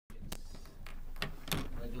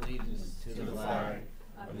to the flag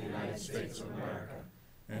of the United States of America,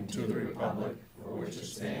 and to the republic for which it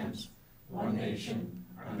stands, one nation,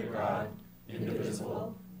 under God,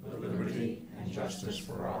 indivisible, with liberty and justice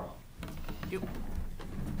for all. Thank you.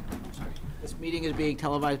 Sorry. This meeting is being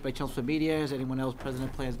televised by Chelmsford Media. Is anyone else present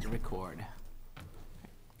that plans to record?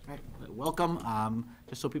 All right, welcome.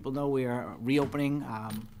 Just so people know, we are reopening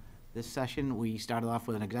this session. We started off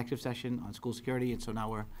with an executive session on school security, and so now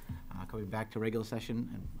we're coming back to regular session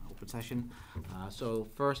and open session. So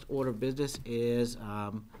first order of business is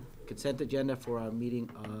consent agenda for our meeting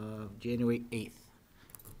of January 8th.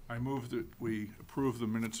 I move that we approve the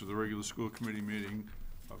minutes of the regular school committee meeting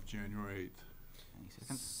of January 8th. Any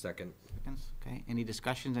seconds? Second. Seconds, okay. Any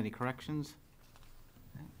discussions, any corrections?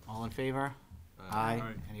 Okay. All in favor? Aye.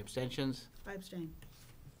 Aye. Any abstentions? I abstain.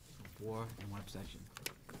 4 and 1 abstention.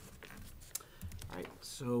 All right,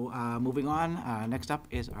 so moving on, next up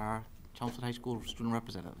is our Chelmsford High School student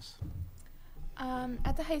representatives.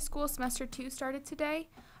 At the high school, semester 2 started today.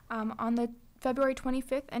 On the February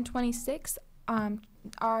 25th and 26th,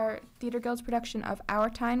 our Theater Guild's production of Our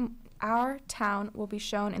Town will be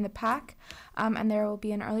shown in the PAC, and there will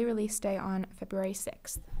be an early release day on February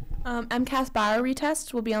 6th. MCAS bio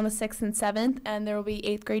retest will be on the 6th and 7th, and there will be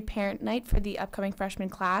 8th grade parent night for the upcoming freshman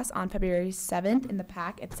class on February 7th in the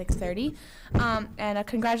PAC at 6:30. And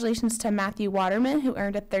congratulations to Matthew Waterman, who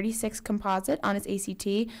earned a 36 composite on his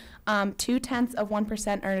ACT.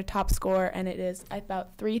 0.2% earned a top score, and it is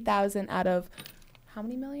about 3,000 out of how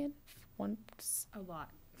many million? A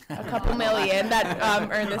lot. A couple million that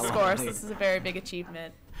earned this score, so this is a very big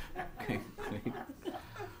achievement. Okay, great.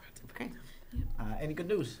 Okay. Any good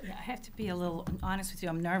news? Yeah, I have to be a little honest with you.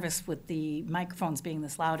 I'm nervous with the microphones being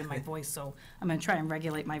this loud in my voice, so I'm going to try and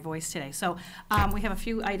regulate my voice today. So we have a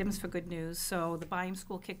few items for good news. So the Byam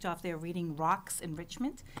School kicked off their Reading Rocks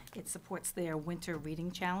enrichment. It supports their winter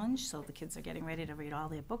reading challenge, so the kids are getting ready to read all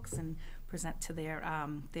their books and present to their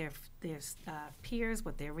peers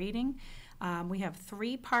what they're reading. We have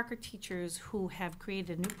 3 Parker teachers who have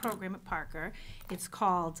created a new program at Parker. It's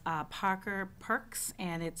called Parker Perks,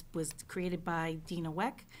 and it was created by Dina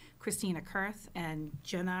Weck, Christina Kurth, and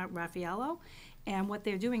Jenna Raffaello. And what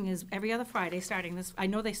they're doing is every other Friday, starting this, I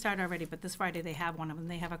know they start already, but this Friday they have one of them.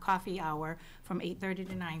 They have a coffee hour from 8:30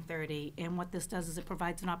 to 9:30. And what this does is it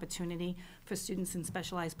provides an opportunity for students in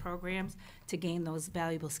specialized programs to gain those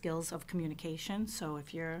valuable skills of communication. So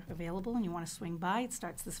if you're available and you want to swing by, it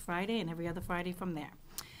starts this Friday and every other Friday from there.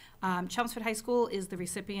 Chelmsford High School is the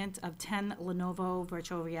recipient of 10 Lenovo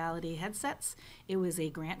virtual reality headsets. It was a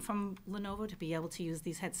grant from Lenovo to be able to use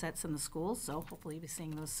these headsets in the school, so hopefully you'll be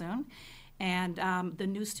seeing those soon. And the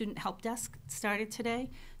new student help desk started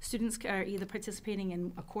today. Students are either participating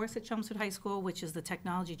in a course at Chelmsford High School, which is the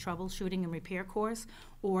technology troubleshooting and repair course,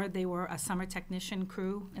 or they were a summer technician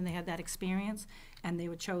crew and they had that experience and they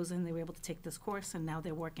were chosen, they were able to take this course, and now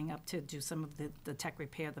they're working up to do some of the tech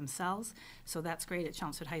repair themselves. So that's great at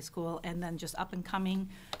Chelmsford High School. And then just up and coming,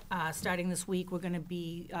 starting this week, we're gonna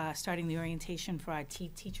be starting the orientation for our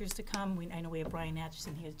teachers to come. I know we have Brian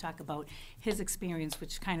Atchison here to talk about his experience,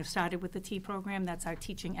 which kind of started with the T program. That's our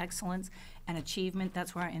teaching excellence and achievement.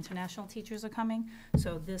 That's where our international teachers are coming.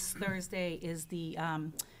 So this Thursday is the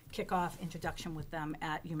kickoff introduction with them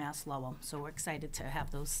at UMass Lowell. So we're excited to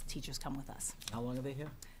have those teachers come with us. How long are they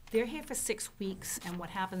here? They're here for 6 weeks, and what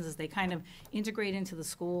happens is they kind of integrate into the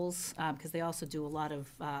schools because they also do a lot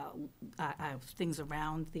of things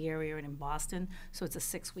around the area and in Boston. So it's a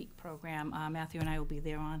 6-week program. Matthew and I will be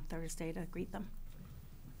there on Thursday to greet them.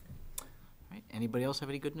 All right. Anybody else have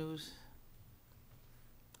any good news?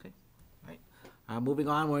 Okay. All right. Moving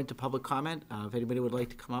on, we're into public comment. If anybody would like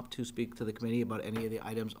to come up to speak to the committee about any of the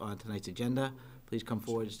items on tonight's agenda, please come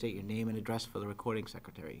forward and state your name and address for the recording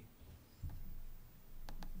secretary.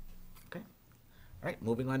 Okay. All right,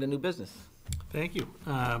 moving on to new business. Thank you.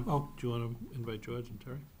 Do you want to invite George and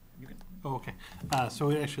Terry? You can. Oh, okay. So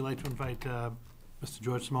we'd actually like to invite Mr.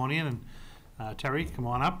 George Simonian and Terry, come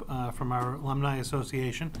on up from our Alumni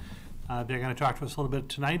Association. They're going to talk to us a little bit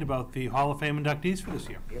tonight about the Hall of Fame inductees for this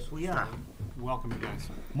year. Yes, we are. Welcome, you guys.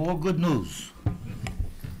 More good news.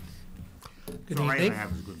 Good All evening. I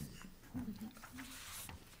have is good news.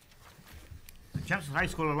 The Chelmsford High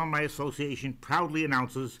School Alumni Association proudly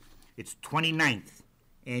announces its 29th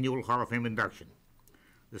annual Hall of Fame induction.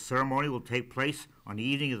 The ceremony will take place on the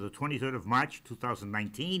evening of the 23rd of March,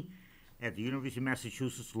 2019 at the University of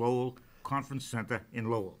Massachusetts Lowell Conference Center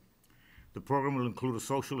in Lowell. The program will include a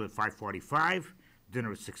social at 5:45,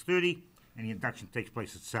 dinner at 6:30, and the induction takes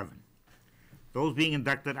place at 7. Those being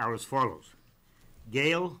inducted are as follows: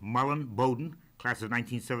 Gail Mullen Bowden, class of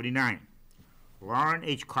 1979. Lauren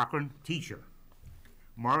H. Cochran, teacher.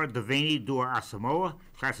 Maura Devaney Dua Asamoah,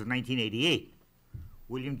 class of 1988.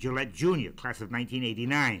 William Gillette Jr., class of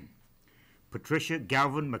 1989. Patricia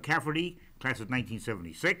Galvin McCafferty, class of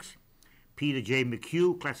 1976. Peter J.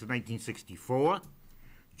 McHugh, class of 1964.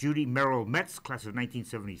 Judy Merrill Metz, class of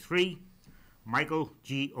 1973. Michael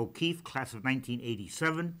G. O'Keefe, class of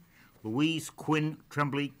 1987. Louise Quinn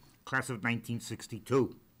Tremblay, class of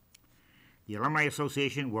 1962. The Alumni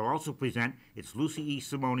Association will also present its Lucy E.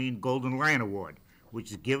 Simonian Golden Lion Award,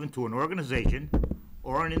 which is given to an organization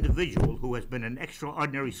or an individual who has been an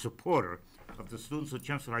extraordinary supporter of the students of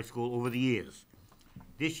Chelmsford High School over the years.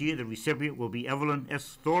 This year, the recipient will be Evelyn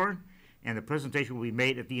S. Thorne, and the presentation will be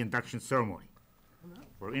made at the induction ceremony.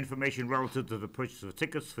 For information relative to the purchase of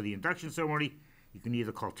tickets for the induction ceremony, you can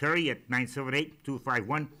either call Terry at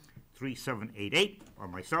 978-251-3788 or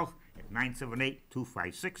myself at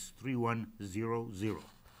 978-256-3100.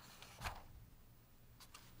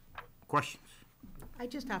 Questions? I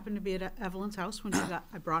just happened to be at Evelyn's house when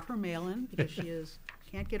I brought her mail in because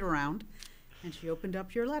can't get around, and she opened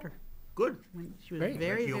up your letter. Good. She was Great.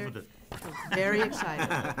 very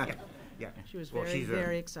excited. Yeah. She was Well, she's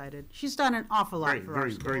very excited. She's done an awful lot for our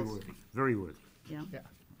schools. Very worthy, very worthy. Yeah.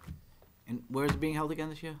 And where is it being held again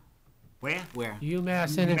this year? Where? Where?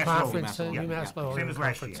 UMass Inn and UMass Lowell. Conference, Yeah, UMass Lowell. Same as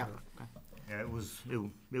last Conference year.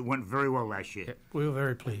 Center. It went very well last year. Yeah, we were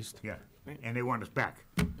very pleased. Yeah, and they want us back.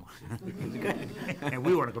 And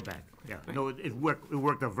we want to go back. Yeah, no, it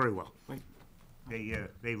worked out very well. Right.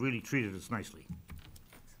 They really treated us nicely.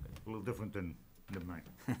 A little different than mine.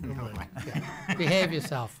 Behave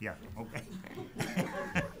yourself. Yeah, okay.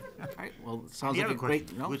 All right, well, it sounds The like other a great,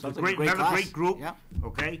 question, no, was sounds a like a great another class. great group, Yeah.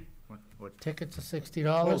 okay? What? Tickets are Oh,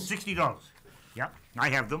 $60. $60. Yeah, I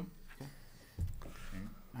have them.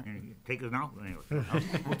 And take us now? Anyway,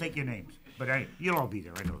 we'll take your names. But you'll all be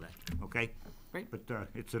there, I know that, okay? Great. But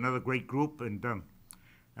it's another great group, and the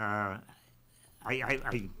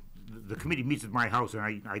committee meets at my house,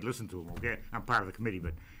 and I listen to them, okay? I'm part of the committee,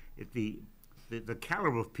 but the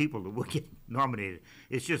caliber of people that will get nominated,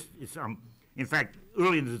 it's in fact,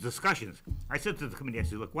 early in the discussions, I said to the committee, I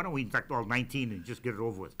said, look, why don't we induct all 19 and just get it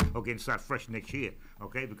over with, okay, and start fresh next year,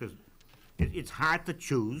 okay? Because it's hard to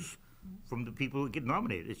choose from the people who get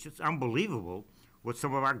nominated. It's just unbelievable what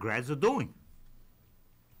some of our grads are doing.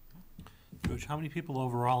 George, how many people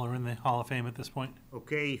overall are in the Hall of Fame at this point?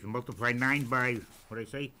 Okay, if you multiply 9 by, what'd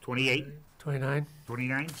I say, 28, 29?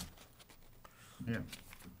 29? Yeah.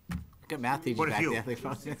 Got math teachers What a back few. there. They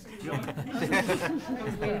probably- Yeah.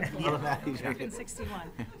 All the math teachers.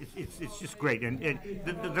 61. It's just great, and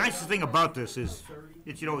the nicest thing about this is,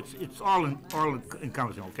 it's all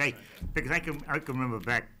encompassing, okay? Because I can remember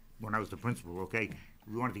back when I was the principal, okay,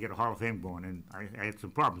 we wanted to get a Hall of Fame going, and I had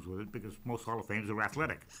some problems with it because most Hall of Fames are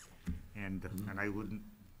athletic, and I wouldn't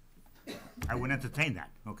entertain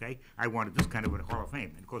that, okay? I wanted this kind of a Hall of Fame,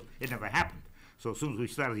 and of course, it never happened. So as soon as we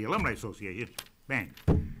started the Alumni Association, bang,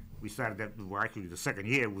 we started that. Well, actually, the second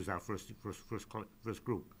year was our first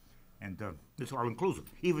group, and it's all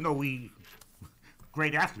inclusive. Even though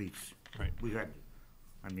great athletes, Right. we had.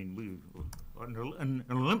 I mean, an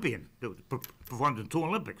Olympian that performed in 2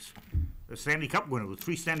 Olympics, a Stanley Cup winner with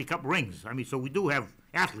 3 Stanley Cup rings. I mean, so we do have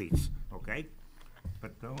athletes, okay?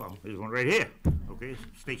 But well, there's one right here, okay?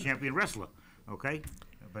 State champion wrestler, okay?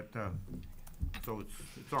 But so it's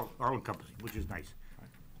all encompassing, which is nice.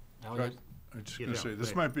 Right. I'm just going to Yeah, say, go this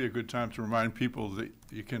ahead. might be a good time to remind people that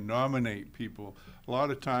you can nominate people. A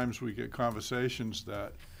lot of times we get conversations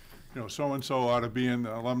that, so-and-so ought to be in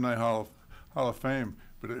the Alumni Hall of Fame,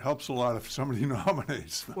 but it helps a lot if somebody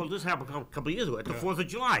nominates them. Well, this happened a couple of years ago at the 4th of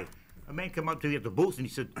July. A man came up to me at the booth and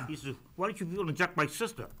he said, why don't you people inject my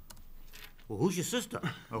sister? Well, who's your sister?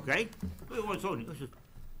 Okay. Well,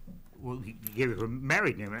 he gave her a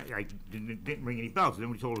married name. I didn't ring any bells. Then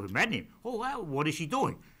we told her her married name. Oh, wow, what is she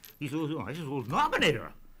doing? He said, I said, well, nominate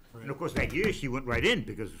her. Right. And of course, that year she went right in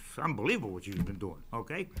because it's unbelievable what she's been doing.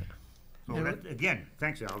 Okay. So again,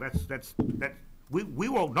 thanks, Al. That's we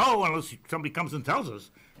won't know unless somebody comes and tells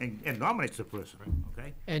us and nominates the person.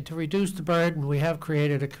 Okay. And to reduce the burden, we have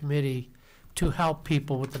created a committee to help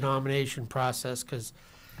people with the nomination process, because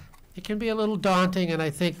it can be a little daunting, and I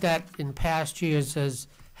think that in past years has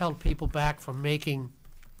held people back from making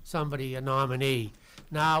somebody a nominee.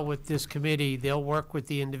 Now, with this committee, they'll work with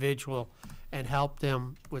the individual and help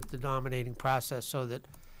them with the nominating process so that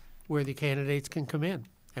worthy candidates can come in,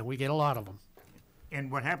 and we get a lot of them.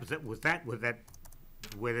 And what happens with that,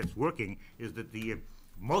 where it's working, is that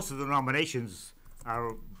most of the nominations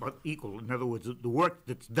are about equal. In other words, the work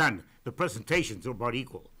that's done, the presentations are about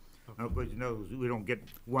equal. Okay. We don't get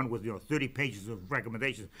one with 30 pages of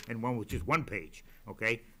recommendations and one with just 1 page.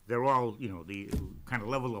 Okay, they're all, you know, the kind of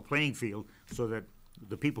level the playing field so that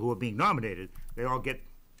the people who are being nominated, they all get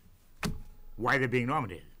why they're being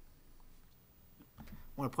nominated. I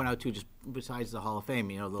want to point out too, just besides the Hall of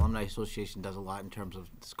Fame, you know, the Alumni Association does a lot in terms of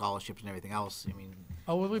scholarships and everything else. I mean,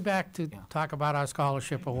 Oh, we'll be back to talk about our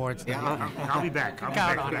scholarship awards. then. I'll be back. I'll be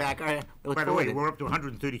Count back. on for it. that. back, all right, I look By the way, forward to it. we're up to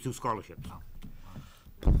 132 scholarships.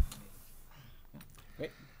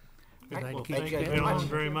 Great. Good night. Well, Thank thank you you very much.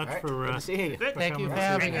 very much All right, for, good to see you. Thank you for coming.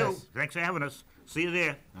 having Thank you. us. Thanks for having us. See you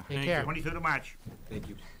there. Take care. 23rd of March. Thank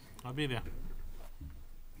you. I'll be there.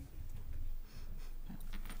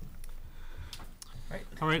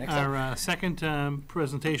 All right, Next our second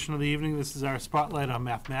presentation of the evening, this is our spotlight on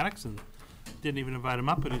mathematics, and didn't even invite him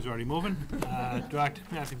up, but he's already moving. Dr.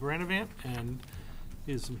 Matthew Branavant, and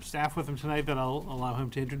he has some staff with him tonight that I'll allow him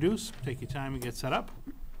to introduce. Take your time and get set up.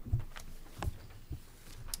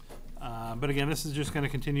 But again, this is just going to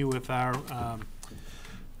continue with our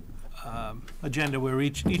agenda where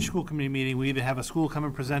each school committee meeting, we either have a school come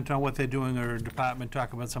and present on what they're doing or a department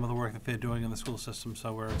talk about some of the work that they're doing in the school system.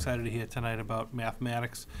 So we're excited to hear tonight about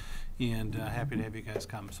mathematics and happy to have you guys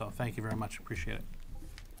come. So thank you very much. Appreciate it.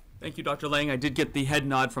 Thank you, Dr. Lang. I did get the head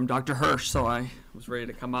nod from Dr. Hirsch, so I was ready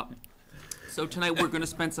to come up. So tonight we're going to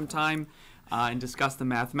spend some time and discuss the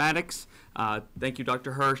mathematics. Thank you,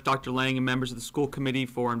 Dr. Hirsch, Dr. Lang, and members of the school committee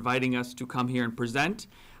for inviting us to come here and present.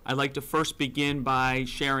 I'd like to first begin by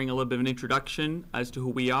sharing a little bit of an introduction as to who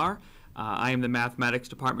we are. I am the Mathematics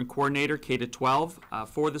Department Coordinator, K-12,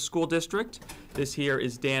 for the school district. This here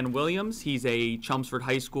is Dan Williams. He's a Chelmsford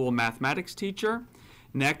High School mathematics teacher.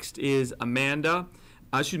 Next is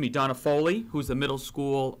Donna Foley, who's the middle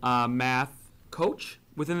school math coach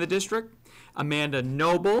within the district. Amanda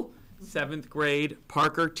Noble, 7th grade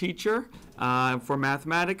Parker teacher for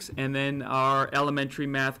mathematics. And then our elementary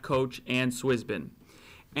math coach, Ann Swisbin.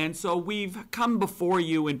 And so we've come before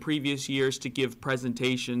you in previous years to give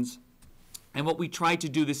presentations. And what we try to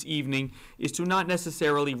do this evening is to not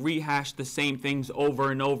necessarily rehash the same things over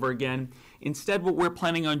and over again. Instead, what we're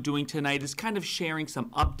planning on doing tonight is kind of sharing some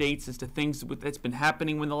updates as to things that's been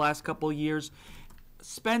happening in the last couple of years.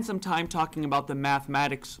 Spend some time talking about the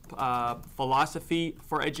mathematics philosophy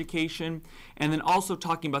for education, and then also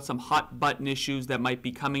talking about some hot button issues that might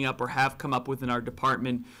be coming up or have come up within our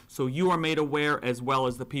department, so you are made aware, as well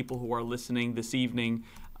as the people who are listening this evening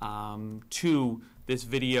to this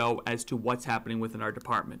video, as to what's happening within our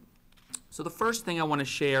department. So the first thing I want to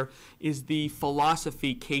share is the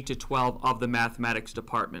philosophy K-12 of the mathematics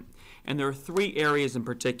department, and there are 3 areas in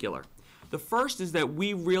particular. The first is that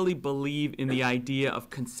we really believe in the idea of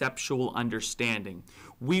conceptual understanding.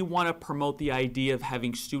 We want to promote the idea of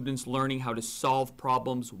having students learning how to solve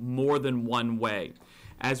problems more than one way.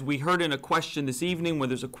 As we heard in a question this evening, where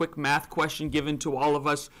there's a quick math question given to all of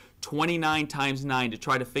us, 29 times 9, to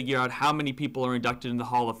try to figure out how many people are inducted in the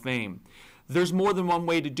Hall of Fame. There's more than one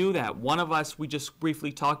way to do that. One of us, we just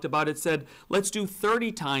briefly talked about it, said, let's do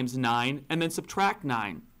 30 times 9 and then subtract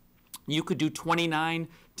 9. You could do 29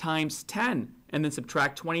 times 10 and then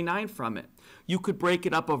subtract 29 from it. You could break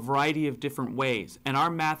it up a variety of different ways. And our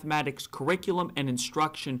mathematics curriculum and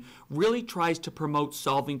instruction really tries to promote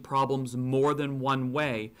solving problems more than one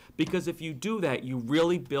way, because if you do that, you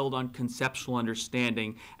really build on conceptual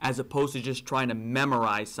understanding as opposed to just trying to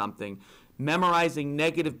memorize something. Memorizing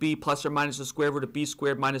negative b plus or minus the square root of b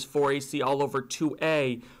squared minus 4ac all over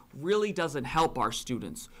 2a really doesn't help our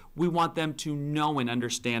students. We want them to know and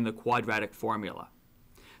understand the quadratic formula.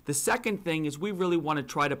 The second thing is we really want to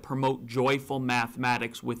try to promote joyful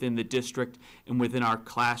mathematics within the district and within our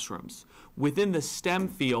classrooms. Within the STEM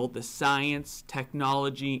field, the science,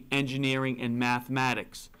 technology, engineering, and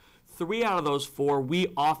mathematics, 3 out of those 4 we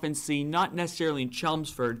often see not necessarily in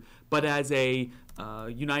Chelmsford, but as a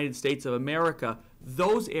United States of America,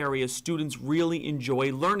 those areas students really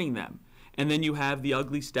enjoy learning them. And then you have the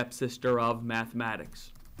ugly stepsister of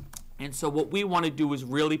mathematics. And so what we want to do is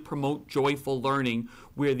really promote joyful learning,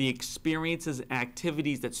 where the experiences and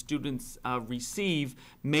activities that students receive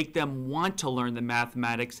make them want to learn the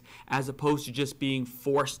mathematics as opposed to just being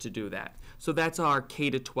forced to do that. So that's our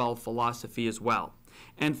K-12 philosophy as well.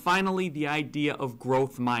 And finally, the idea of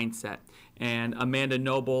growth mindset. And Amanda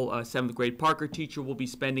Noble, a 7th grade Parker teacher, will be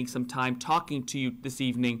spending some time talking to you this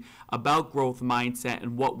evening about growth mindset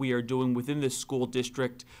and what we are doing within this school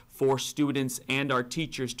district for students and our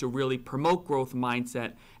teachers to really promote growth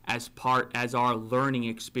mindset as our learning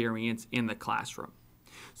experience in the classroom.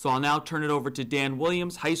 So I'll now turn it over to Dan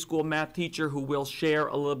Williams, high school math teacher, who will share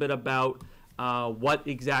a little bit about what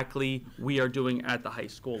exactly we are doing at the high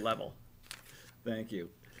school level. Thank you.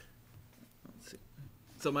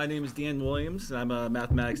 So my name is Dan Williams, and I'm a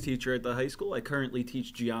mathematics teacher at the high school. I currently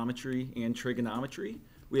teach geometry and trigonometry.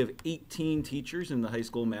 We have 18 teachers in the high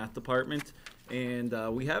school math department, and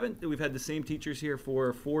we've had the same teachers here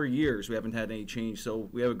for 4 years. We haven't had any change, so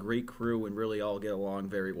we have a great crew and really all get along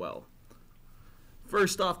very well.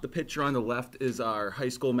 First off, the picture on the left is our high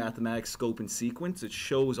school mathematics scope and sequence. It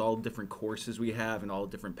shows all the different courses we have and all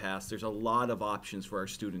the different paths. There's a lot of options for our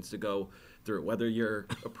students to go through. Whether you're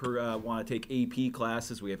want to take AP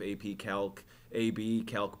classes, we have AP Calc AB,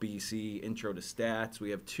 Calc BC, Intro to Stats. We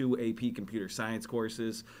have 2 AP Computer Science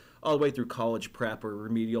courses, all the way through college prep or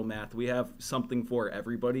remedial math. We have something for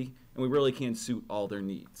everybody, and we really can suit all their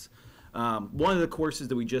needs. One of the courses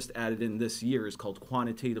that we just added in this year is called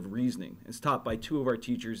Quantitative Reasoning. It's taught by 2 of our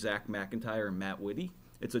teachers, Zach McIntyre and Matt Whitty.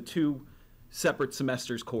 It's a 2 separate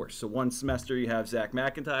semesters course. So one semester you have Zach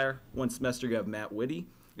McIntyre, one semester you have Matt Whitty.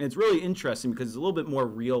 And it's really interesting because it's a little bit more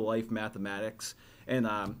real-life mathematics,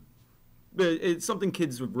 and it's something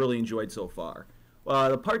kids have really enjoyed so far.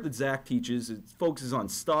 The part that Zach teaches, it focuses on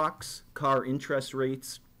stocks, car interest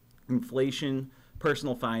rates, inflation,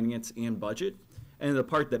 personal finance, and budget. And the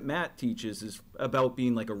part that Matt teaches is about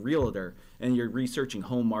being like a realtor, and you're researching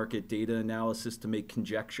home market data analysis to make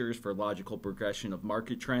conjectures for logical progression of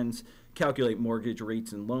market trends, calculate mortgage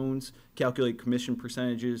rates and loans, calculate commission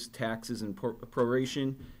percentages, taxes and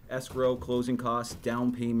proration, escrow, closing costs,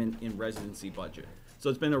 down payment, and residency budget.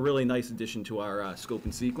 So it's been a really nice addition to our scope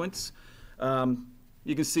and sequence.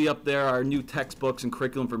 You can see up there our new textbooks and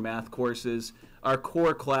curriculum for math courses. Our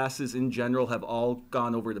core classes in general have all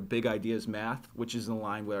gone over to Big Ideas Math, which is in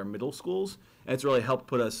line with our middle schools. And it's really helped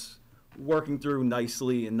put us working through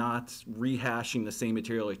nicely and not rehashing the same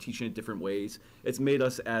material or teaching it different ways. It's made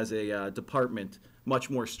us as a department much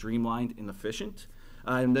more streamlined and efficient.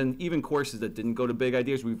 And then even courses that didn't go to Big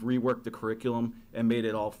Ideas, we've reworked the curriculum and made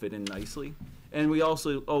it all fit in nicely. And we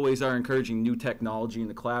also always are encouraging new technology in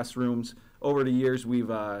the classrooms. Over the years, we've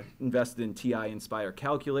invested in TI Inspire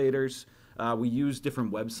calculators. We use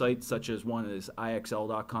different websites, such as one is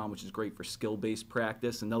IXL.com, which is great for skill-based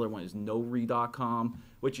practice. Another one is NoRe.com,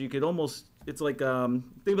 which you could almost, it's like, think of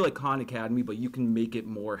it like Khan Academy, but you can make it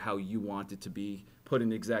more how you want it to be, put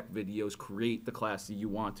in exact videos, create the class that you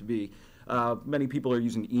want to be. Many people are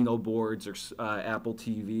using Eno boards or Apple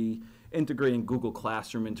TV, integrating Google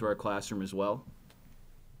Classroom into our classroom as well.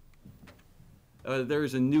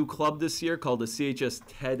 There's a new club this year called the CHS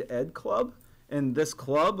TED Ed Club. And this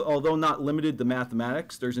club, although not limited to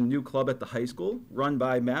mathematics, there's a new club at the high school run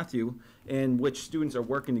by Matthew, in which students are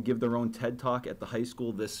working to give their own TED Talk at the high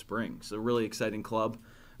school this spring. So a really exciting club.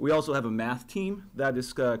 We also have a math team that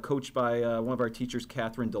is coached by one of our teachers,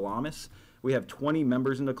 Catherine Delamis. We have 20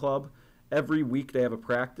 members in the club. Every week they have a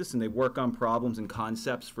practice, and they work on problems and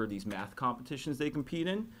concepts for these math competitions they compete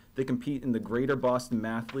in. They compete in the Greater Boston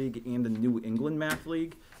Math League and the New England Math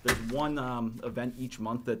League. There's one event each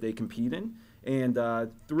month that they compete in. And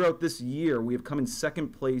throughout this year, we have come in second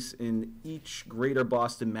place in each Greater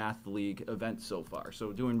Boston Math League event so far.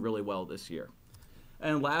 So doing really well this year.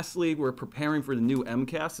 And lastly, we're preparing for the new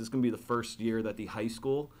MCAS. It's going to be the first year that the high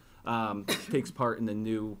school takes part in the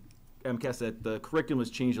new MCAS. That the curriculum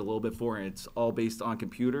has changed a little bit for, and it's all based on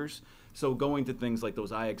computers. So going to things like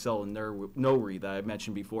those IXL and NoRe that I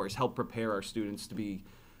mentioned before has helped prepare our students to be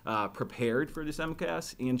prepared for this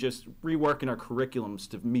MCAS, and just reworking our curriculums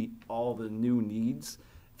to meet all the new needs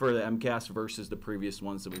for the MCAS versus the previous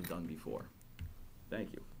ones that we've done before.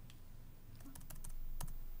 Thank you.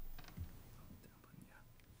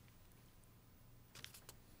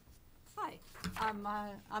 Hi,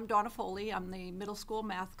 I'm Donna Foley. I'm the middle school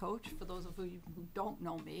math coach, for those of you who don't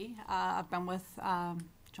know me. I've been with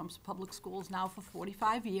Chelmsford Public Schools now for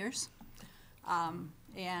 45 years.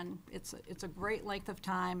 And it's a great length of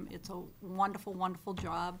time. It's a wonderful, wonderful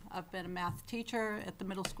job. I've been a math teacher at the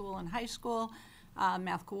middle school and high school,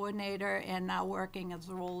 math coordinator, and now working as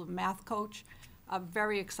the role of math coach. A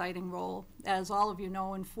very exciting role. As all of you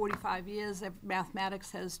know, in 45 years,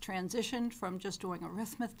 mathematics has transitioned from just doing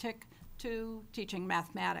arithmetic to teaching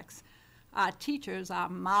mathematics. Teachers, our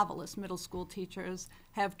marvelous middle school teachers,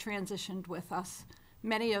 have transitioned with us.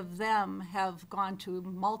 Many of them have gone to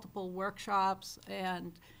multiple workshops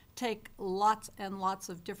and take lots and lots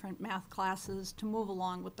of different math classes to move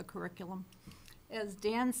along with the curriculum. As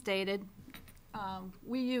Dan stated,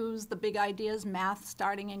 we use the Big Ideas Math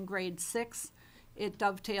starting in grade 6. It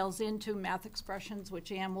dovetails into math expressions,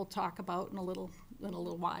 which Ann will talk about in a little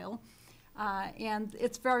while. And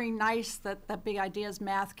it's very nice that the Big Ideas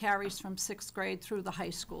Math carries from 6th grade through the high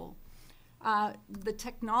school. The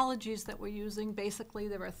technologies that we're using, basically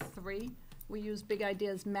there are 3. We use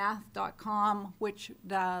bigideasmath.com, which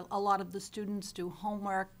a lot of the students do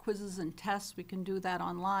homework, quizzes, and tests. We can do that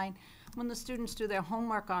online. When the students do their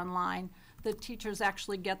homework online, the teachers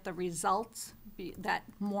actually get the results that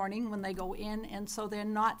morning when they go in, and so they're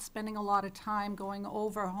not spending a lot of time going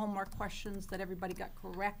over homework questions that everybody got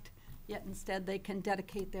correct, yet instead they can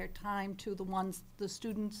dedicate their time to the ones the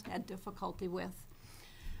students had difficulty with.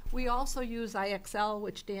 We also use IXL,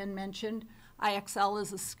 which Dan mentioned. IXL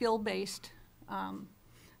is a skill-based, and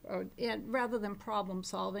rather than problem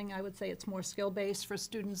solving, I would say it's more skill-based for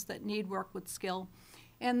students that need work with skill.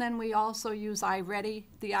 And then we also use iReady,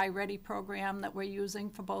 the iReady program that we're using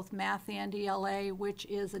for both math and ELA, which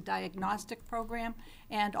is a diagnostic program,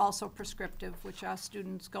 and also prescriptive, which our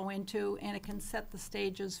students go into, and it can set the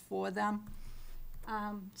stages for them.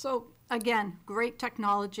 So again, great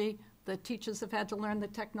technology. The teachers have had to learn the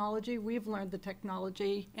technology, we've learned the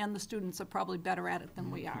technology, and the students are probably better at it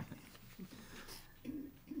than we are.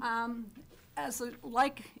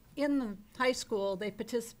 Like in the high school, they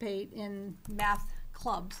participate in math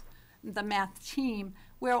clubs, the math team,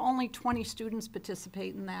 where only 20 students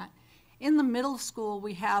participate in that. In the middle school,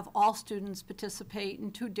 we have all students participate in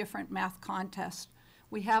 2 different math contests.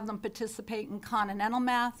 We have them participate in continental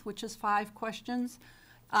math, which is 5 questions,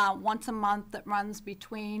 once a month that runs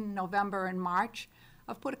between November and March.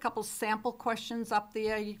 I've put a couple sample questions up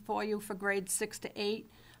there for you for grades 6 to 8.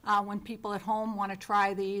 When people at home want to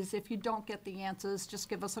try these, if you don't get the answers, just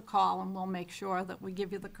give us a call and we'll make sure that we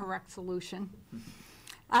give you the correct solution.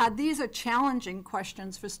 These are challenging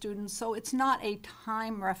questions for students, so it's not a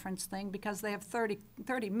time reference thing because they have 30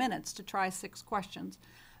 minutes to try 6 questions.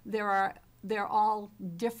 They're all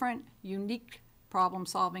different, unique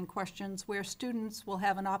problem-solving questions where students will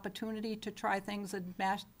have an opportunity to try things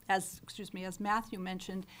as Matthew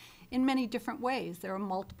mentioned, in many different ways. There are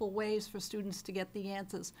multiple ways for students to get the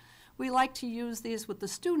answers. We like to use these with the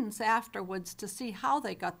students afterwards to see how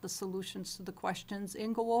they got the solutions to the questions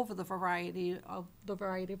and go over the variety of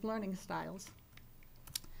learning styles.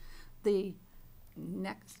 The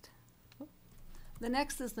next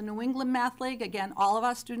is the New England Math League. Again, all of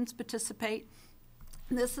our students participate.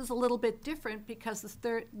 This is a little bit different because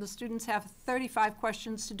the students have 35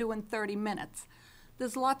 questions to do in 30 minutes.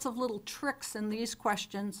 There's lots of little tricks in these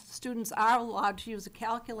questions. Students are allowed to use a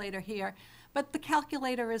calculator here, but the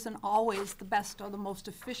calculator isn't always the best or the most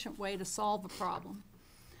efficient way to solve a problem.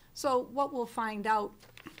 So what we'll find out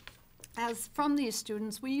from these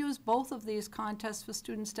students, we use both of these contests for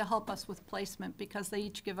students to help us with placement because they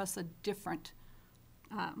each give us a different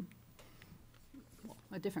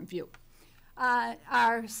view.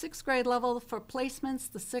 Our 6th grade level for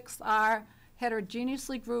placements, the 6th are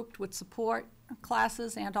heterogeneously grouped with support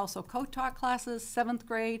classes and also co-taught classes. 7th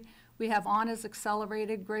grade, we have honors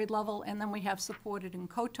accelerated grade level, and then we have supported and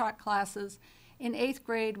co-taught classes. In 8th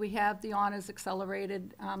grade, we have the honors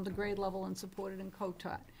accelerated, the grade level, and supported and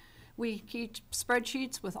co-taught. We keep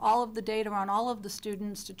spreadsheets with all of the data on all of the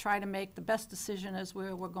students to try to make the best decision as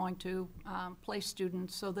we're going to place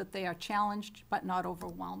students so that they are challenged but not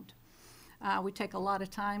overwhelmed. We take a lot of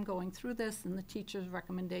time going through this and the teacher's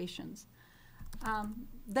recommendations.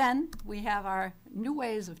 Then we have our new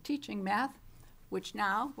ways of teaching math, which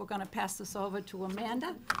now we're going to pass this over to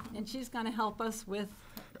Amanda, and she's going to help us with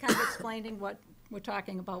kind of explaining what we're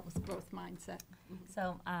talking about with growth mindset.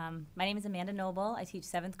 So my name is Amanda Noble. I teach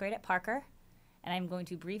 7th grade at Parker, and I'm going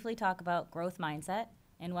to briefly talk about growth mindset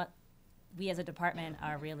and what we as a department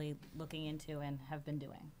are really looking into and have been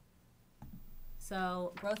doing.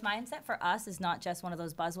 So growth mindset for us is not just one of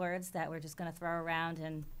those buzzwords that we're just going to throw around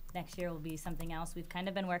and next year will be something else. We've kind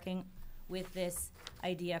of been working with this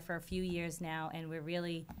idea for a few years now, and we're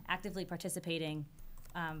really actively participating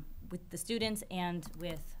with the students and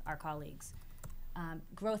with our colleagues.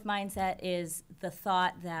 Growth mindset is the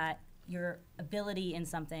thought that your ability in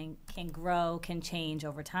something can grow, can change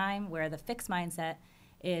over time, where the fixed mindset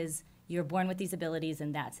is you're born with these abilities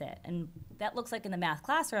and that's it. And that looks like in the math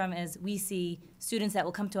classroom is we see students that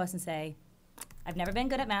will come to us and say, I've never been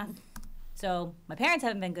good at math, so my parents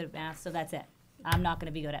haven't been good at math, so that's it. I'm not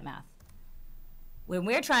gonna be good at math. When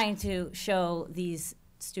we're trying to show these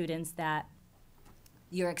students that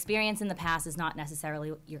your experience in the past is not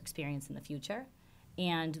necessarily your experience in the future,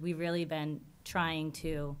 and we've really been trying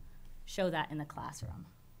to show that in the classroom.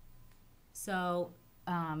 So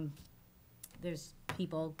there's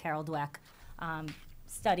people, Carol Dweck,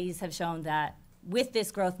 studies have shown that with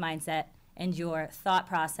this growth mindset and your thought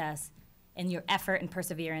process and your effort and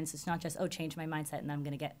perseverance, it's not just, oh, change my mindset and I'm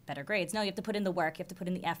gonna get better grades. No, you have to put in the work, you have to put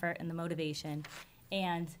in the effort and the motivation,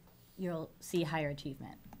 and you'll see higher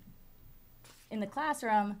achievement. In the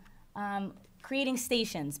classroom, creating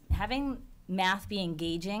stations, having math be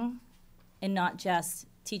engaging and not just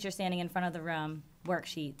teacher standing in front of the room,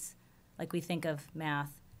 worksheets, like we think of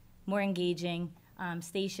math. More engaging.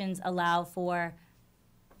 Stations allow for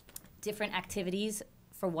different activities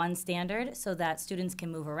for one standard so that students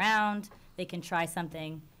can move around, they can try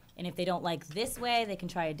something, and if they don't like this way, they can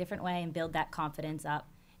try a different way and build that confidence up.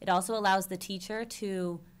 It also allows the teacher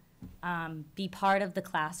to be part of the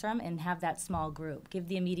classroom and have that small group, give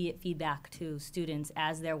the immediate feedback to students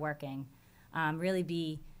as they're working, really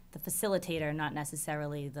be the facilitator, not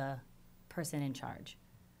necessarily the person in charge.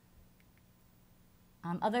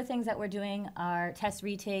 Other things that we're doing are test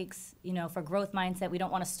retakes, for growth mindset. We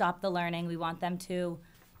don't want to stop the learning. We want them to,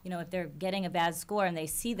 if they're getting a bad score and they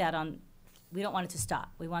see that we don't want it to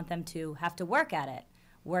stop. We want them to have to work at it,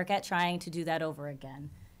 work at trying to do that over again.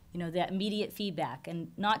 That immediate feedback,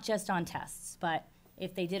 and not just on tests, but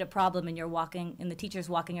if they did a problem and the teacher's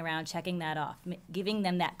walking around checking that off, giving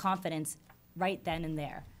them that confidence right then and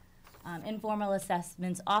there. Informal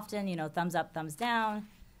assessments often, thumbs up, thumbs down.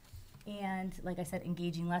 And like I said,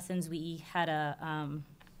 engaging lessons. We had a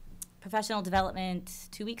professional development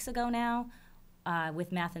 2 weeks ago now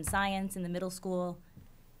with math and science in the middle school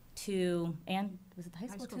and was it the high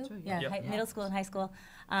school too? Yeah, Yep. middle school and high school.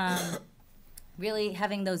 Really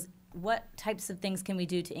having those, what types of things can we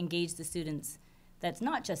do to engage the students? That's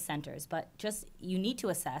not just centers, but just you need to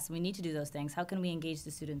assess. We need to do those things. How can we engage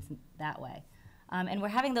the students that way? And we're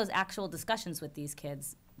having those actual discussions with these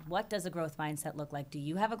kids. What does a growth mindset look like? Do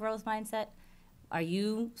you have a growth mindset? Are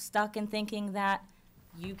you stuck in thinking that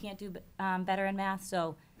you can't do better in math?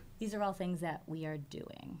 So these are all things that we are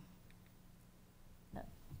doing.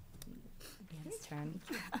 Dan's turn.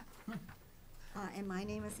 And my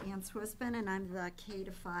name is Ann Swisban, and I'm the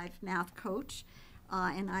K-5 math coach.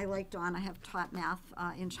 And I, like Dawn, I have taught math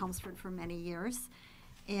in Chelmsford for many years.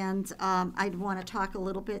 And I'd want to talk a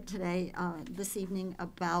little bit today, this evening,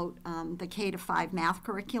 about the K-5 math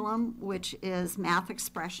curriculum, which is Math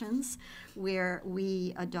Expressions, where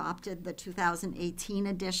we adopted the 2018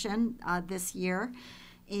 edition this year.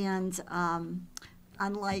 And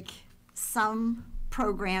unlike some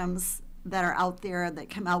programs that are out there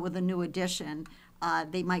that come out with a new edition,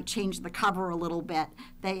 they might change the cover a little bit.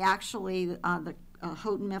 They actually, the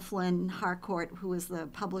Houghton Mifflin Harcourt, who is the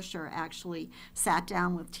publisher, actually sat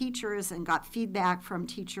down with teachers and got feedback from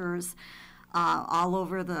teachers all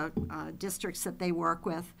over the districts that they work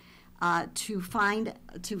with to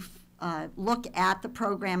look at the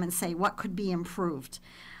program and say what could be improved.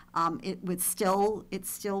 It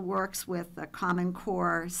still works with the Common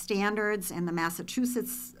Core standards and the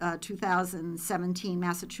Massachusetts 2017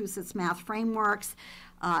 Massachusetts math frameworks.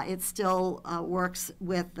 It still works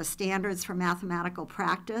with the standards for mathematical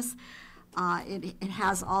practice. It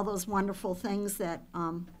has all those wonderful things that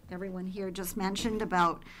everyone here just mentioned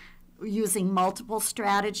about using multiple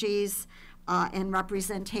strategies and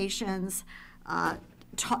representations,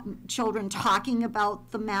 children talking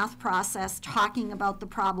about the math process, talking about the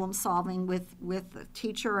problem solving with the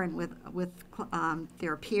teacher and with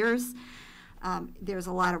their peers. There's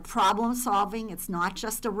a lot of problem solving. It's not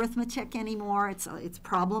just arithmetic anymore. It's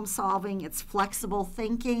problem solving. It's flexible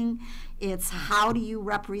thinking. It's how do you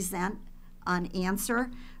represent an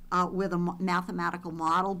answer with a mathematical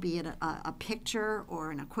model, be it a picture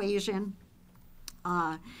or an equation.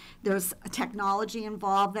 There's a technology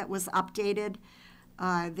involved that was updated.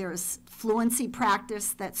 There's fluency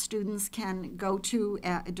practice that students can go to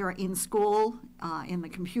in school, in the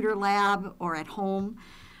computer lab, or at home.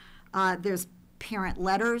 There's parent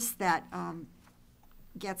letters that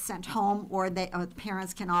get sent home, or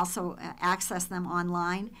parents can also access them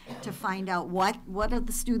online to find out what are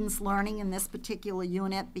the students learning in this particular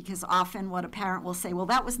unit, because often what a parent will say, well,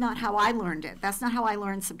 that was not how I learned it. That's not how I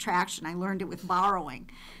learned subtraction. I learned it with borrowing.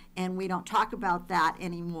 And we don't talk about that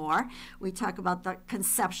anymore. We talk about the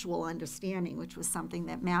conceptual understanding, which was something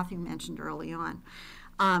that Matthew mentioned early on.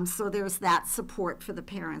 So there's that support for the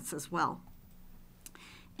parents as well.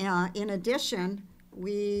 In addition,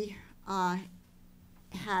 we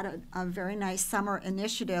had a very nice summer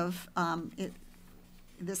initiative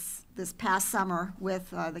this past summer with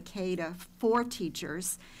the K-4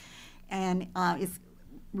 teachers, and it's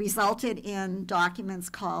resulted in a document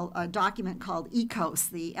called ECOS,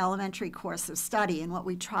 the Elementary Course of Study. And what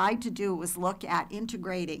we tried to do was look at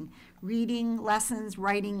integrating reading lessons,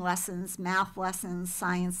 writing lessons, math lessons,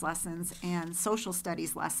 science lessons, and social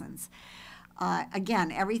studies lessons.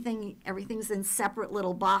 Again, everything's in separate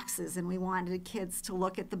little boxes, and we wanted kids to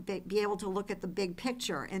be able to look at the big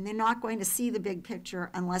picture, and they're not going to see the big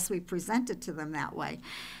picture unless we present it to them that way.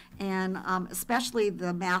 And especially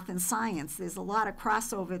the math and science, there's a lot of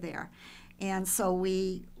crossover there. And so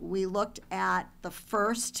we looked at the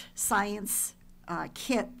first science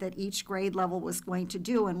kit that each grade level was going to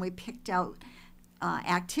do, and we picked out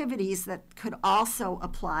activities that could also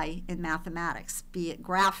apply in mathematics, be it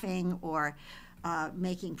graphing or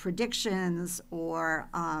making predictions or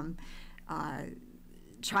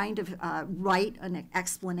trying to write an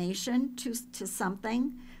explanation to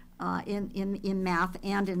something in math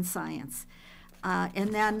and in science.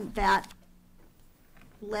 And then that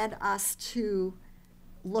led us to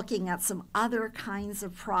looking at some other kinds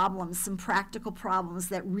of problems, some practical problems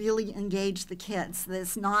that really engage the kids.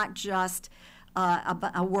 There's not just a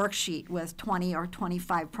worksheet with 20 or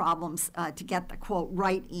 25 problems to get the, quote,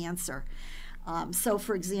 right answer. So,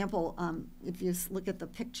 for example, if you look at the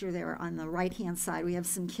picture there on the right-hand side, we have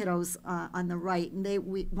some kiddos on the right, and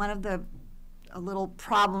one of the little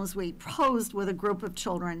problems we posed with a group of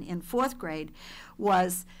children in 4th grade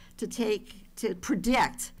was to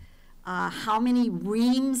predict how many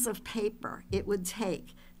reams of paper it would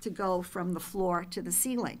take to go from the floor to the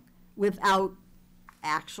ceiling without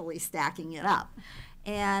actually stacking it up.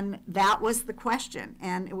 And that was the question,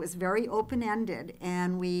 and it was very open-ended,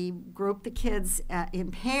 and we grouped the kids in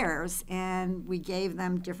pairs, and we gave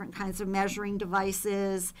them different kinds of measuring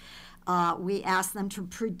devices. We asked them to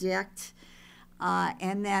predict,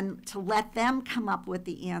 and then to let them come up with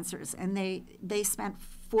the answers. And they spent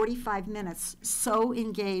 45 minutes so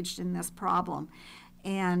engaged in this problem,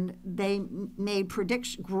 and they made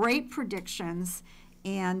great predictions,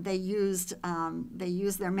 and they used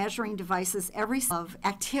their measuring devices every of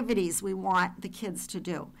activities we want the kids to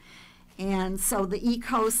do. And so the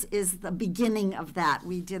ECOS is the beginning of that.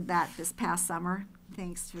 We did that this past summer,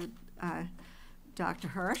 thanks to Dr.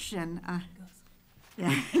 Hirsch, and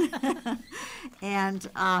yeah. and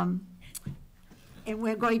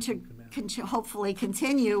we're going to hopefully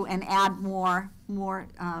continue and add more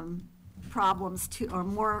problems to, or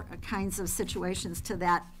more kinds of situations to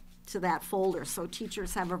that folder, so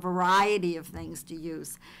teachers have a variety of things to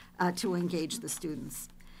use to engage the students.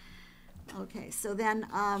 Okay, so then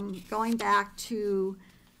going back to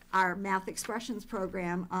our math expressions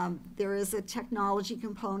program, there is a technology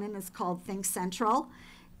component. It's called Think Central,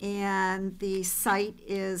 and the site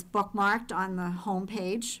is bookmarked on the home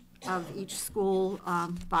page of each school,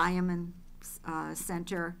 Byam and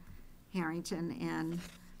Center, Harrington, and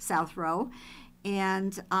South Row.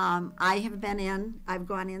 And I've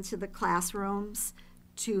gone into the classrooms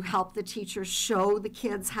to help the teachers show the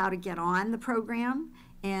kids how to get on the program.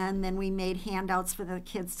 And then we made handouts for the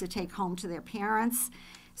kids to take home to their parents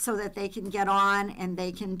so that they can get on and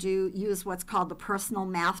they can use what's called the personal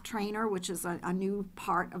math trainer, which is a new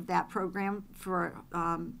part of that program for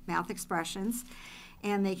math expressions.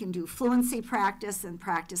 And they can do fluency practice and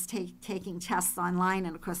practice taking tests online.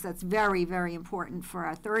 And of course, that's very, very important for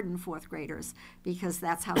our 3rd and 4th graders, because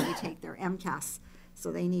that's how they take their MCAS.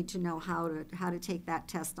 So they need to know how to take that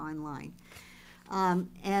test online.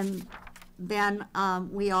 And then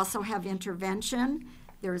we also have intervention.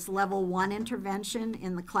 There's level 1 intervention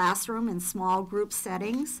in the classroom in small group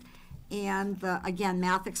settings. And again,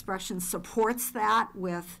 Math Expressions supports that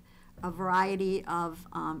with a variety of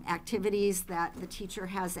activities that the teacher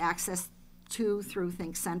has access to through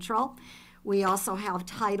Think Central. We also have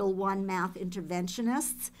Title I math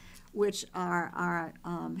interventionists, which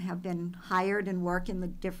have been hired and work in the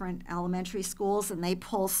different elementary schools, and they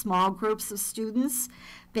pull small groups of students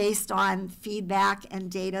based on feedback and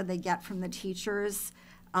data they get from the teachers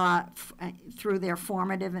through their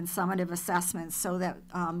formative and summative assessments, so that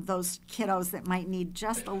those kiddos that might need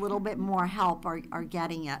just a little bit more help are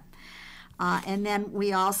getting it. And then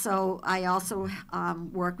I also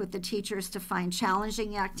work with the teachers to find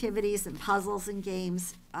challenging activities and puzzles and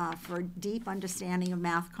games for deep understanding of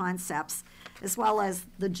math concepts, as well as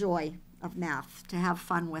the joy of math, to have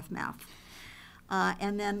fun with math.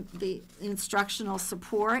 And then the instructional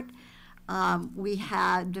support. We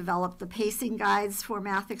had developed the pacing guides for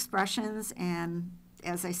math expressions, and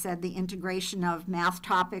as I said, the integration of math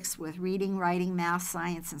topics with reading, writing, math,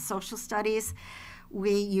 science, and social studies.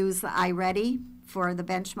 We use the iReady for the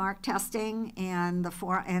benchmark testing, and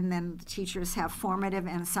then the teachers have formative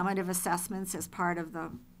and summative assessments as part of the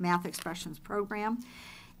Math Expressions program.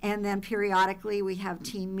 And then periodically we have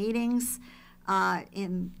team meetings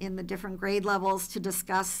in the different grade levels to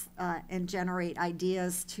discuss and generate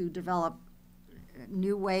ideas to develop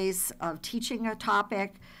new ways of teaching a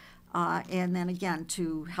topic, and then again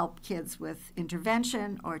to help kids with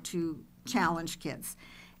intervention or to challenge kids.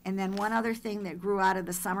 And then one other thing that grew out of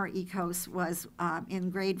the summer ECOS was in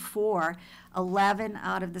grade 4, 11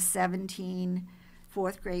 out of the 17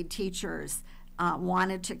 4th grade teachers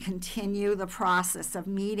wanted to continue the process of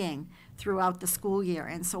meeting throughout the school year.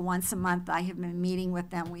 And so once a month, I have been meeting with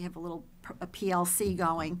them. We have a PLC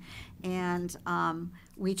going, and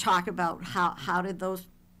we talk about how did those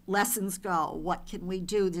lessons go? What can we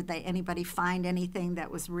do? Did anybody find anything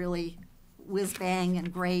that was really whiz-bang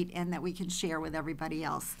and great and that we can share with everybody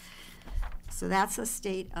else? So that's the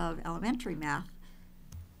state of elementary math.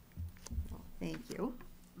 Well, thank you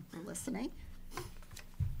for listening.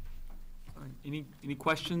 Any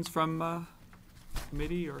questions from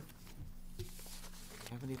committee or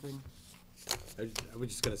Have anything? I was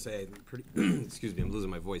just gonna say, excuse me, I'm losing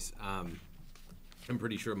my voice. I'm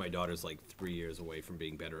pretty sure my daughter's like 3 years away from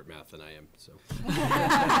being better at math than I am. So.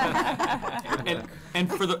 and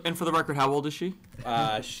for the record, how old is she?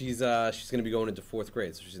 She's gonna be going into 4th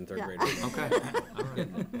grade, so she's in 3rd grade. Okay.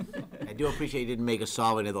 I do appreciate you didn't make us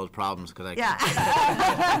solve any of those problems, because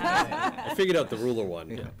I figured out the ruler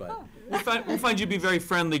one, but. We'll find you to be a very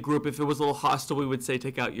friendly group. If it was a little hostile, we would say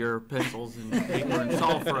take out your pencils and paper and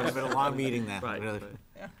solve for us. It's been a long meeting then. Right. Really.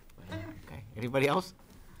 Okay. Anybody else?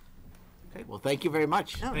 Okay. Well, thank you very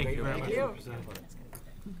much. Oh, Thank you very much. you. Should have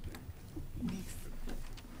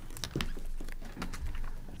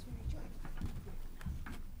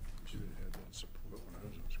had that support when I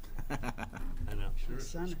was in school. I know. Sure,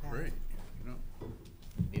 Son it's had great, you know.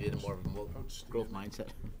 Needed more of a growth mindset.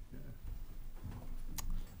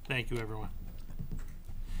 Thank you, everyone.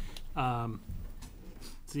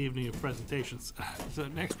 It's the evening of presentations. So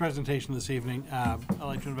next presentation this evening, I'd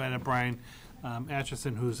like to invite up Brian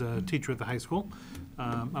Atchison, who's a teacher at the high school.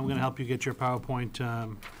 I'm going to help you get your PowerPoint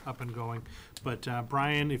up and going. But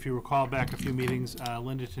Brian, if you recall back a few meetings,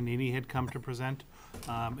 Linda Tonini had come to present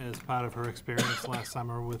as part of her experience last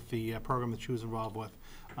summer with the program that she was involved with.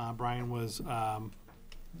 Brian was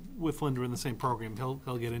with Linda in the same program.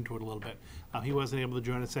 He'll get into it a little bit. He wasn't able to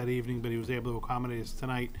join us that evening, but he was able to accommodate us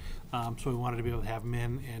tonight. So we wanted to be able to have him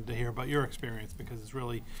in and to hear about your experience, because it's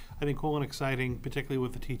really, I think, cool and exciting, particularly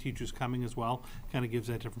with the teachers coming as well. Kind of gives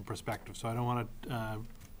that different perspective. So I don't want to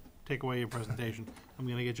take away your presentation. I'm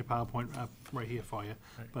going to get your PowerPoint up right here for you.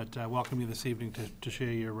 Right. But welcome you this evening to share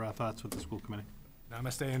your thoughts with the school committee.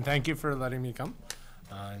 Namaste, and thank you for letting me come.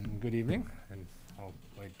 And good evening. And I'll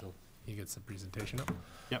wait till he gets the presentation up.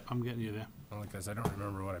 Yep, I'm getting you there. Only because I don't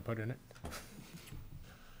remember what I put in it.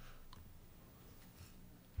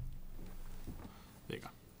 There you go.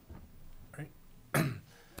 Right.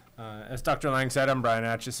 As Dr. Lang said, I'm Brian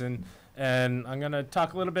Atchison, and I'm going to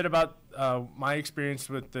talk a little bit about my experience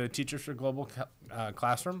with the Teachers for Global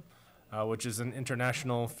Classroom, which is an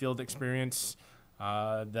international field experience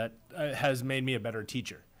that has made me a better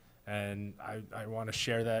teacher. And I want to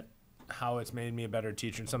share that, how it's made me a better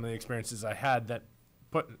teacher, and some of the experiences I had that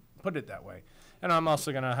put it that way. And I'm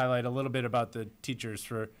also going to highlight a little bit about the Teachers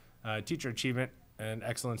for Teacher Achievement and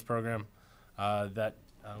Excellence program that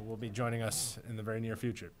will be joining us in the very near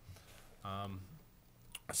future.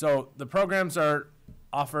 So the programs are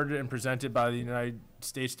offered and presented by the United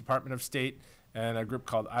States Department of State and a group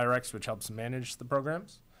called IREX, which helps manage the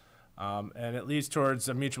programs. And it leads towards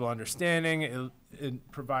a mutual understanding.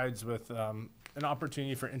 It provides with an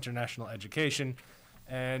opportunity for international education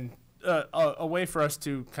and a way for us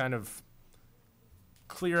to kind of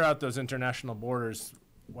clear out those international borders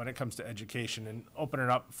when it comes to education and open it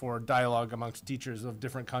up for dialogue amongst teachers of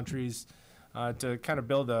different countries to kind of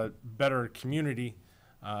build a better community,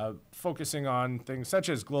 focusing on things such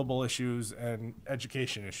as global issues and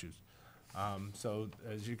education issues. So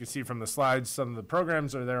as you can see from the slides, some of the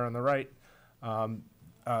programs are there on the right.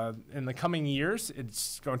 In the coming years,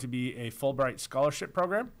 it's going to be a Fulbright scholarship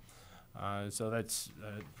program. So that's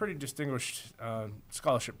a pretty distinguished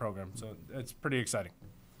scholarship program. So it's pretty exciting.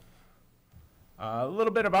 A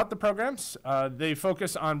little bit about the programs. They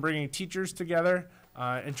focus on bringing teachers together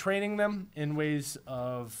and training them in ways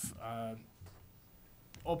of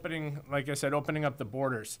like I said, opening up the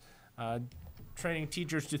borders. Training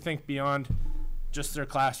teachers to think beyond just their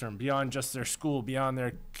classroom, beyond just their school, beyond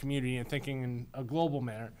their community, and thinking in a global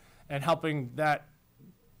manner, and helping that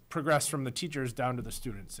progress from the teachers down to the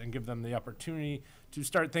students and give them the opportunity to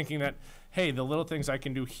start thinking that, hey, the little things I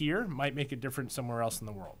can do here might make a difference somewhere else in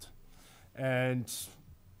the world. And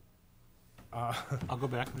I'll go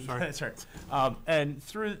back. I'm sorry. That's right. And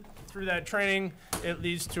through that training, it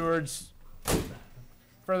leads towards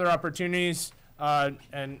further opportunities,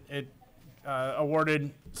 and it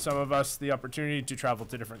awarded some of us the opportunity to travel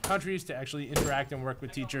to different countries to actually interact and work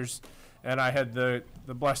with teachers. And I had the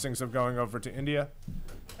blessings of going over to India.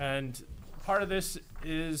 And part of this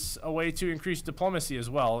is a way to increase diplomacy as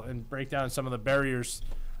well and break down some of the barriers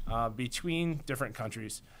between different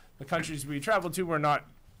countries. The countries we traveled to were not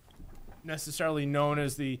necessarily known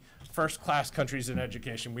as the first-class countries in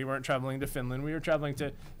education. We weren't traveling to Finland. We were traveling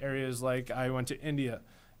to areas like I went to India,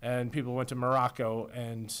 and people went to Morocco,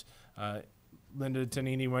 and Linda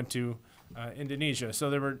Tanini went to Indonesia. So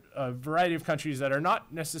there were a variety of countries that are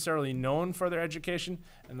not necessarily known for their education,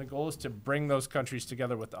 and the goal is to bring those countries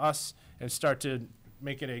together with us and start to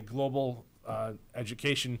make it a global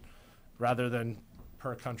education rather than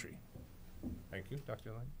per country. Thank you,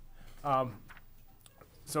 Dr. Lang.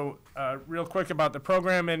 So real quick about the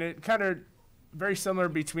program, and it kind of very similar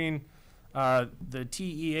between the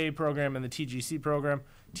TEA program and the TGC program.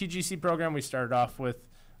 TGC program, we started off with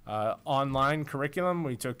online curriculum.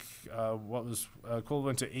 We took what was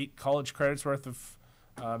equivalent to 8 college credits worth of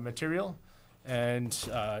material, and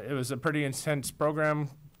it was a pretty intense program,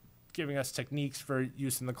 giving us techniques for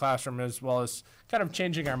use in the classroom as well as kind of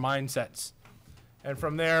changing our mindsets. And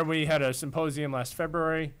from there, we had a symposium last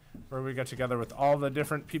February where we got together with all the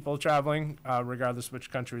different people traveling, regardless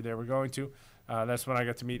which country they were going to. That's when I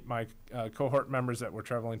got to meet my cohort members that were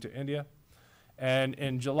traveling to India. And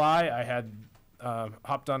in July, I had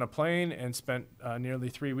hopped on a plane and spent nearly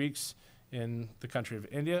 3 weeks in the country of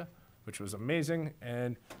India, which was amazing.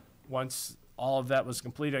 And once all of that was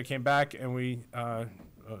complete, I came back and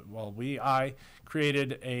I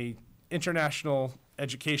created a international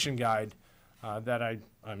education guide that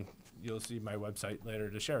you'll see my website later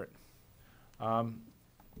to share it.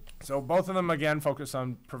 So both of them, again, focus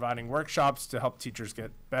on providing workshops to help teachers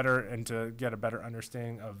get better and to get a better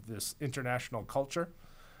understanding of this international culture.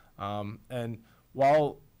 And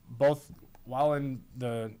while in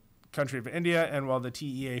the country of India and while the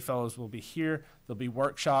TEA fellows will be here, there'll be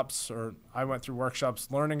workshops, or I went through workshops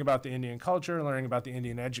learning about the Indian culture, learning about the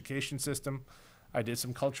Indian education system. I did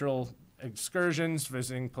some cultural excursions,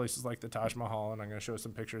 visiting places like the Taj Mahal, and I'm going to show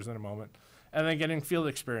some pictures in a moment. And then getting field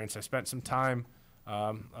experience. I spent some time,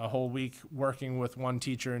 a whole week, working with one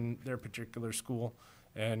teacher in their particular school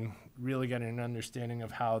and really getting an understanding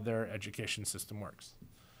of how their education system works.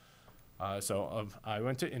 I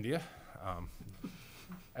went to India.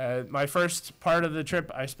 My first part of the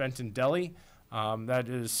trip I spent in Delhi. That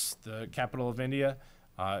is the capital of India.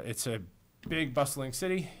 It's a big, bustling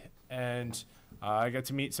city, and I got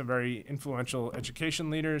to meet some very influential education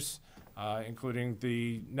leaders, including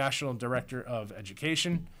the National Director of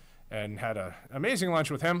Education, and had an amazing lunch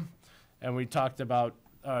with him. And we talked about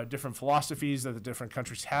different philosophies that the different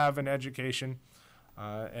countries have in education,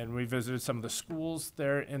 and we visited some of the schools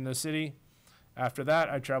there in the city. After that,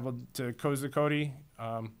 I traveled to Kozhikode,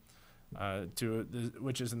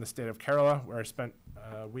 which is in the state of Kerala, where I spent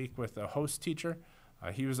a week with a host teacher.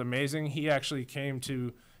 He was amazing. He actually came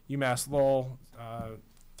to UMass Lowell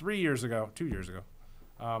 2 years ago,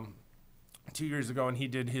 and he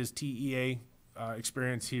did his TEA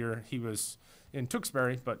experience here. He was in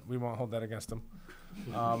Tewksbury, but we won't hold that against him.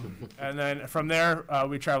 And then from there,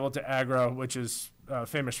 we traveled to Agra, which is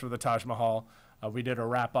famous for the Taj Mahal. We did a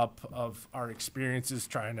wrap-up of our experiences,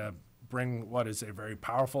 trying to bring what is a very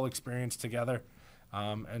powerful experience together,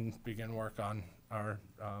 and begin work on our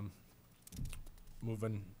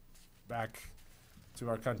moving back to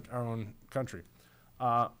our own country.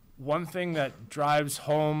 One thing that drives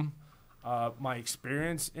home my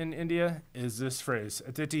experience in India is this phrase,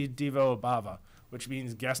 Atiti Devo Bhava, which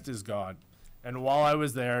means guest is God. And while I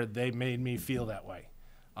was there, they made me feel that way.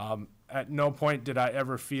 At no point did I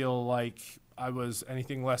ever feel like I was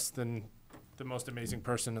anything less than the most amazing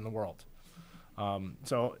person in the world.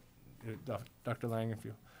 Dr. Lang,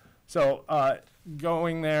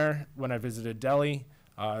 going there when I visited Delhi,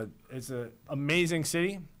 it's an amazing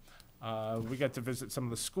city. We got to visit some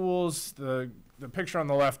of the schools. The picture on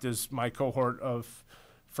the left is my cohort of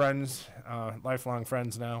friends, lifelong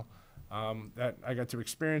friends now, that I got to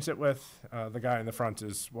experience it with. The guy in the front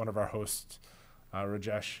is one of our hosts,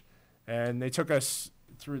 Rajesh. And they took us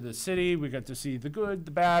through the city. We got to see the good,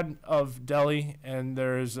 the bad of Delhi, and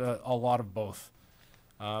there's a lot of both.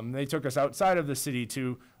 They took us outside of the city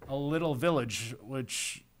to a little village,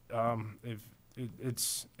 which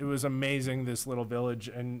it was amazing, this little village,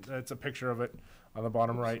 and that's a picture of it on the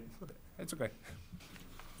bottom right. It's okay.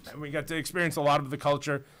 And we got to experience a lot of the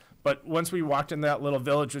culture, but once we walked in that little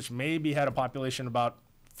village, which maybe had a population about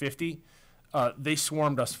 50, they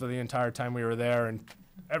swarmed us for the entire time we were there, and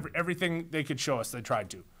everything they could show us, they tried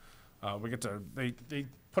to. They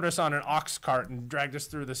put us on an ox cart and dragged us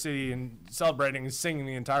through the city and celebrating and singing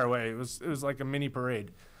the entire way. It was like a mini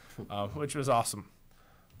parade, which was awesome.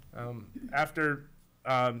 After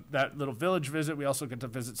that little village visit, we also got to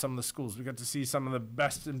visit some of the schools. We got to see some of the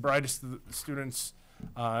best and brightest students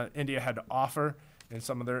India had to offer in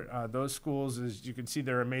some of those schools. As you can see,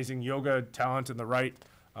 their amazing yoga talent in the right,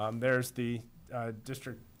 There's the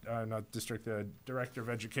director of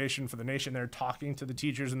education for the nation there talking to the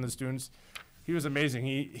teachers and the students. He was amazing.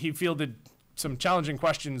 He fielded some challenging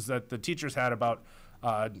questions that the teachers had about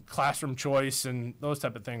classroom choice and those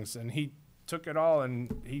type of things, and he took it all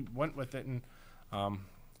and he went with it, and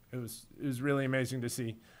it was really amazing to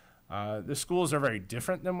see. The schools are very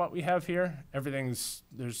different than what we have here.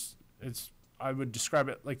 I would describe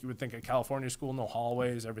it like you would think a California school, no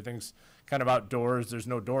hallways, everything's kind of outdoors, there's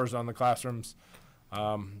no doors on the classrooms.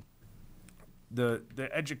 The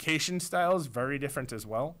education style is very different as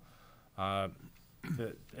well.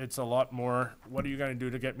 It's a lot more, what are you going to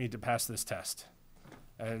do to get me to pass this test?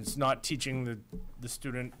 And it's not teaching the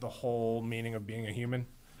student the whole meaning of being a human.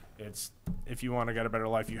 It's, if you want to get a better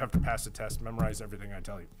life, you have to pass the test, memorize everything I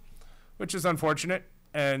tell you, which is unfortunate.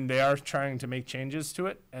 And they are trying to make changes to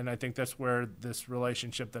it. And I think that's where this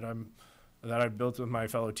relationship that I've built with my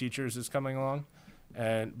fellow teachers is coming along.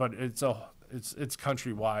 But it's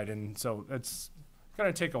countrywide, and so it's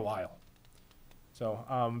going to take a while. So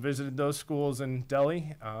visited those schools in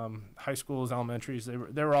Delhi, high schools, elementaries.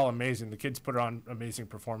 They were all amazing. The kids put on amazing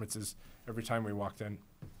performances every time we walked in,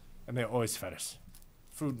 and they always fed us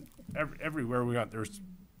food. Everywhere we went, there's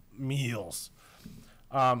meals.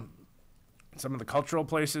 Some of the cultural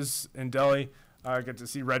places in Delhi, I got to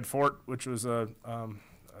see Red Fort, which was a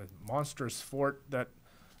monstrous fort that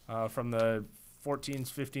from the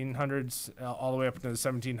 1400s, 1500s, all the way up into the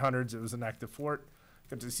 1700s. It was an active fort.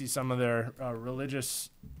 Got to see some of their religious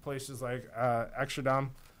places like Akshardham,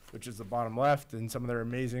 which is the bottom left, and some of their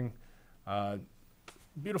amazing,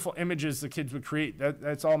 beautiful images the kids would create.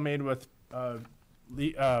 That's all made with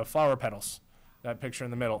flower petals, that picture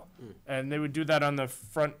in the middle. And they would do that on the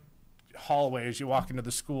front hallway as you walk into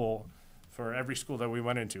the school for every school that we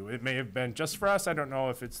went into. It may have been just for us. I don't know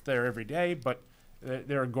if it's there every day, but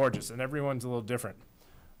they're gorgeous, and everyone's a little different.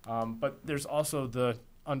 But there's also the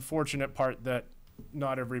unfortunate part that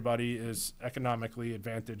not everybody is economically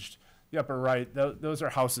advantaged. The upper right, those are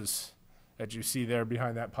houses that you see there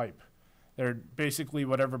behind that pipe. They're basically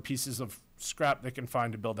whatever pieces of scrap they can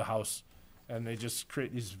find to build a house, and they just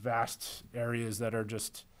create these vast areas that are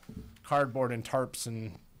just cardboard and tarps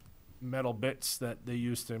and metal bits that they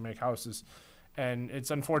use to make houses. And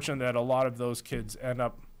it's unfortunate that a lot of those kids end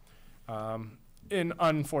up in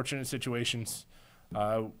unfortunate situations.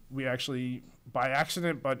 We actually, by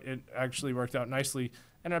accident, but it actually worked out nicely,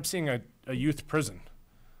 ended up seeing a youth prison,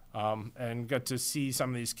 and got to see some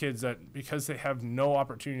of these kids that, because they have no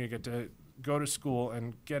opportunity to get to go to school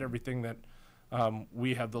and get everything that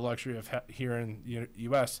we have the luxury of here in the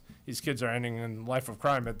U.S., these kids are ending in life of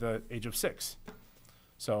crime at the age of 6.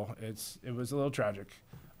 So it was a little tragic,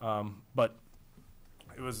 but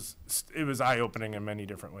it was eye-opening in many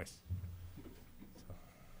different ways.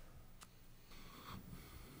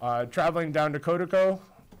 Traveling down to Kotoko,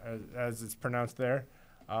 as it's pronounced there,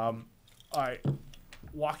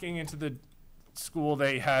 walking into the school,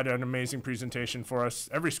 they had an amazing presentation for us.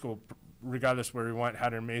 Every school, regardless where we went,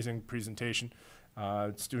 had an amazing presentation.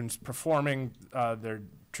 Students performing their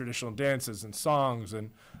traditional dances and songs,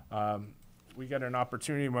 and we got an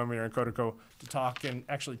opportunity when we were in Kotoko to talk and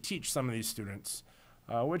actually teach some of these students,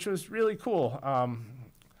 which was really cool.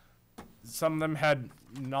 Some of them had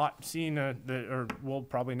not seen or will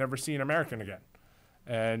probably never see an American again.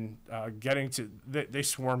 And they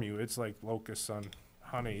swarm you. It's like locusts on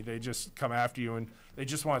honey. They just come after you, and they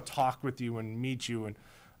just want to talk with you and meet you. And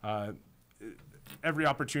every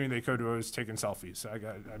opportunity they could do was taking selfies.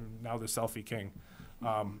 I'm now the selfie king.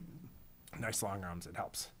 Nice long arms, it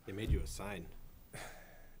helps. They made you a sign.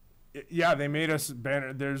 Yeah, they made us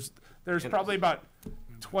banner. There's probably about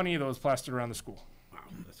 20 of those plastered around the school. Wow,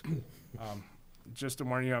 that's cool. Just to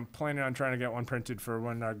warn you, I'm planning on trying to get one printed for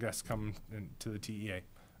when our guests come to the TEA.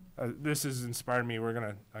 This has inspired me.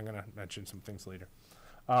 I'm gonna mention some things later.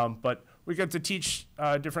 But we get to teach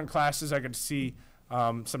different classes. I get to see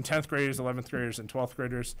some 10th graders, 11th graders, and 12th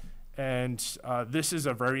graders. And this is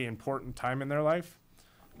a very important time in their life.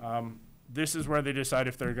 This is where they decide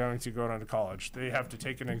if they're going to go on to college. They have to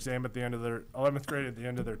take an exam at the end of their 11th grade, at the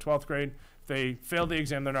end of their 12th grade. If they fail the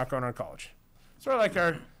exam, they're not going on to college. Sort of like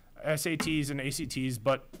our SATs and ACTs,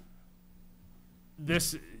 but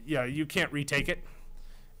this, you can't retake it.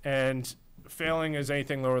 And failing is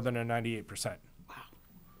anything lower than a 98%. Wow.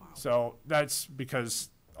 So that's because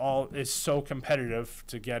all is so competitive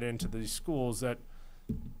to get into these schools that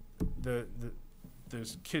the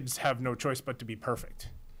kids have no choice but to be perfect.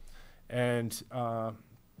 And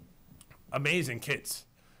amazing kids.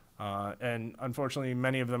 And unfortunately,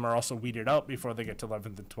 many of them are also weeded out before they get to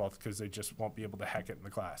 11th and 12th because they just won't be able to hack it in the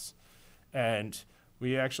class. And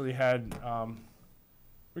we actually had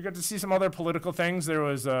we got to see some other political things. There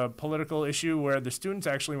was a political issue where the students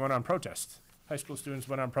actually went on protest. High school students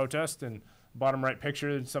went on protest, and bottom right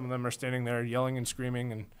picture, some of them are standing there yelling and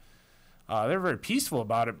screaming, and they're very peaceful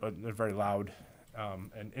about it, but they're very loud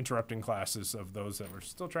and interrupting classes of those that were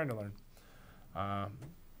still trying to learn.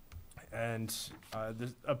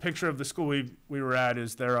 A picture of the school we were at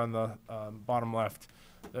is there on the bottom left.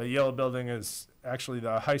 The yellow building is actually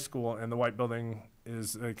the high school, and the white building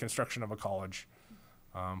is the construction of a college.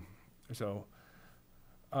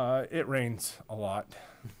 It rains a lot,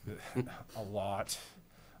 a lot.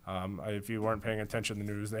 If you weren't paying attention to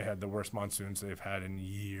the news, they had the worst monsoons they've had in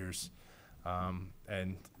years,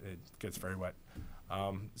 and it gets very wet.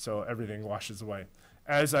 So everything washes away.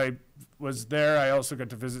 As I was there, I also got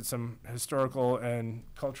to visit some historical and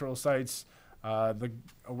cultural sites. The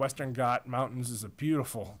Western Ghat Mountains is a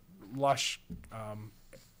beautiful, lush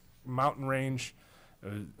mountain range.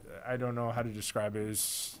 I don't know how to describe it.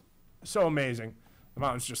 It's so amazing. The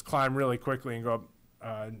mountains just climb really quickly and go up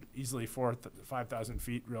easily 5,000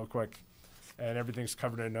 feet real quick. And everything's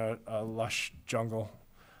covered in a lush jungle.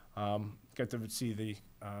 Got to see the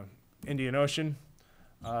Indian Ocean.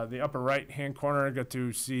 The upper right-hand corner, I got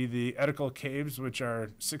to see the Edikal Caves, which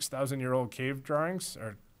are 6,000-year-old cave drawings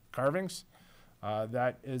or carvings.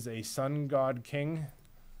 That is a sun god king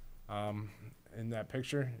in that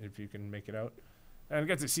picture, if you can make it out. And I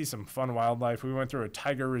got to see some fun wildlife. We went through a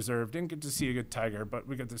tiger reserve. Didn't get to see a good tiger, but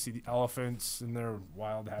we got to see the elephants in their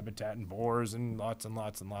wild habitat and boars and lots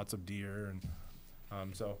of deer.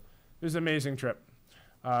 And so it was an amazing trip.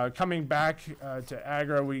 Coming back to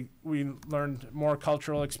Agra, we learned more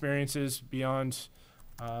cultural experiences beyond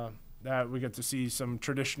that. We get to see some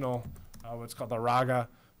traditional, what's called the raga,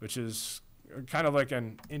 which is kind of like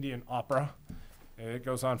an Indian opera. It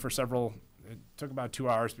goes on for it took about 2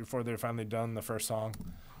 hours before they were finally done the first song.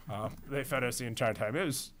 They fed us the entire time. It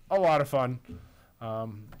was a lot of fun.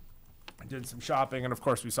 Did some shopping, and of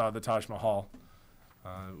course we saw the Taj Mahal,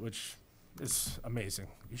 which is amazing.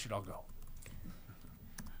 You should all go.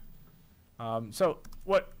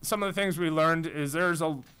 Some of the things we learned is there's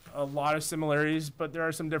a lot of similarities, but there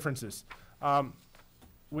are some differences.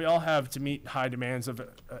 We all have to meet high demands of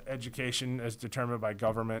education as determined by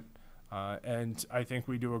government, and I think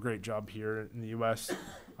we do a great job here in the U.S.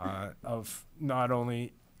 Of not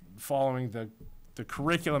only following the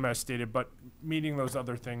curriculum as stated, but meeting those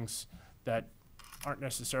other things that aren't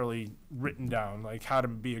necessarily written down, like how to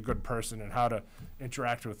be a good person and how to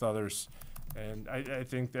interact with others. And I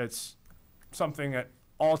think that's something that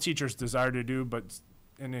all teachers desire to do, but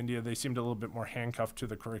in India they seemed a little bit more handcuffed to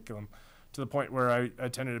the curriculum, to the point where I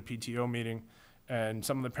attended a PTO meeting and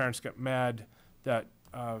some of the parents got mad that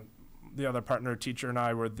the other partner teacher and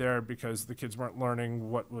I were there because the kids weren't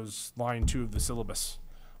learning what was line 2 of the syllabus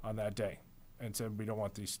on that day, and said, we don't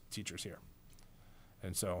want these teachers here.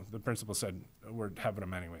 And so the principal said, we're having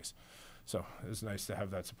them anyways. So it was nice to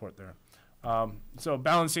have that support there. So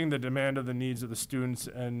balancing the demand of the needs of the students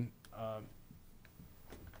and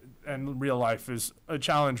real life is a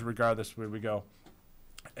challenge regardless where we go.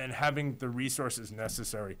 And having the resources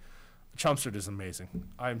necessary. Chelmsford is amazing.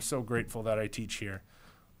 I'm so grateful that I teach here.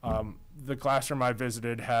 The classroom I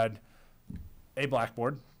visited had a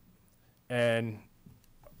blackboard and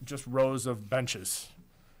just rows of benches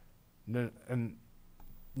and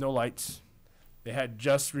no lights. They had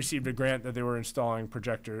just received a grant that they were installing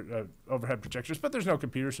overhead projectors, but there's no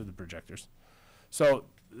computers for the projectors. So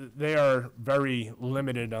they are very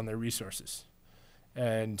limited on their resources.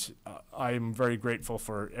 And I'm very grateful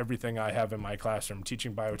for everything I have in my classroom.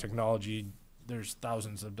 Teaching biotechnology, there's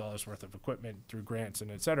thousands of dollars worth of equipment through grants and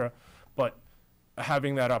et cetera. But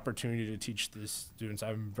having that opportunity to teach the students,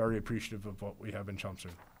 I'm very appreciative of what we have in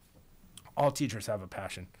Chelmsford. All teachers have a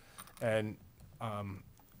passion. And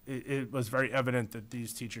it was very evident that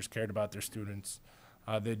these teachers cared about their students.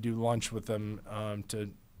 They do lunch with them to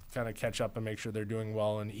kind of catch up and make sure they're doing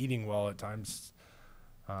well and eating well at times.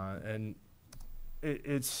 And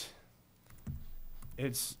it's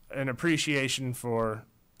an appreciation for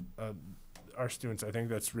our students. I think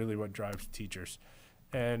that's really what drives teachers.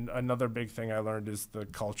 And another big thing I learned is the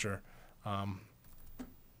culture.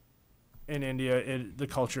 In India, the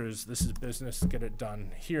culture is, this is business, get it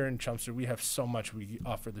done. Here in Chelmsford, we have so much we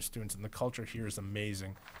offer the students, and the culture here is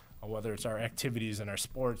amazing, whether it's our activities and our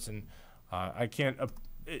sports. And I can't,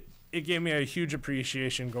 it gave me a huge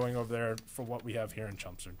appreciation going over there for what we have here in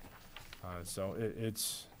Chelmsford. So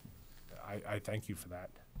I thank you for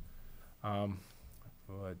that.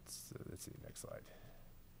 Let's see, next slide.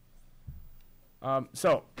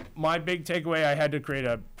 So my big takeaway, I had to create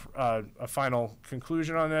a final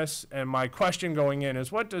conclusion on this, and my question going in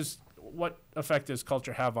is, what does what effect does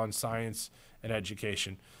culture have on science and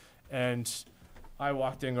education? And I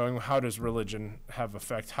walked in going, how does religion have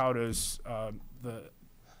effect? How does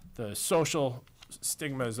the social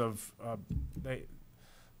stigmas of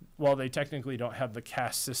while they technically don't have the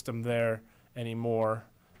caste system there anymore,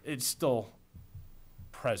 it's still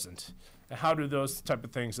present. And how do those type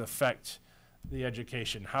of things affect the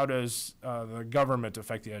education? How does the government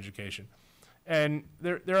affect the education? And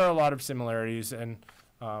there are a lot of similarities, and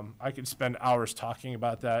I could spend hours talking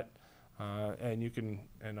about that.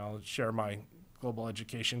 And I'll share my Global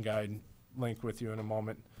Education Guide link with you in a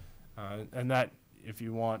moment. And that, if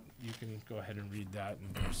you want, you can go ahead and read that.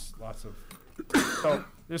 And there's lots of. So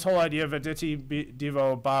this whole idea of Aditi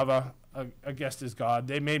Devo Bhava, a guest is God.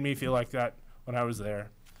 They made me feel like that when I was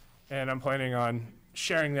there, and I'm planning on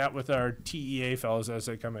sharing that with our TEA fellows as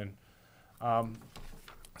they come in.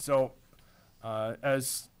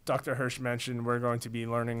 As Dr. Hirsch mentioned, we're going to be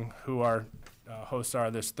learning who our hosts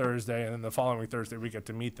are this Thursday, and then the following Thursday we get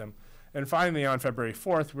to meet them. And finally, on February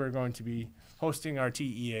 4th, we're going to be hosting our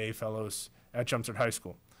TEA fellows at Chelmsford High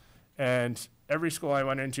School. And every school I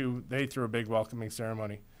went into, they threw a big welcoming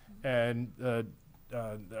ceremony. And the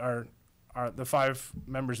 5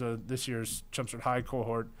 members of this year's Chelmsford High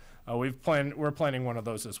cohort, we're planning one of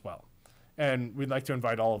those as well. And we'd like to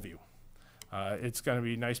invite all of you. It's going to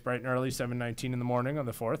be nice, bright and early, 7:19 in the morning on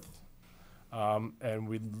the 4th. And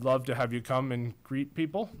we'd love to have you come and greet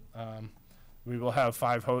people. We will have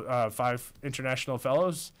 5 international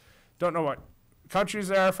fellows. Don't know what countries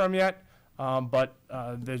they are from yet, but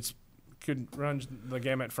there's could run the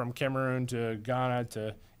gamut from Cameroon to Ghana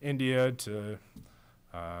to India to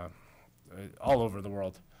all over the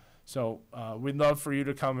world. So we'd love for you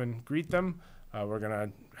to come and greet them. We're going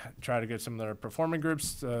to try to get some of their performing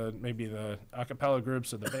groups, maybe the a cappella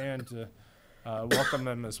groups or the band to welcome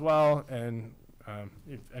them as well. And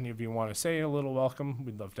if any of you want to say a little welcome,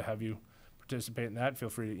 we'd love to have you participate in that. Feel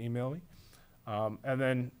free to email me. And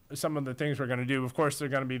then some of the things we're going to do, of course, they're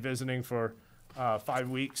going to be visiting for 5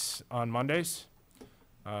 weeks on Mondays.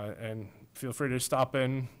 And feel free to stop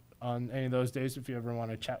in on any of those days if you ever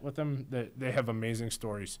want to chat with them. They have amazing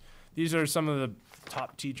stories. These are some of the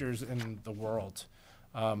top teachers in the world.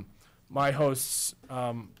 My hosts,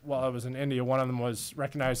 while I was in India, one of them was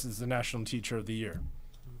recognized as the National Teacher of the Year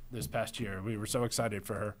this past year. We were so excited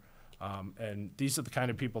for her. And these are the kind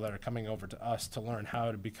of people that are coming over to us to learn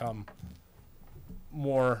how to become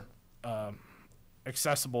more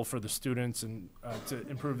accessible for the students and to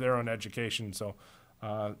improve their own education. So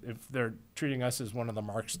if they're treating us as one of the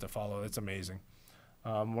marks to follow, it's amazing.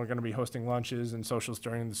 We're going to be hosting lunches and socials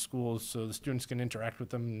during the schools so the students can interact with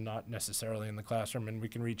them, not necessarily in the classroom, and we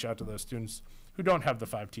can reach out to those students who don't have the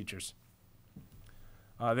 5 teachers.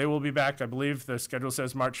 They will be back, I believe the schedule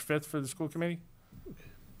says March 5th for the school committee.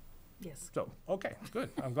 Yes. So, okay, good.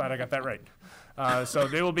 I'm glad I got that right. So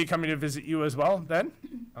they will be coming to visit you as well then.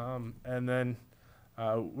 And then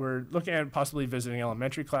we're looking at possibly visiting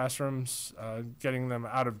elementary classrooms, getting them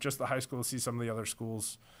out of just the high school to see some of the other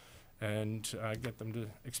schools, and get them to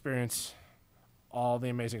experience all the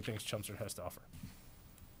amazing things Chelmsford has to offer.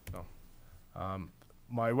 So,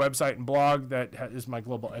 my website and blog, that is my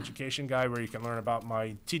Global Education Guide, where you can learn about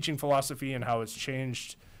my teaching philosophy and how it's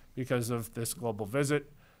changed because of this global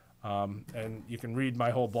visit. And you can read my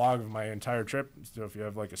whole blog of my entire trip, so if you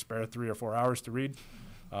have like a spare 3 or 4 hours to read.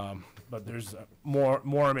 But there's more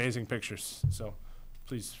amazing pictures, so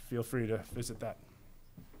please feel free to visit that.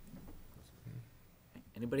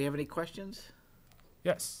 Anybody have any questions?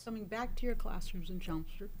 Yes. Coming back to your classrooms in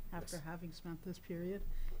Chelmsford after having spent this period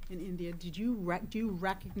in India, do you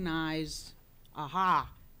recognize,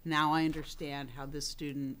 aha, now I understand how this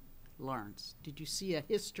student learns? Did you see a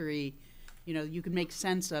history, you can make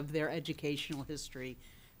sense of their educational history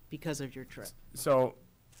because of your trip? So,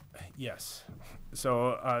 yes.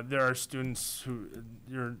 So there are students who,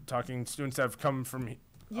 you're talking students that have come from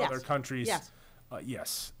other countries. Yes.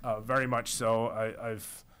 Yes, very much so.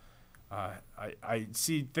 I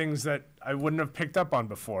see things that I wouldn't have picked up on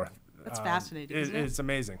before. That's fascinating, isn't it? It's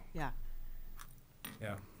amazing. Yeah.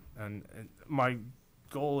 Yeah, and my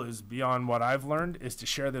goal is, beyond what I've learned, is to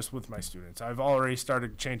share this with my students. I've already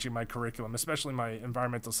started changing my curriculum, especially my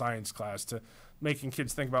environmental science class, to making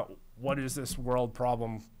kids think about what is this world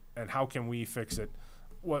problem and how can we fix it,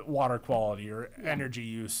 what water quality or energy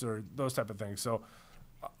use or those type of things. So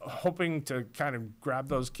hoping to kind of grab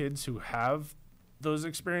those kids who have those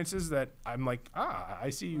experiences that I'm like,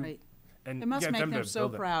 I see you. Right. And it must get make them them to so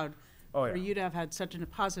build it. proud Oh, for yeah. you to have had such a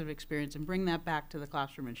positive experience and bring that back to the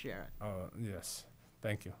classroom and share it. Oh, yes.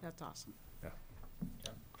 Thank you. That's awesome. Yeah.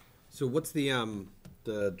 So what's the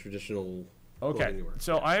traditional clothing Okay, you wear.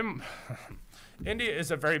 so India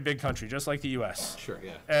is a very big country, just like the U.S. Sure,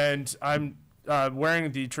 yeah. And I'm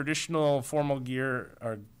wearing the traditional formal gear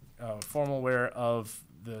or formal wear of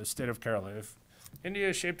the state of Kerala. If India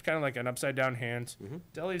is shaped kind of like an upside down hand,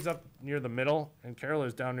 Delhi's up near the middle, and Kerala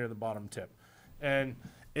is down near the bottom tip. And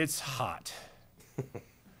it's hot.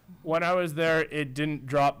 When I was there, it didn't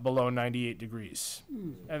drop below 98 degrees.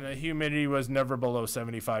 And the humidity was never below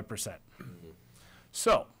 75%.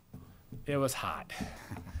 So, it was hot.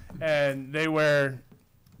 And they wear,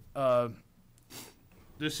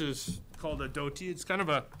 this is called a dhoti. It's kind of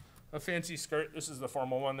a fancy skirt. This is the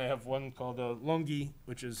formal one. They have one called a lungi,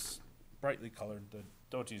 which is brightly colored. The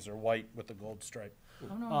dhotis are white with the gold stripe.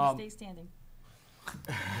 Oh, no, stay standing.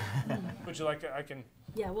 Would you like I can...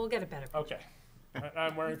 Yeah, we'll get it better. Okay.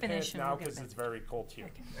 I'm wearing Finish pants and now we'll get because it it's very cold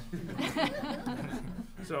here.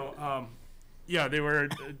 So, yeah, they were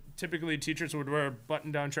typically teachers would wear a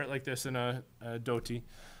button-down shirt like this and a dhoti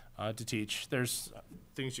to teach. There's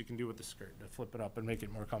things you can do with the skirt to flip it up and make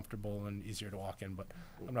it more comfortable and easier to walk in, but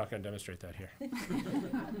I'm not going to demonstrate that here.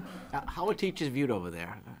 How are teachers viewed over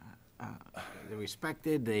there? They're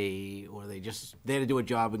respected, or they just there to do a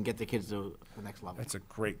job and get the kids to the next level? That's a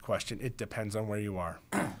great question. It depends on where you are.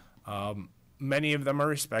 Many of them are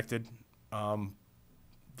respected.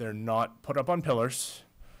 They're not put up on pillars,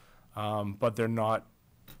 but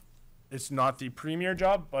it's not the premier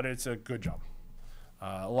job, but it's a good job.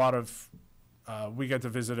 We get to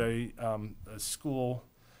visit a school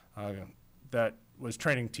that was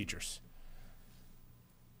training teachers.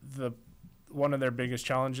 One of their biggest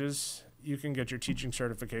challenges, you can get your teaching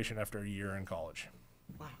certification after a year in college.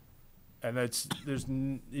 Wow. And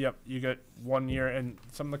you get 1 year, and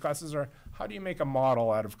some of the classes are, how do you make a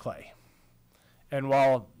model out of clay? And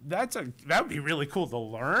while that would be really cool to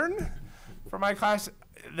learn for my class,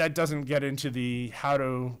 that doesn't get into the how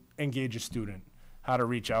to engage a student, how to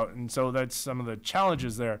reach out. And so that's some of the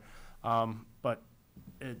challenges there. But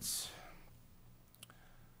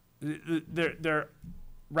they're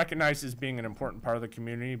recognized as being an important part of the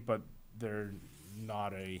community, but they're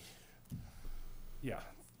not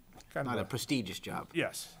Not a prestigious job.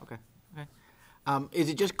 Yes. Okay. Is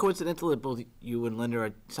it just coincidental that both you and Linda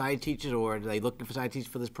are science teachers, or are they looking for science teachers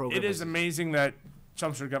for this program? It is amazing that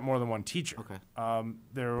Chelmsford got more than one teacher. Okay.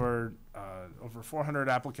 There were over 400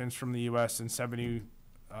 applicants from the U.S. and 70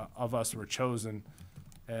 of us were chosen.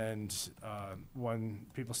 And when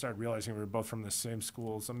people started realizing we were both from the same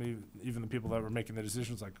school, even the people that were making the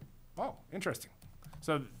decisions, like, oh, interesting.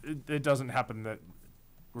 So it doesn't happen that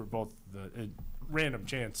we're both the random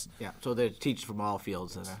chance. Yeah. So there's teachers from all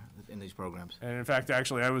fields that are in these programs. And in fact,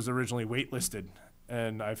 actually, I was originally waitlisted,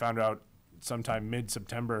 and I found out sometime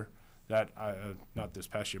mid-September that not this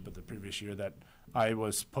past year, but the previous year, that I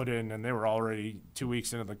was put in, and they were already 2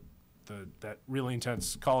 weeks into that really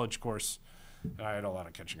intense college course, and I had a lot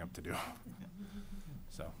of catching up to do.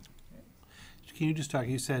 So. Can you just talk,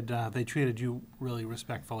 you said they treated you really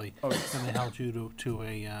respectfully. Oh, yes. And they held you to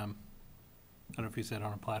a, I don't know if you said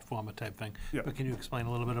on a platform or type thing. Yeah. But can you explain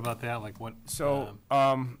a little bit about that? Like what? So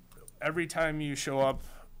every time you show up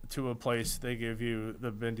to a place, they give you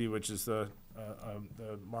the bindi, which is the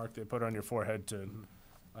mark they put on your forehead to.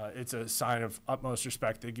 It's a sign of utmost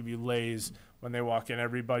respect. They give you leis when they walk in.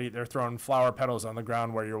 They're throwing flower petals on the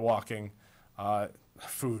ground where you're walking.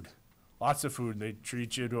 Food, lots of food. They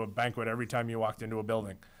treat you to a banquet every time you walked into a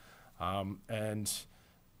building. And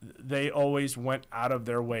they always went out of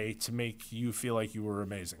their way to make you feel like you were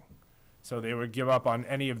amazing. So they would give up on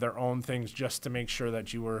any of their own things just to make sure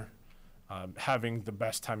that you were having the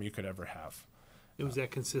best time you could ever have. Was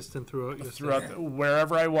that consistent throughout your Throughout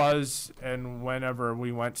wherever I was and whenever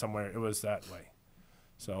we went somewhere, it was that way.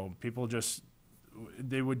 So people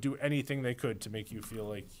they would do anything they could to make you feel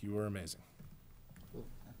like you were amazing.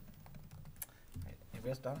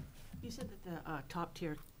 Yes, Donna? You said that the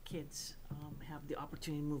top-tier kids have the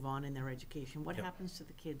opportunity to move on in their education. What happens to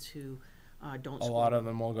the kids who don't A school? lot of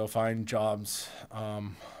them will go find jobs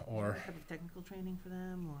or... Type of technical training for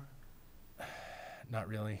them, or? Not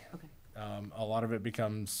really. Okay. A lot of it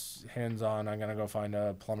becomes hands-on. I'm going to go find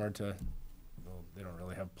a plumber they don't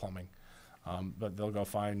really have plumbing, but they'll go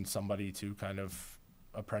find somebody to kind of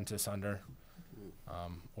apprentice under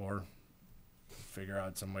or figure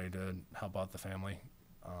out some way to help out the family,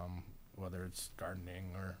 whether it's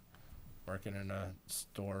gardening or working in a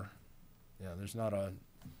store. Yeah, there's not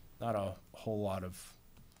a whole lot of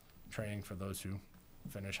training for those who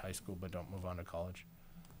finish high school but don't move on to college.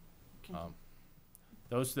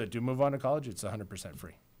 Those that do move on to college, it's 100%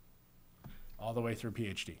 free, all the way through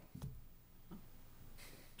PhD.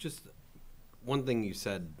 Just one thing you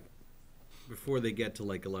said before they get to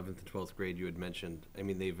like 11th and 12th grade, you had mentioned, I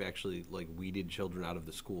mean, they've actually like weeded children out of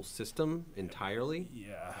the school system entirely.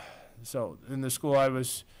 Yeah. So in the school I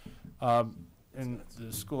was, at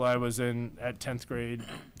 10th grade,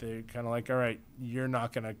 they're kind of like, all right, you're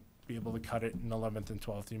not going to be able to cut it in 11th and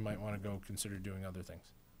 12th. You might want to go consider doing other things.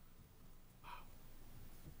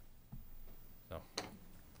 So,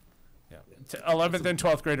 yeah. 11th and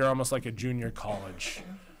 12th grade are almost like a junior college.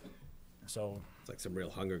 So it's like some real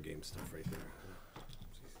Hunger Games stuff right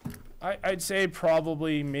there. I'd say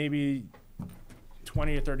probably maybe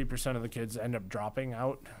 20 or 30% of the kids end up dropping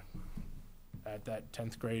out at that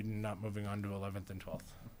 10th grade and not moving on to 11th and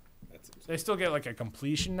 12th. They still get like a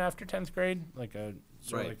completion after 10th grade, like a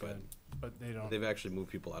sort Right, of like but they don't. They've actually moved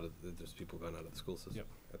people out of. There's people gone out of the school system. Yep.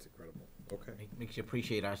 That's incredible. Okay. Makes you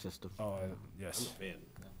appreciate our system. Oh, yes. I'm a fan.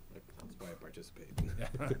 That's why I participate.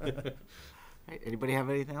 Right, anybody have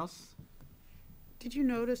anything else? Did you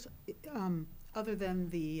notice, other than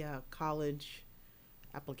the college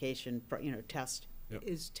application, test, Yep.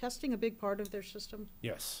 is testing a big part of their system?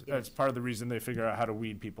 Yes, that's part of the reason they figure out how to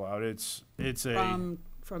weed people out. It's From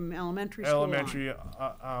elementary school elementary,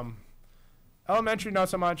 elementary not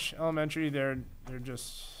so much. Elementary, they're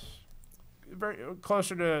just very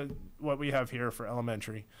closer to what we have here for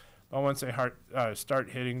elementary. But once they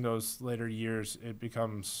start hitting those later years, it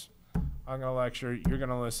becomes, I'm going to lecture, you're going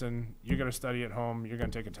to listen, you're going to study at home, you're going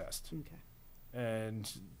to take a test. Okay. And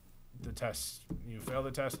the test, you fail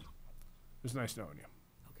the test, it's nice knowing you.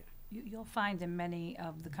 You'll find in many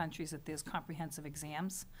of the countries that there's comprehensive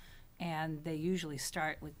exams, and they usually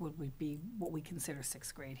start like what we consider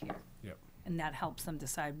sixth grade here. Yep. And that helps them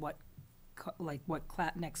decide what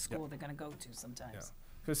next school they're going to go to sometimes.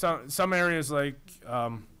 Because some areas like,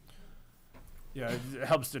 it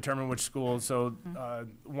helps determine which school. So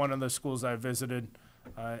one of the schools I visited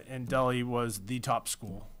in Delhi was the top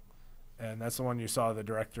school. And that's the one you saw the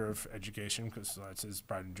director of education, because that's his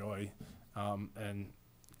pride and joy. And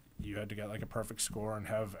you had to get like a perfect score and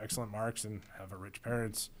have excellent marks and have a rich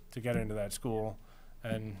parents to get into that school.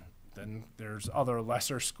 And then there's other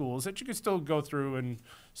lesser schools that you could still go through and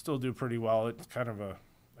still do pretty well. It's kind of a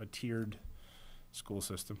tiered school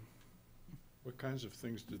system. What kinds of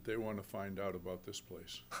things did they want to find out about this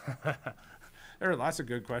place? There are lots of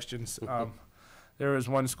good questions. There was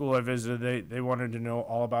one school I visited, they wanted to know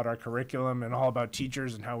all about our curriculum and all about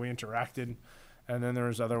teachers and how we interacted. And then there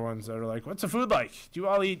was other ones that are like, what's the food like? Do you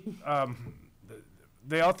all eat,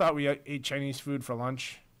 they all thought we ate Chinese food for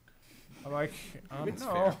lunch. I'm like,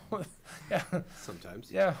 no. Yeah.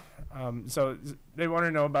 Sometimes. Yeah. So they want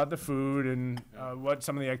to know about the food and what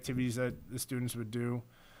some of the activities that the students would do.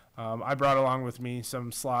 I brought along with me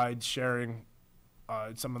some slides sharing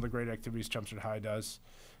some of the great activities Chelmsford High does.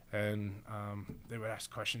 And they would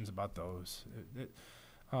ask questions about those.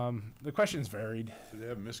 The questions varied. Do they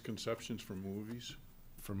have misconceptions for movies?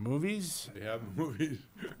 For movies? They have movies.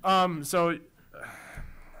 So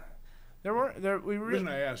the reason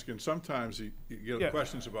I ask, and sometimes you get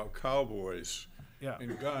questions about cowboys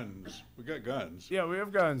and guns. We got guns. Yeah, we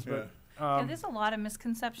have guns, but. There's a lot of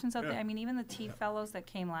misconceptions out there. I mean, even the T fellows that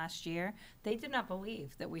came last year, they did not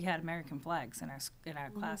believe that we had American flags in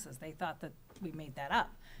our classes. They thought that we made that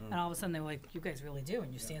up. And all of a sudden they were like, you guys really do,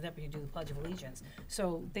 and you stand up and you do the Pledge of Allegiance.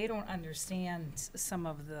 So they don't understand some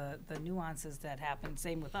of the nuances that happen.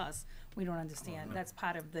 Same with us. We don't understand. That's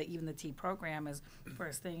part of even the T program is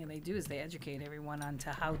first thing they do is they educate everyone on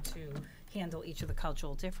to how to handle each of the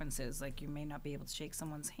cultural differences. Like you may not be able to shake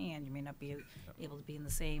someone's hand. You may not be able to be in the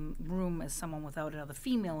same room as someone without another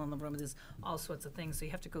female in the room. There's all sorts of things. So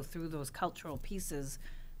you have to go through those cultural pieces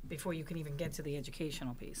before you can even get to the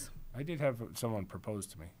educational piece. I did have someone propose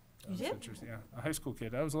to me. You did? Interesting. Yeah, a high school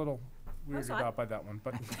kid. I was a little weirded out by that one,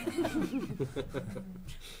 but.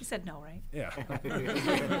 You said no, right? Yeah.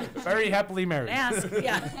 Very happily married. Ask,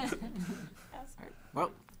 yeah.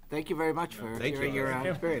 Well, thank you very much for sharing your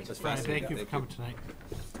experience. That's fascinating. Thank you for coming tonight.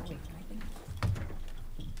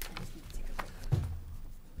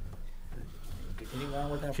 Continuing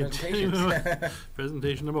on with our presentations.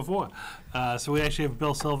 Presentation number 4. So we actually have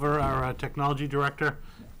Bill Silver, our technology director,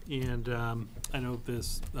 and I know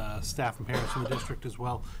there's staff and parents from the district as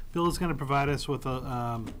well. Bill is going to provide us with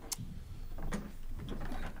a,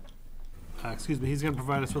 he's going to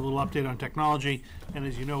provide us with a little update on technology. And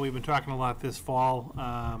as you know, we've been talking a lot this fall,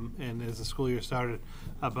 and as the school year started,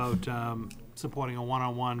 about supporting a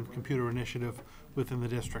one-on-one computer initiative within the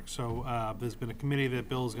district. So there's been a committee that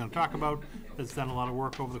Bill is going to talk about that's done a lot of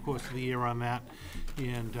work over the course of the year on that.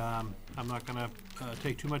 And I'm not going to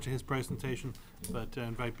take too much of his presentation, but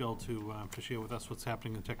invite Bill to share with us what's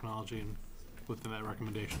happening in technology and within that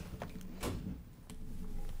recommendation.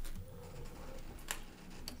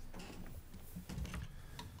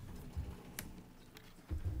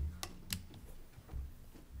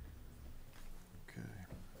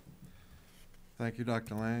 Thank you,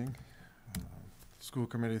 Dr. Lang. School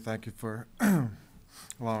committee, thank you for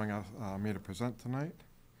allowing me to present tonight.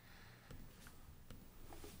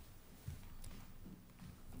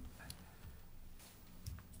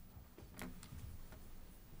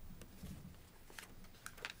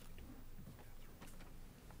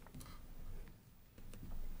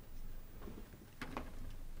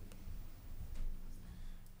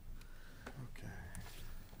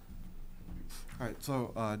 All right,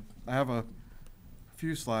 so I have a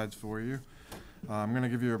few slides for you. I'm going to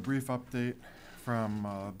give you a brief update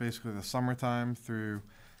from basically the summertime through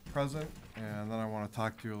present, and then I want to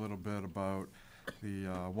talk to you a little bit about the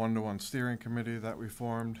one-to-one steering committee that we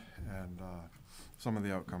formed and some of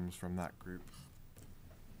the outcomes from that group.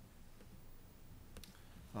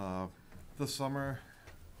 This summer,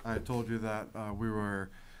 I told you that we were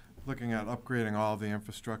looking at upgrading all of the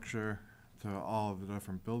infrastructure to all of the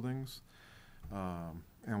different buildings.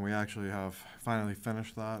 And we actually have finally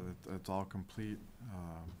finished that. It's all complete.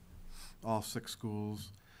 All 6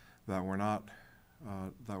 schools that were not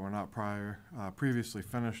previously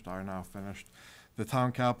finished are now finished. The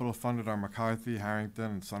town capital funded our McCarthy,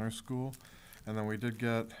 Harrington, and Center School, and then we did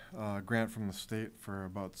get a grant from the state for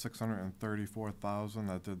about $634,000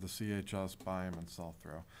 that did the CHS, BIAM, and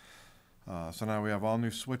sell-through. So now we have all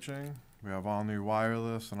new switching, we have all new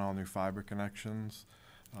wireless, and all new fiber connections.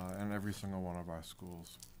 In every single one of our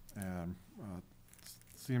schools. And it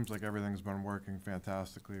seems like everything's been working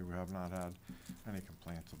fantastically. We have not had any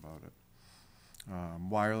complaints about it.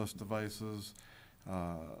 Wireless devices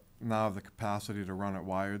now have the capacity to run at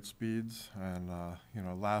wired speeds. And you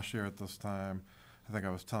know, last year at this time, I think I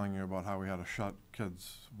was telling you about how we had to shut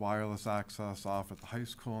kids' wireless access off at the high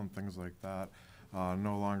school and things like that.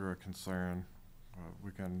 No longer a concern.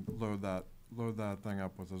 We can load that thing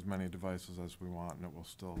up with as many devices as we want, and it will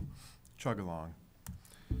still chug along.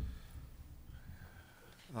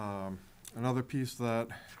 Another piece that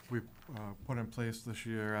we put in place this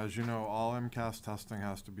year, as you know, all MCAS testing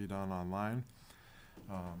has to be done online.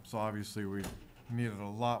 So obviously we needed a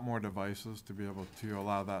lot more devices to be able to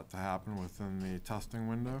allow that to happen within the testing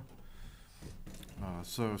window.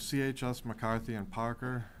 So CHS, McCarthy, and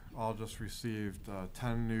Parker all just received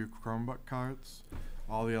 10 new Chromebook carts.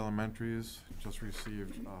 All the elementaries just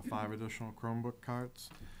received 5 additional Chromebook carts.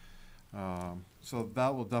 So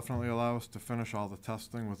that will definitely allow us to finish all the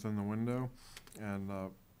testing within the window. And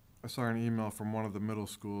I saw an email from one of the middle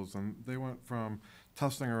schools, and they went from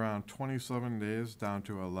testing around 27 days down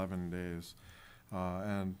to 11 days.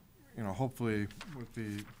 And you know, hopefully with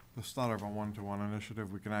the start of a one-to-one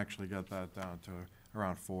initiative, we can actually get that down to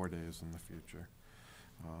around 4 days in the future.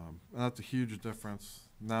 And that's a huge difference.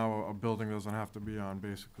 Now a building doesn't have to be on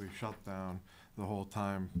basically shut down the whole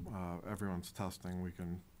time everyone's testing. We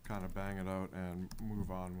can kind of bang it out and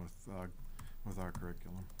move on with our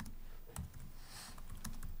curriculum.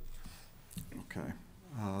 Okay.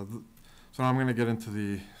 So I'm going to get into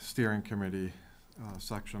the steering committee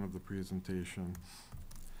section of the presentation.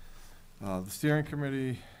 The steering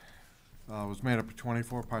committee was made up of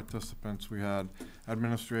 24 participants. We had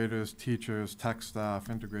administrators, teachers, tech staff,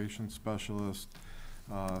 integration specialists,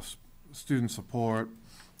 student support,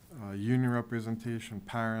 union representation,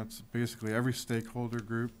 parents, basically every stakeholder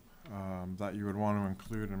group that you would want to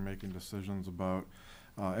include in making decisions about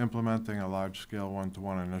implementing a large-scale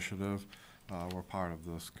one-to-one initiative were part of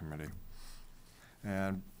this committee.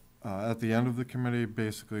 And at the end of the committee,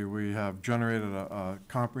 basically we have generated a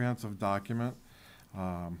comprehensive document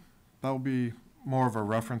that will be more of a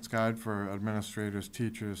reference guide for administrators,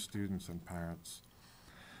 teachers, students, and parents.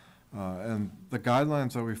 And the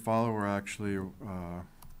guidelines that we follow are actually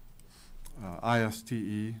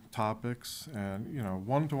ISTE topics, and you know,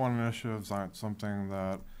 one-to-one initiatives aren't something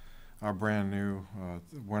that are brand new.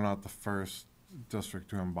 We're not the first district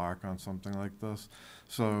to embark on something like this.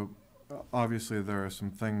 So obviously there are some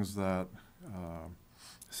things that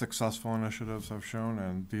successful initiatives have shown,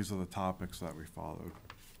 and these are the topics that we followed.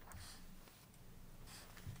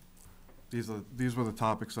 These were the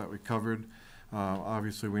topics that we covered.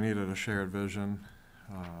 Obviously, we needed a shared vision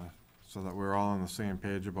so that we're all on the same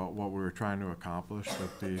page about what we were trying to accomplish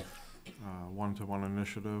with the one-to-one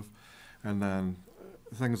initiative. And then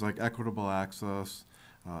things like equitable access,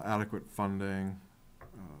 adequate funding,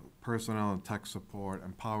 personnel and tech support,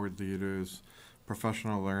 empowered leaders,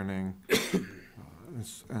 professional learning,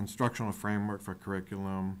 instructional framework for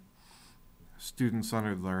curriculum,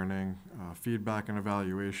 student-centered learning, feedback and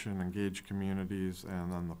evaluation, engaged communities,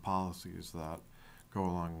 and then the policies that go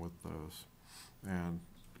along with those. And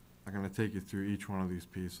I'm going to take you through each one of these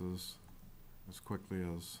pieces as quickly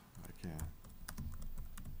as I can.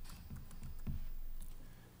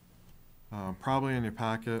 Probably in your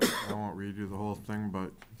packet, I won't read you the whole thing,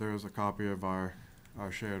 but there is a copy of our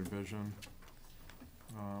shared vision.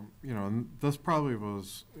 You know, and this probably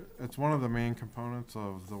it's one of the main components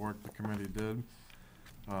of the work the committee did,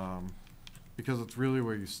 because it's really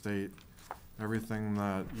where you state everything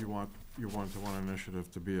that you want your one-to-one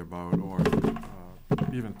initiative to be about, or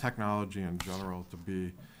even technology in general to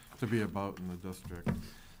be about in the district.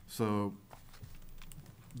 So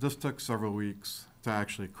this took several weeks to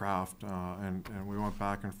actually craft, and we went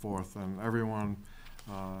back and forth, and everyone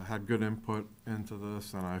had good input into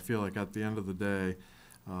this, and I feel like at the end of the day,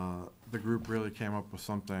 the group really came up with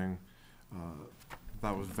something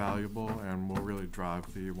that was valuable and will really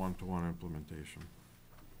drive the one-to-one implementation.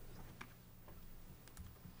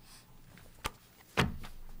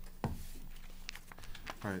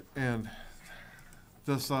 Right, and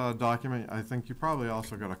this document, I think you probably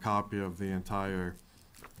also got a copy of the entire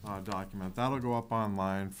document. That'll go up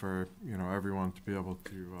online for everyone to be able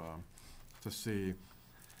to see.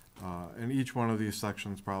 And each one of these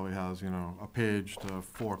sections probably has a page to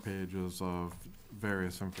 4 pages of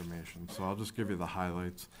various information. So I'll just give you the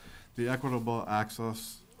highlights. The equitable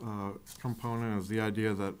access component is the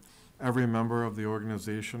idea that every member of the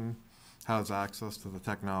organization has access to the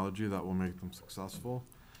technology that will make them successful.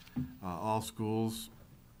 All schools,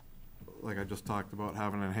 like I just talked about,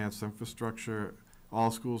 have an enhanced infrastructure.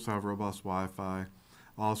 All schools have robust Wi-Fi.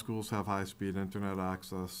 All schools have high-speed internet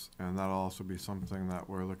access, and that'll also be something that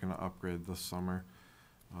we're looking to upgrade this summer.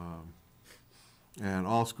 And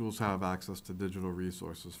all schools have access to digital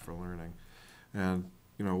resources for learning. And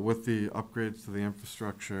with the upgrades to the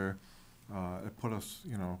infrastructure, it put us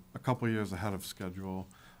a couple years ahead of schedule.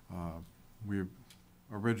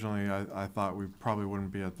 Originally, I thought we probably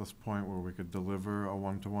wouldn't be at this point where we could deliver a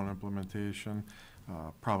one-to-one implementation,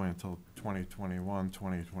 probably until 2021,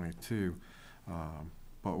 2022.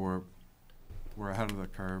 But we're ahead of the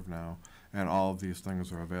curve now, and all of these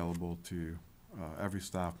things are available to every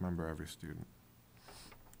staff member, every student.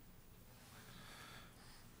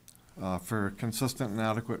 For consistent and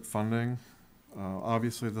adequate funding,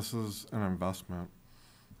 obviously this is an investment.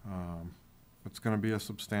 It's going to be a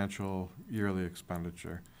substantial yearly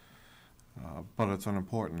expenditure, but it's an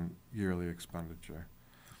important yearly expenditure.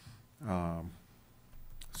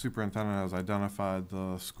 Superintendent has identified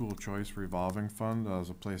the school choice revolving fund as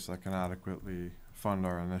a place that can adequately fund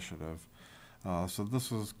our initiative. So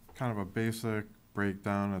this is kind of a basic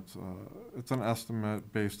breakdown. It's an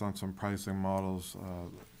estimate based on some pricing models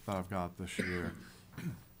that I've got this year,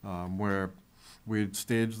 where we'd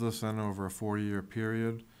stage this in over a 4-year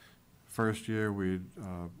period. First year, we'd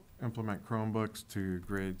implement Chromebooks to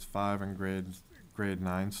grades 5 and grade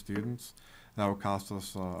 9 students. That would cost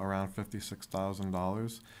us around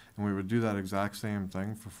 $56,000, and we would do that exact same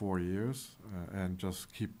thing for 4 years and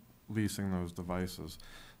just keep leasing those devices.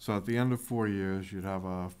 So at the end of 4 years, you'd have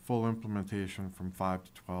a full implementation from 5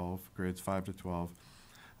 to 12, grades 5 to 12,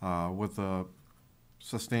 with a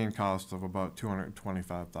sustained cost of about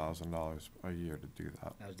 $225,000 a year to do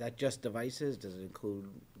that. Now, is that just devices? Does it include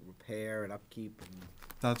repair and upkeep?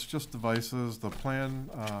 That's just devices. The plan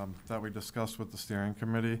that we discussed with the steering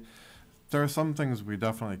committee, there are some things we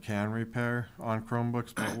definitely can repair on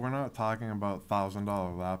Chromebooks, but we're not talking about $1,000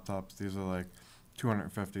 laptops. These are like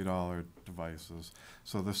 $250 devices.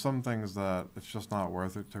 So there's some things that it's just not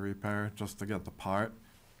worth it to repair. Just to get the part,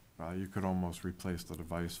 you could almost replace the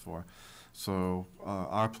device for. So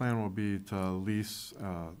our plan will be to lease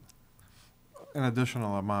an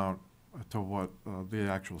additional amount to what the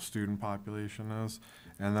actual student population is,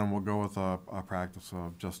 and then we'll go with a practice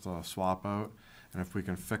of just a swap out. And if we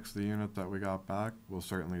can fix the unit that we got back, we'll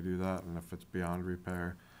certainly do that. And if it's beyond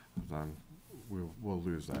repair, then we'll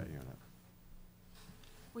lose that unit.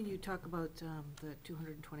 When you talk about the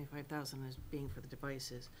 $225,000 as being for the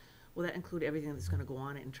devices, will that include everything that's going to go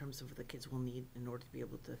on it in terms of what the kids will need in order to be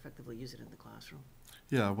able to effectively use it in the classroom?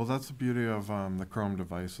 Yeah, well, that's the beauty of the Chrome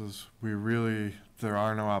devices. There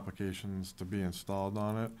are no applications to be installed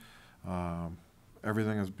on it.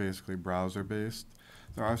 Everything is basically browser-based.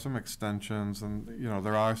 There are some extensions, and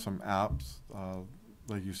there are some apps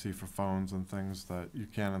like you see for phones and things that you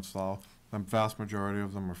can install. The vast majority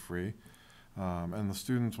of them are free, and the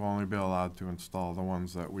students will only be allowed to install the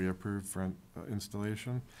ones that we approve for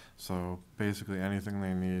installation. So basically anything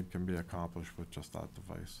they need can be accomplished with just that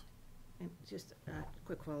device. And just a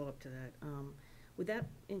quick follow-up to that. Would that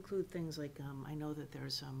include things like, I know that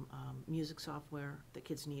there's some music software that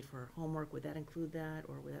kids need for homework. Would that include that,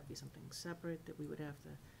 or would that be something separate that we would have to?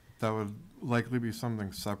 That would likely be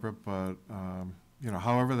something separate, but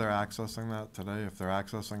however they're accessing that today, if they're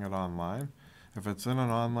accessing it online, if it's in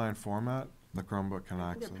an online format, the Chromebook can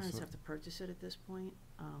I think access their parents it. have to purchase it at this point,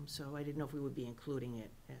 so I didn't know if we would be including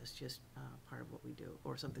it as just part of what we do,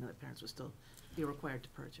 or something that parents would still be required to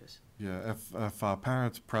purchase. Yeah, if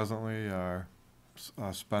parents presently are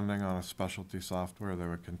spending on a specialty software, they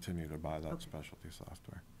would continue to buy that specialty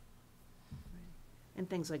software. And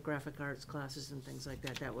things like graphic arts classes and things like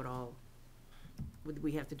that, that would all, would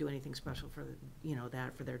we have to do anything special for,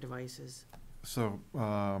 that for their devices? So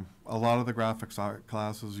a lot of the graphics art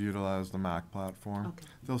classes utilize the Mac platform. Okay.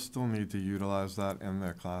 They'll still need to utilize that in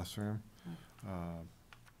their classroom.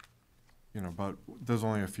 But there's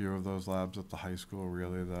only a few of those labs at the high school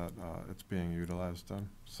really that it's being utilized in.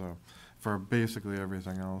 So for basically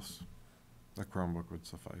everything else, the Chromebook would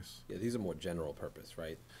suffice. Yeah, these are more general purpose,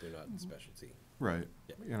 right? They're not specialty. Right.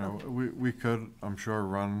 Yeah. We could, I'm sure,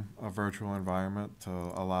 run a virtual environment to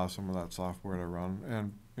allow some of that software to run.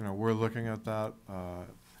 And, we're looking at that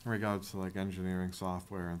in regards to like engineering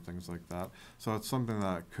software and things like that. So it's something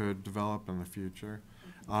that could develop in the future.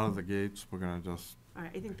 Out of the gates, we're going to just... All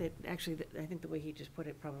right, I think that, actually, I think the way he just put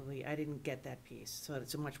it, probably, I didn't get that piece, so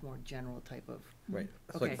it's a much more general type of. Right.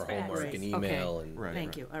 It's Okay. like for homework Right. and email Okay. and. Right.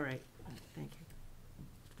 Thank you, all right, thank you.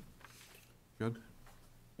 Good?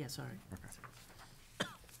 Yeah, sorry. Okay.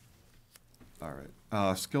 All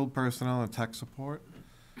right. Skilled personnel and tech support.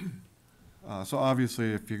 So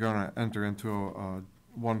obviously, if you're going to enter into a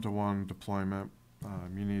one-to-one deployment,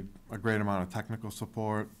 you need a great amount of technical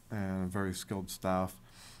support and very skilled staff.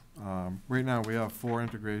 Right now, we have 4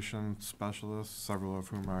 integration specialists, several of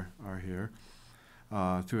whom are here,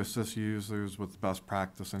 to assist users with best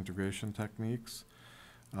practice integration techniques.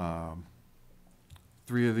 3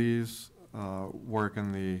 of these work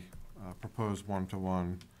in the proposed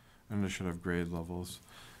one-to-one initiative grade levels.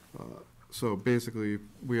 So basically,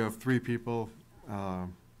 we have 3 people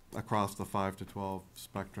across the 5 to 12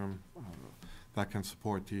 spectrum that can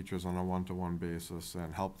support teachers on a one-to-one basis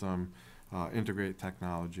and help them integrate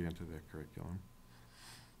technology into their curriculum.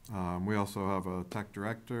 We also have a tech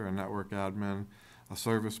director, a network admin, a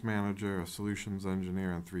service manager, a solutions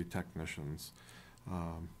engineer, and 3 technicians.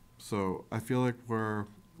 So I feel like we're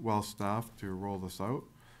well-staffed to roll this out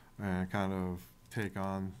and kind of take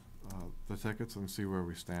on the tickets and see where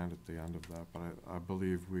we stand at the end of that. But I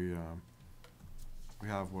believe we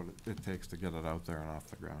have what it takes to get it out there and off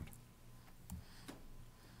the ground.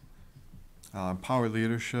 Power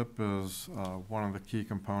leadership is one of the key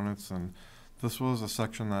components, and this was a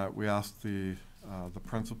section that we asked the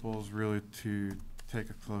principals really to take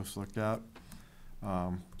a close look at.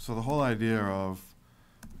 So the whole idea of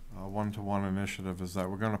one-to-one initiative is that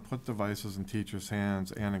we're going to put devices in teachers'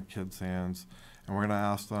 hands and in kids' hands, and we're going to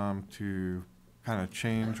ask them to kind of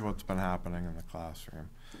change what's been happening in the classroom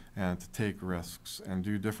and to take risks and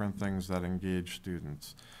do different things that engage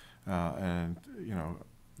students and,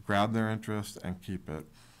 grab their interest and keep it.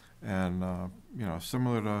 And,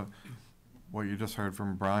 similar to what you just heard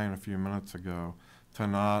from Brian a few minutes ago, to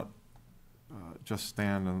not just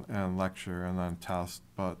stand and lecture and then test,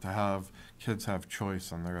 but to have kids have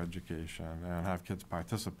choice in their education and have kids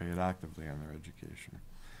participate actively in their education.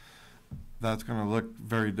 That's going to look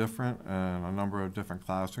very different in a number of different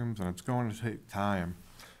classrooms, and it's going to take time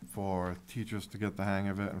for teachers to get the hang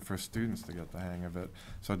of it and for students to get the hang of it.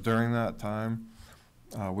 So during that time,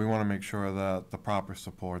 we want to make sure that the proper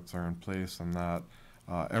supports are in place and that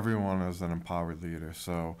everyone is an empowered leader.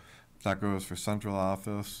 So that goes for central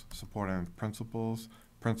office, supporting principals,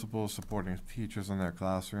 principals supporting teachers in their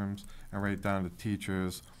classrooms, and right down to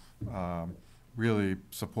teachers really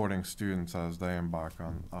supporting students as they embark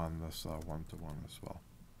on this one-to-one as well.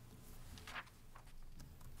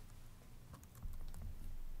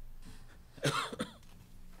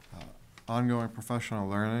 Ongoing professional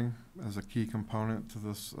learning is a key component to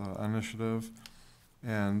this initiative.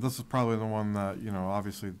 And this is probably the one that,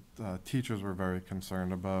 obviously teachers were very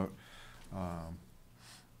concerned about.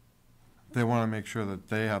 They want to make sure that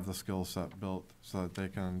they have the skill set built so that they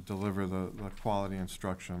can deliver the quality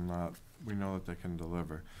instruction that we know that they can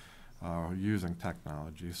deliver using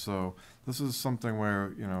technology. So this is something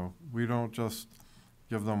where, we don't just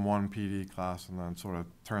give them one PD class and then sort of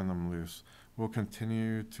turn them loose. We'll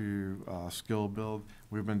continue to skill build.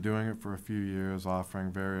 We've been doing it for a few years,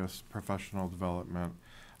 offering various professional development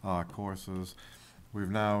courses.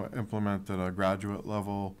 We've now implemented a graduate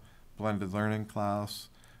level blended learning class,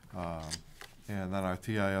 and then our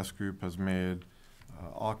TIS group has made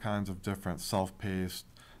all kinds of different self-paced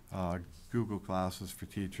Google classes for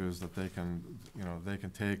teachers that they can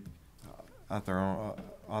take at their own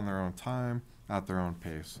on their own time, at their own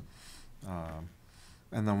pace.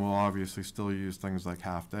 And then we'll obviously still use things like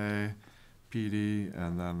half day PD,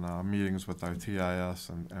 and then meetings with our TIS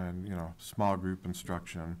and you know, small group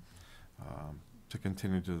instruction to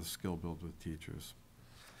continue to skill build with teachers.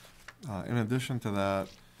 In addition to that,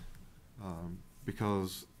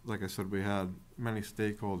 because like I said, we had many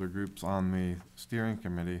stakeholder groups on the steering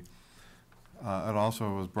committee, it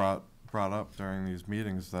also was brought up during these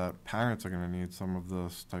meetings that parents are going to need some of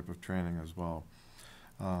this type of training as well.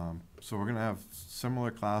 So we're going to have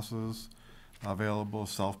similar classes available,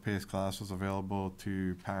 self-paced classes available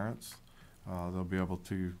to parents. They'll be able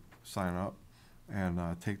to sign up and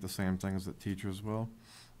take the same things that teachers will.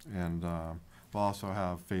 And we'll also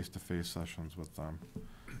have face-to-face sessions with them,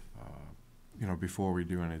 you know, before we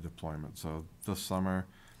do any deployment. So this summer,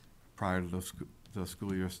 prior to the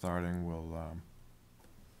school year starting, we'll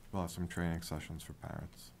have some training sessions for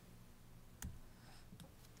parents.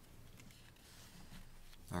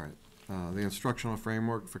 All right, the instructional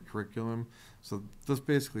framework for curriculum. So this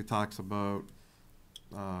basically talks about,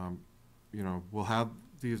 you know, we'll have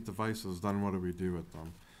these devices, then what do we do with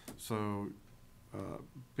them? So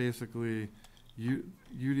basically,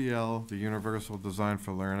 UDL, the Universal Design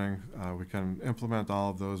for Learning, we can implement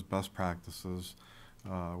all of those best practices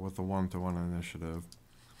with the one-to-one initiative.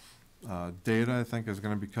 Data, I think, is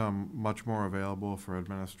going to become much more available for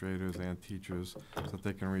administrators and teachers so that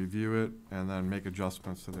they can review it and then make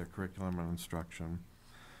adjustments to their curriculum and instruction.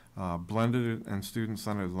 Blended and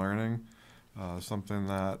student-centered learning, something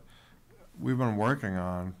that we've been working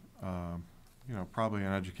on, you know, probably in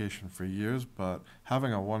education for years, but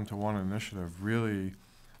having a one-to-one initiative really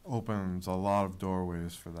opens a lot of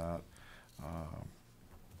doorways for that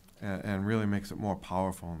and really makes it more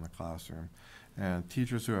powerful in the classroom. And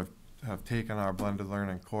teachers who have taken our blended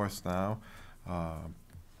learning course now,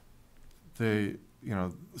 they, you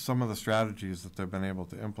know, some of the strategies that they've been able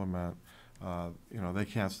to implement, you know, they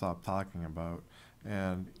can't stop talking about.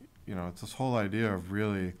 And, you know, it's this whole idea of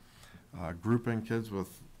really grouping kids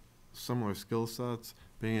with similar skill sets,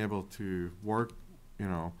 being able to work, you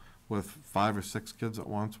know, with 5 or 6 kids at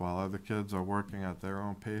once while other kids are working at their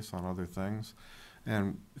own pace on other things.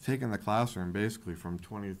 And taking the classroom basically from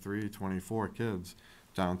 23, 24 kids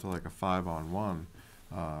down to like a 5-on-1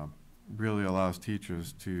 really allows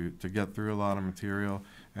teachers to get through a lot of material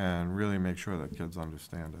and really make sure that kids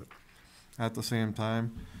understand it. At the same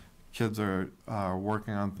time, kids are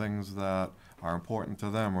working on things that are important to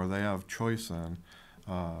them or they have choice in.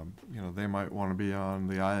 You know, they might want to be on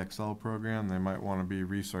the IXL program, they might want to be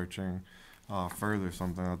researching further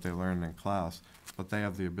something that they learned in class, but they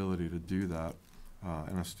have the ability to do that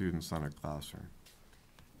in a student-centered classroom.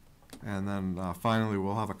 And then finally,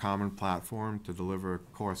 we'll have a common platform to deliver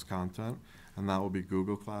course content, and that will be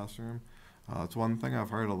Google Classroom. It's one thing I've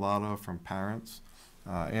heard a lot of from parents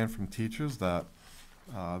and from teachers that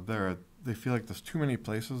they feel like there's too many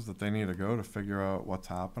places that they need to go to figure out what's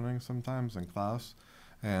happening sometimes in class.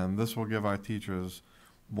 And this will give our teachers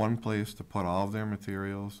one place to put all of their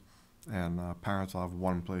materials, and parents will have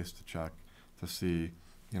one place to check to see,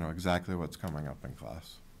 you know, exactly what's coming up in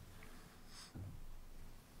class.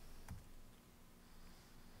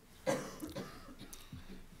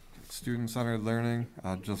 Student-centered learning,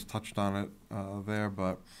 I just touched on it there,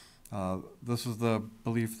 but this is the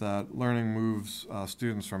belief that learning moves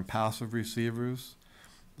students from passive receivers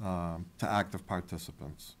to active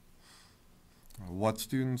participants. What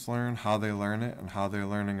students learn, how they learn it, and how their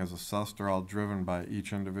learning is assessed are all driven by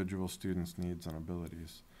each individual student's needs and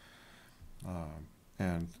abilities.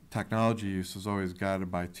 And technology use is always guided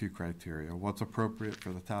by 2 criteria: what's appropriate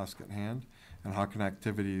for the task at hand, and how can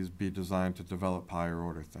activities be designed to develop higher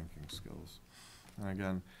order thinking skills. And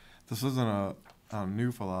again, this isn't a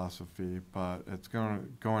new philosophy, but it's going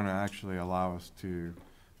to actually allow us to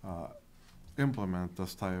implement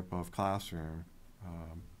this type of classroom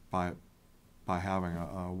by having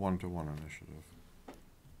a one-to-one initiative.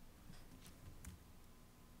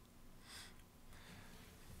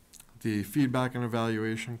 The feedback and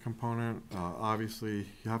evaluation component, obviously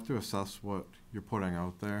you have to assess what you're putting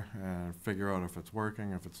out there and figure out if it's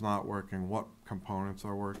working, if it's not working, what components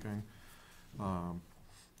are working.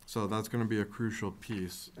 So that's going to be a crucial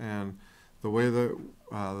piece. And the way that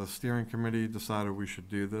the steering committee decided we should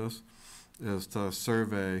do this is to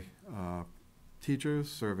survey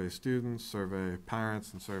teachers, survey students, survey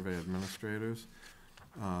parents, and survey administrators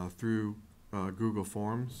through Google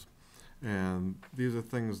Forms. And these are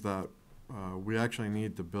things that we actually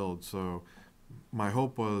need to build. So my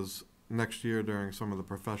hope was next year during some of the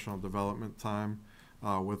professional development time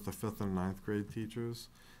with the 5th and 9th grade teachers,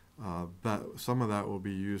 that some of that will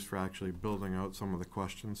be used for actually building out some of the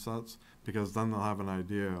question sets, because then they'll have an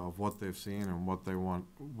idea of what they've seen and what they want,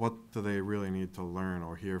 what do they really need to learn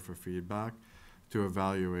or hear for feedback to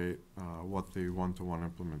evaluate what the one-to-one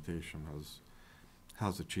implementation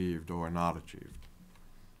has achieved or not achieved.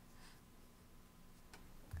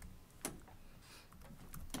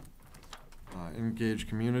 Engage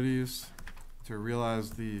communities. To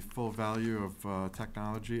realize the full value of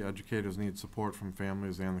technology, educators need support from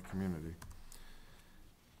families and the community.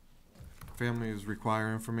 Families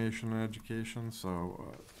require information and education,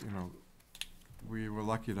 so we were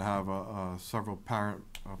lucky to have several parent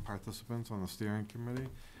participants on the steering committee,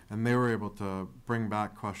 and they were able to bring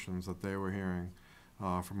back questions that they were hearing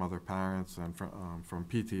from other parents and from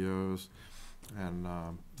PTOs, and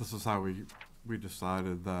this is how we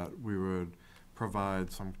decided that we would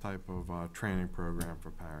provide some type of training program for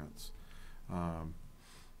parents.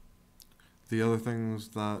 The other things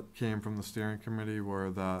that came from the steering committee were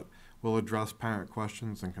that we'll address parent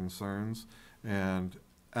questions and concerns, and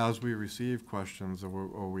as we receive questions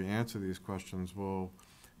or we answer these questions, we'll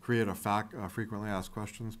create a frequently asked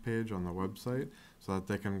questions page on the website so that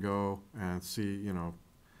they can go and see,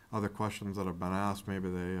 other questions that have been asked. Maybe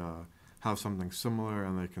they have something similar,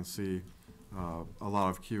 and they can see a lot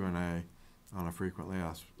of Q&A on a frequently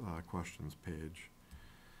asked questions page.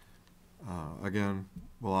 Again,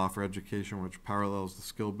 we'll offer education which parallels the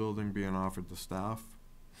skill building being offered to staff.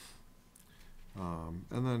 And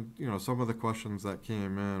then, some of the questions that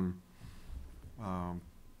came in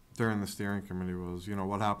during the steering committee was,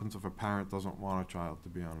 what happens if a parent doesn't want a child to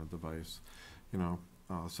be on a device?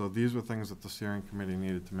 So these were things that the steering committee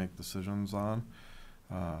needed to make decisions on.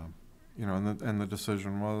 And the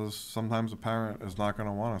decision was sometimes a parent is not going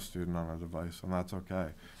to want a student on a device, and that's okay.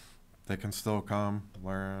 They can still come,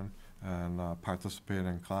 learn, and participate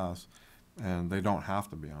in class, and they don't have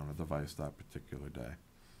to be on a device that particular day.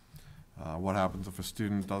 What happens if a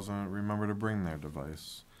student doesn't remember to bring their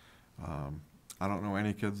device? I don't know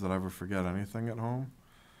any kids that ever forget anything at home.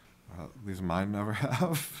 At least mine never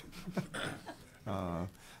have.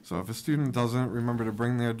 So if a student doesn't remember to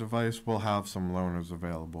bring their device, we'll have some loaners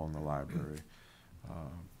available in the library.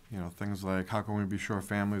 Things like how can we be sure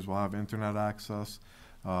families will have internet access?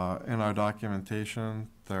 In our documentation,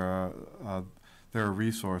 there are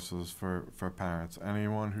resources for parents.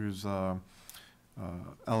 Anyone who's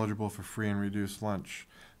eligible for free and reduced lunch,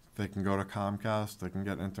 they can go to Comcast, they can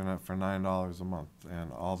get internet for $9 a month,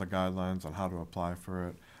 and all the guidelines on how to apply for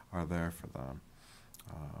it are there for them.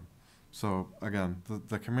 So again,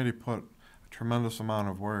 the committee put a tremendous amount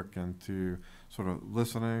of work into sort of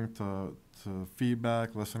listening to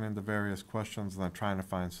feedback, listening to various questions, and then trying to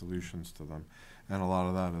find solutions to them. And a lot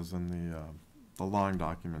of that is in the long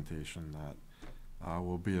documentation that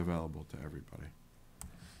will be available to everybody.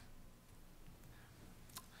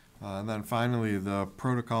 And then finally, the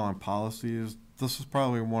protocol and policies. This is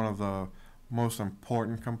probably one of the most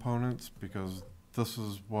important components, because this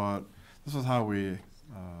is how we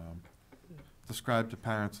describe to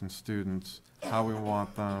parents and students how we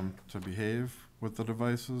want them to behave with the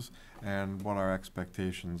devices and what our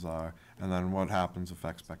expectations are, and then what happens if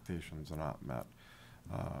expectations are not met.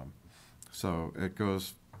 So it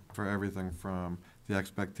goes for everything from the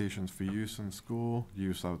expectations for use in school,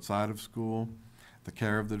 use outside of school, the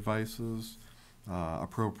care of the devices,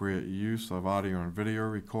 appropriate use of audio and video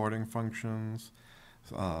recording functions,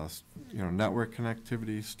 network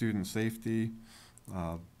connectivity, student safety,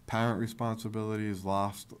 parent responsibilities,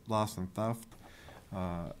 loss and theft,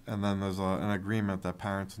 and then there's an agreement that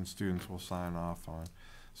parents and students will sign off on.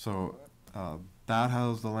 So that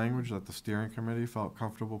has the language that the steering committee felt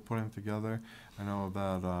comfortable putting together. I know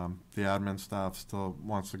that the admin staff still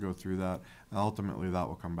wants to go through that, and ultimately that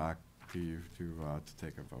will come back to you to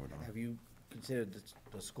take a vote on. Have you considered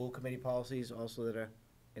the school committee policies also that are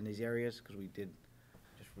in these areas? Because we did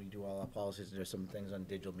just redo all our policies, and there's some things on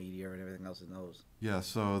digital media and everything else in those. Yeah,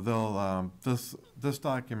 so they'll, this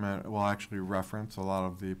document will actually reference a lot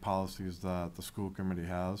of the policies that the school committee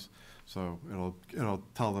has. So it'll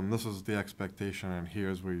tell them this is the expectation, and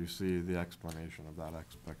here's where you see the explanation of that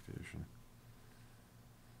expectation.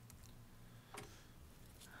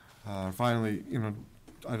 Finally,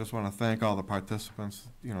 I just want to thank all the participants.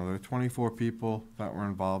 There are 24 people that were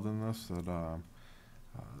involved in this.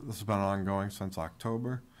 This has been ongoing since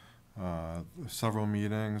October. Several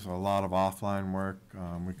meetings, a lot of offline work.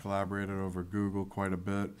 We collaborated over Google quite a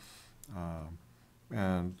bit.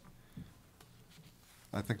 And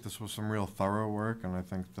I think this was some real thorough work, and I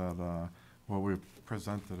think that what we've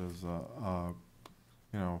presented is,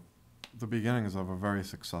 the beginnings of a very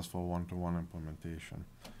successful one-to-one implementation.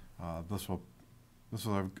 This will this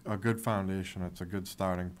is a good foundation. It's a good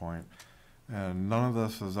starting point. And none of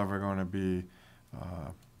this is ever going to be,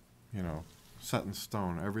 you know, set in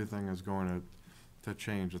stone. Everything is going to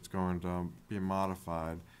change. It's going to be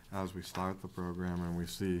modified as we start the program and we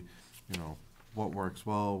see, you know, what works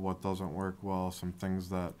well, what doesn't work well, some things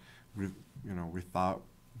that we thought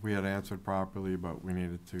we had answered properly, but we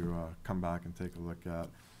needed to come back and take a look at.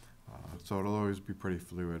 So it'll always be pretty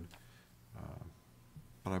fluid,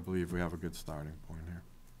 but I believe we have a good starting point here.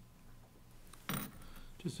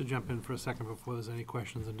 Just to jump in for a second before there's any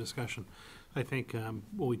questions and discussion, I think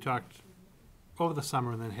we talked over the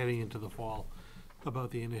summer and then heading into the fall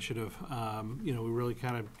about the initiative. You know, we really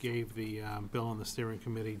kind of gave the bill on the steering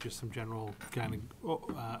committee just some general kind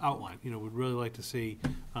of outline. You know, we'd really like to see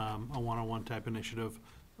a one-on-one type initiative.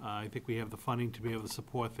 I think we have the funding to be able to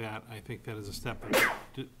support that. I think that is a step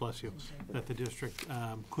that, bless you, that the district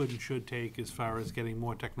could and should take as far as getting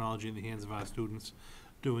more technology in the hands of our students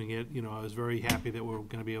doing it. You know, I was very happy that we're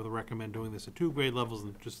going to be able to recommend doing this at 2 grade levels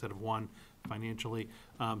instead of 1 financially.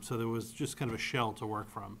 So there was just kind of a shell to work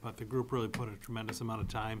from. But the group really put a tremendous amount of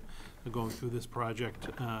time going through this project,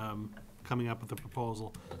 coming up with a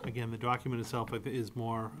proposal. Again, the document itself is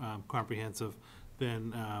more comprehensive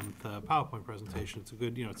than the PowerPoint presentation. It's a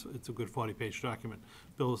good, you know, it's a good 40-page document.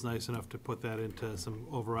 Bill was nice enough to put that into some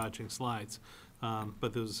overarching slides.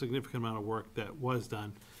 But there was a significant amount of work that was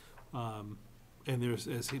done. And there's,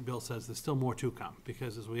 as Bill says, there's still more to come,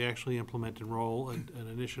 because as we actually implement and roll an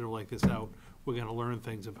initiative like this out, we're going to learn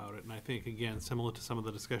things about it. And I think, again, similar to some of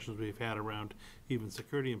the discussions we've had around even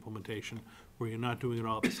security implementation, where you're not doing it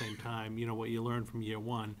all at the same time, you know, what you learn from year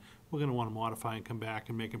 1, we're going to want to modify and come back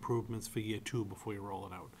and make improvements for year 2 before you roll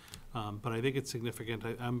it out. But I think it's significant.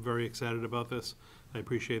 I'm very excited about this. I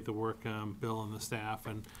appreciate the work Bill and the staff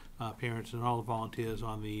and parents and all the volunteers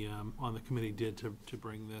on the committee did to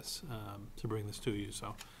bring this to you.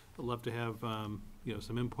 So I'd love to have you know,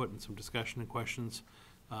 some input and some discussion and questions.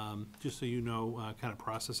 Just so you know, kind of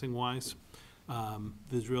processing wise,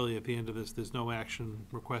 there's really, at the end of this, there's no action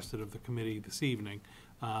requested of the committee this evening.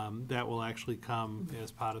 That will actually come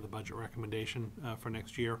as part of the budget recommendation for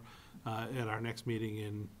next year at our next meeting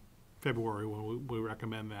in February, when we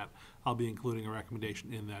recommend that. I'll be including a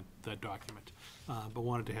recommendation in that document. But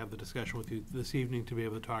wanted to have the discussion with you this evening to be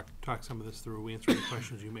able to talk some of this through, answer any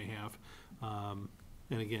questions you may have.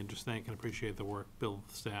 And again, just thank and appreciate the work Bill,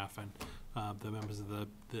 the staff, and the members of the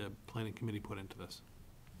planning committee put into this.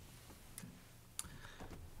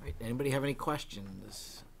 All right, anybody have any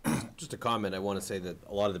questions? Just a comment. I want to say that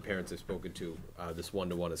a lot of the parents I've spoken to, this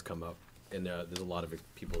one-to-one has come up, and there's a lot of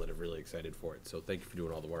people that are really excited for it. So thank you for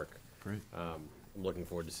doing all the work. Great. I'm looking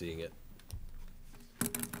forward to seeing it.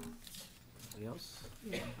 Anybody else?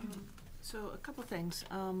 Yeah, so a couple things.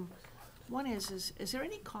 One is there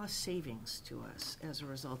any cost savings to us as a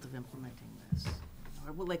result of implementing this?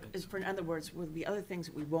 Or will, like, in other words, will there be other things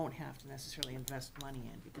that we won't have to necessarily invest money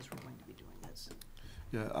in because we're going to be doing this?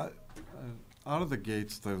 Yeah, out of the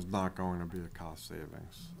gates, there's not going to be a cost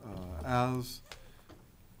savings. As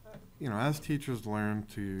you know, as teachers learn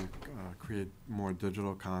to create more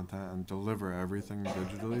digital content and deliver everything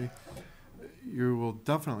digitally, you will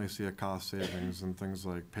definitely see a cost savings in things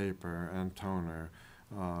like paper and toner,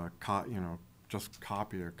 you know, just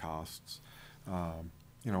copier costs.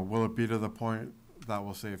 You know, will it be to the point that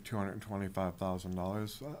will save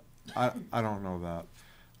 $225,000? I don't know that.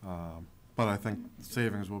 But I think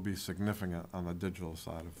savings will be significant on the digital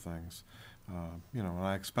side of things. You know, and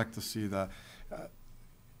I expect to see that,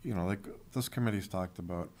 you know, like this committee's talked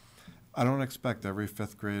about, I don't expect every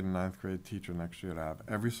 5th grade and 9th grade teacher next year to have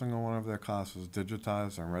every single one of their classes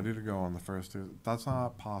digitized and ready to go on the first day. That's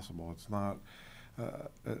not possible. It's not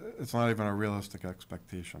even a realistic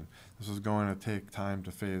expectation. This is going to take time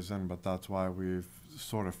to phase in, but that's why we've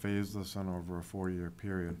sort of phased this in over a 4-year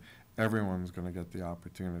period. Everyone's going to get the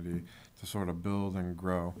opportunity to sort of build and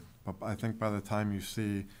grow. But I think by the time you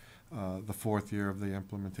see the 4th year of the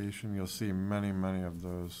implementation, you'll see many of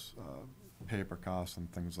those paper costs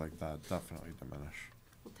and things like that definitely diminish.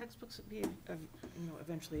 Will textbooks be, you know,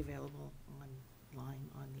 eventually available online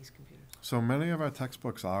on these computers? So many of our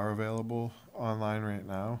textbooks are available online right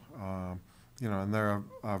now. You know, and there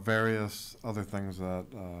are various other things that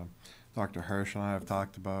Dr. Hirsch and I have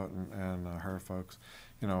talked about, and her folks.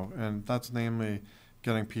 You know, and that's namely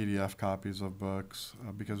getting PDF copies of books,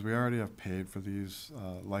 because we already have paid for these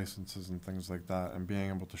licenses and things like that, and being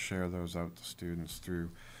able to share those out to students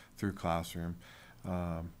through Classroom.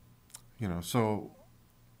 You know, so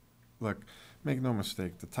look, make no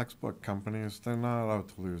mistake, the textbook companies, they're not out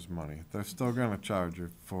to lose money. They're still going to charge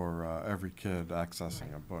you for every kid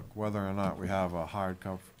accessing a book, whether or not we have a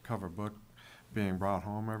hardcover book being brought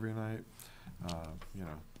home every night, you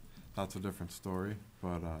know, that's a different story,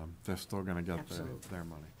 but they're still going to get their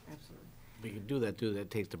money. Absolutely. We can do that too, that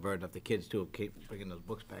takes the burden off the kids too, keep bringing those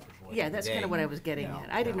books back and forth. Yeah, every that's day. kind of what I was getting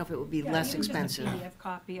at. I didn't know if it would be Yeah, less even just a expensive. PDF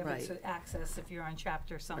copy of Right. it to access if you're on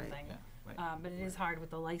chapter something. Yeah, right. But it is hard with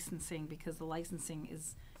the licensing because the licensing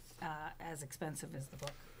is as expensive as the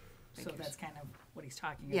book. So that's kind of what he's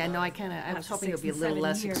talking about. Yeah, no, I was hoping it would be a little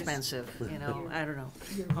less expensive, you know, I don't know,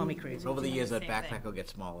 call me crazy. Over the years, that backpack will get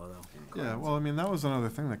smaller though. Yeah, well, I mean, that was another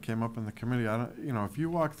thing that came up in the committee. I don't, you know, if you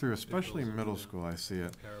walk through, especially middle school, I see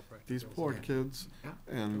it. These poor kids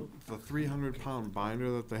and the 300-pound binder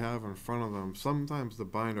that they have in front of them, sometimes the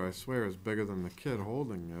binder, I swear, is bigger than the kid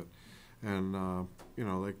holding it. And, you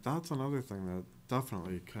know, like, that's another thing that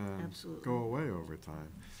definitely can go away over time.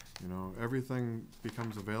 You know, everything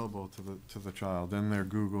becomes available to the child in their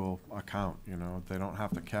Google account, you know. They don't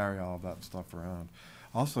have to carry all of that stuff around.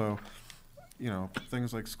 Also, you know,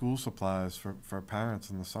 things like school supplies for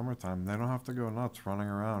parents in the summertime, they don't have to go nuts running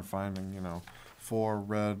around finding, you know, 4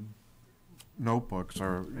 red notebooks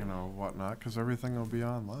or, you know, whatnot, because everything will be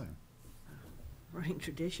online. Running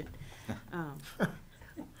tradition.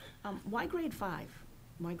 Why grade 5?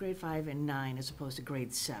 Why grade 5 and 9 as opposed to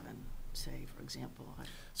grade 7, say, for example?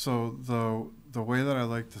 So the way that I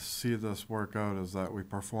like to see this work out is that we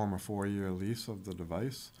perform a 4-year lease of the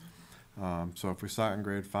device. So if we start in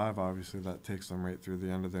grade 5, obviously that takes them right through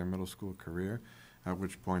the end of their middle school career, at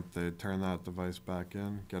which point they turn that device back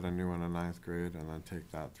in, get a new one in 9th grade, and then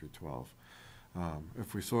take that through 12.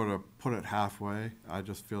 If we sort of put it halfway, I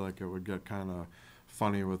just feel like it would get kind of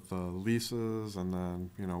funny with the leases, and then,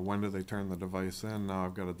 you know, when do they turn the device in? Now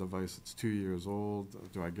I've got a device that's 2 years old.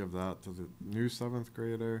 Do I give that to the new 7th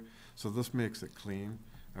grader? So this makes it clean.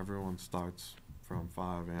 Everyone starts from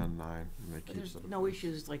 5 and 9, and they keep There's it. no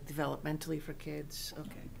issues like developmentally for kids?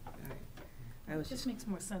 Okay, all right. It just makes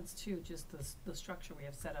more sense too, just the structure we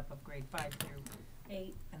have set up of grade 5 through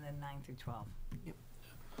 8 and then 9 through 12. Yep.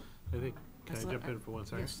 I think, can I jump in for 1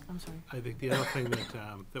 second? Yes, I'm sorry. I think the other thing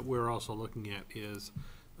that we're also looking at is,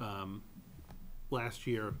 last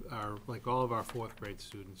year, like all of our 4th grade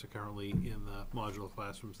students are currently in the modular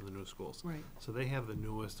classrooms in the new schools. Right. So they have the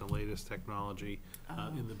newest and latest technology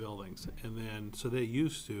in the buildings. And then, so they're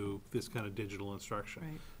used to this kind of digital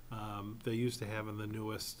instruction. Right. They're used to having the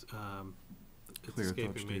newest, it's Clear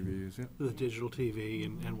escaping touch me, TVs, yeah. the digital TV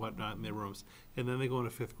and whatnot in their rooms. And then they go into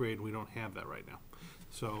 5th grade, and we don't have that right now.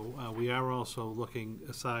 So we are also looking,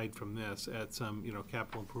 aside from this, at some, you know,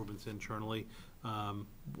 capital improvements internally,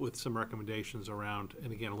 with some recommendations around,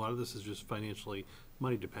 and again, a lot of this is just financially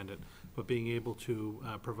money dependent, but being able to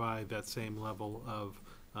provide that same level of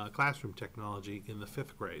classroom technology in the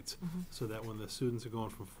 5th grades, so that when the students are going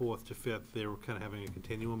from 4th to 5th, they're kind of having a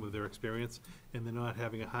continuum of their experience, and they're not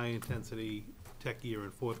having a high-intensity tech year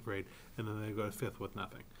in 4th grade, and then they go to 5th with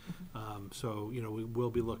nothing. So, you know, we will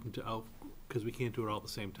be looking to because we can't do it all at the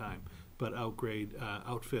same time, but outfit,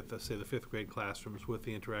 say, the 5th grade classrooms with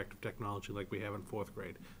the interactive technology like we have in 4th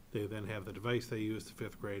grade. They then have the device they use to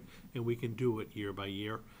 5th grade, and we can do it year by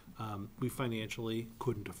year. We financially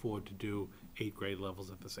couldn't afford to do 8th grade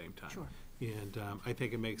levels at the same time. Sure. And I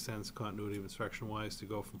think it makes sense, continuity of instruction-wise, to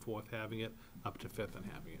go from 4th having it up to 5th and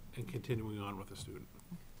having it, and continuing on with the student.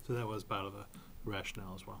 So that was part of the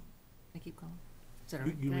rationale as well. I keep going. Is that all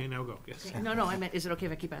right? You Can I- may now go, yes. No, I meant, is it okay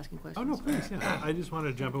if I keep asking questions? Oh, no, please, yeah. I just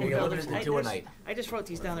wanted to jump in. You're with limited to 2 a night. I just wrote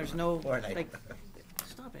these down, there's no, Or a night. like,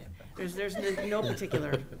 stop it. There's no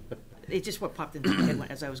particular, it's just what popped into my head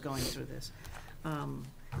as I was going through this. How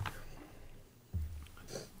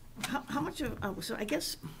much of, so I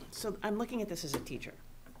guess, so I'm looking at this as a teacher,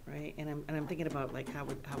 right? And I'm thinking about, like, how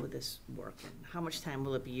would this work? And how much time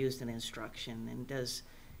will it be used in instruction? And does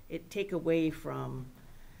it take away from,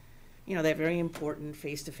 you know, that very important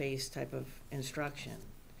face-to-face type of instruction?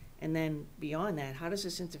 And then beyond that, how does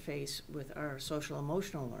this interface with our social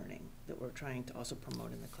emotional learning that we're trying to also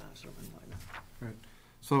promote in the classroom and whatnot? Right.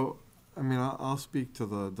 So, I mean, I'll speak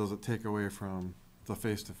to does it take away from the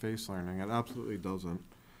face-to-face learning? It absolutely doesn't.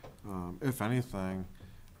 If anything,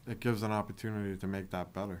 it gives an opportunity to make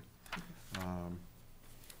that better.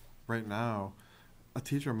 Right now, a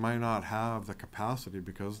teacher might not have the capacity,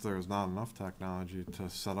 because there's not enough technology, to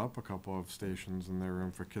set up a couple of stations in their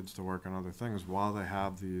room for kids to work on other things while they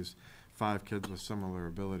have these 5 kids with similar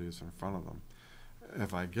abilities in front of them.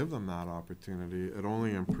 If I give them that opportunity, it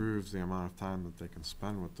only improves the amount of time that they can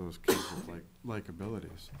spend with those kids with like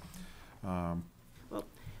abilities. Well,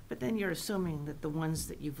 but then you're assuming that the ones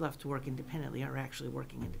that you've left to work independently are actually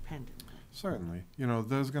working independently. Certainly, you know,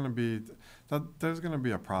 there's going to be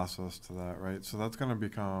a process to that, right? So that's going to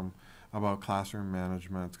become about classroom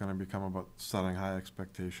management. It's going to become about setting high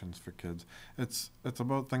expectations for kids. It's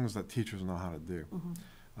about things that teachers know how to do.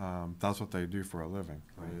 That's what they do for a living,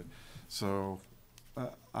 right? So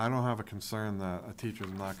I don't have a concern that a teacher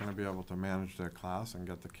is not going to be able to manage their class and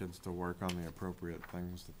get the kids to work on the appropriate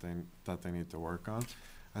things that they need to work on.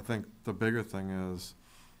 I think the bigger thing is,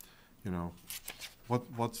 you know,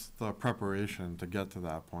 what's the preparation to get to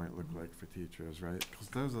that point look like for teachers, right?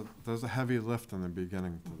 Because there's a heavy lift in the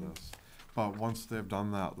beginning to this, but once they've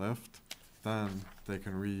done that lift, then they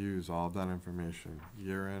can reuse all of that information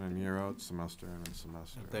year in and year out, semester in and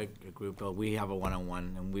semester out. The group, we have a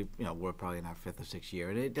one-on-one, and we're probably in our 5th or 6th year,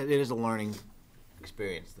 and it is a learning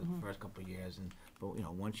experience the first couple of years, but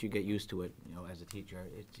once you get used to it, as a teacher,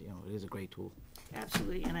 it is a great tool.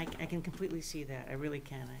 Absolutely, and I can completely see that. I really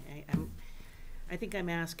can. I think I'm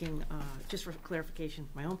asking just for clarification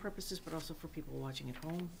for my own purposes, but also for people watching at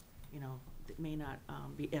home, that may not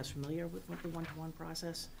be as familiar with the one-to-one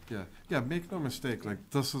process. Yeah, make no mistake, like,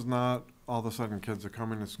 this is not all of a sudden kids are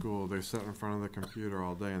coming to school, they sit in front of the computer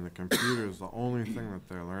all day, and the computer is the only thing that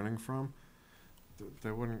they're learning from.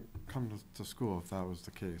 They wouldn't come to school if that was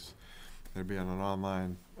the case. They'd be in an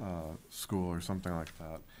online school or something like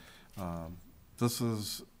that. This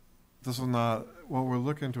is not, what we're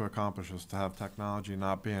looking to accomplish is to have technology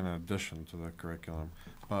not be an addition to the curriculum,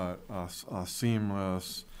 but a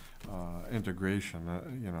seamless integration,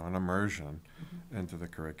 an immersion into the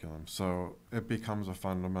curriculum. So it becomes a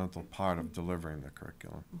fundamental part of delivering the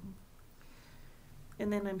curriculum.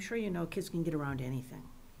 And then I'm sure kids can get around to anything.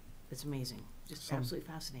 It's amazing, just absolutely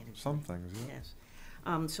fascinating. Some things, yeah. Yes.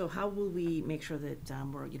 So how will we make sure that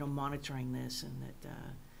we're monitoring this and that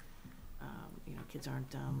kids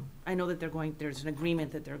aren't? I know that there's an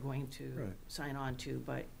agreement that they're going to sign on to,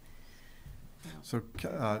 but. So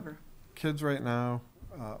kids right now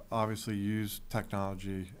obviously use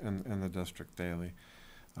technology in the district daily.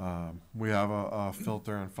 We have a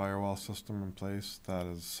filter and firewall system in place that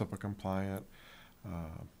is SIPA compliant,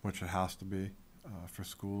 which it has to be for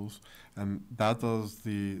schools, and that does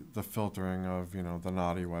the filtering of the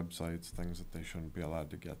naughty websites, things that they shouldn't be allowed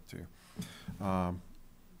to get to.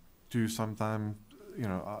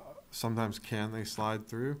 Sometimes can they slide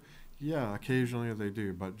through? Yeah, occasionally they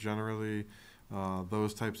do, but generally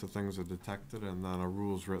those types of things are detected, and then a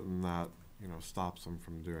rule's written that stops them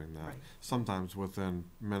from doing that. Sometimes within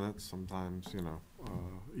minutes, sometimes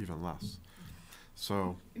even less.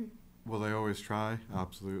 So will they always try?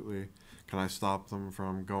 Absolutely. Can I stop them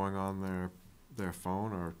from going on their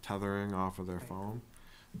phone or tethering off of their phone?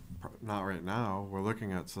 Not right now. We're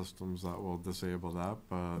looking at systems that will disable that,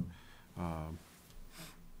 but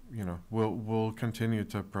we'll continue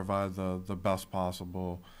to provide the best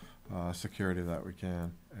possible security that we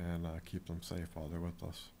can and keep them safe while they're with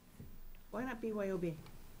us. Why not BYOB?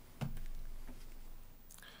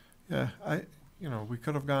 Yeah, we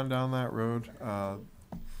could have gone down that road.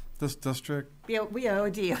 This district.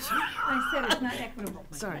 BYOD. I said it's not equitable.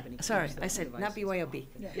 Sorry, I said not BYOB.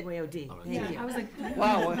 BYOD. Yeah, Thank you. I was like,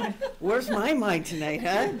 wow, where's my mind tonight,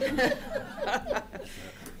 huh?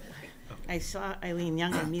 I saw Eileen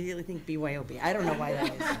Young and immediately think BYOB. I don't know why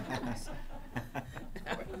that is.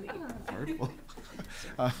 Hurtful.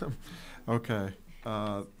 Okay,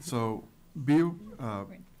 so bring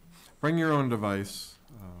your own device.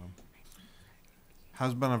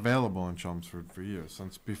 Has been available in Chelmsford for years,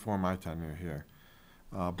 since before my tenure here.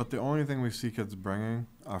 But the only thing we see kids bringing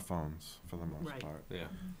are phones, for the most part. Yeah.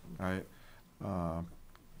 Right?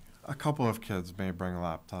 A couple of kids may bring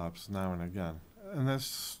laptops now and again, and they're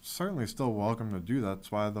certainly still welcome to do that.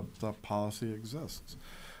 That's why the policy exists.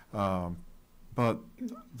 But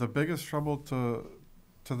the biggest trouble to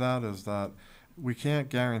that is that we can't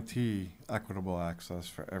guarantee equitable access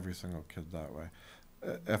for every single kid that way.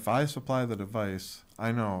 If I supply the device,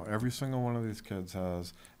 I know every single one of these kids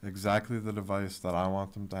has exactly the device that I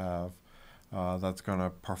want them to have, that's going to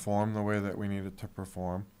perform the way that we need it to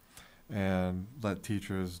perform, and let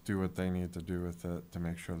teachers do what they need to do with it to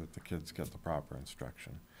make sure that the kids get the proper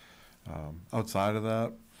instruction. Outside of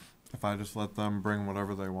that, if I just let them bring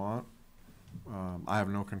whatever they want, I have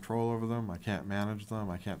no control over them. I can't manage them.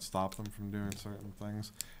 I can't stop them from doing certain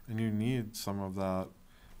things. And you need some of that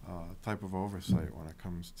type of oversight when it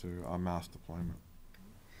comes to mass deployment.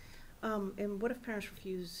 And what if parents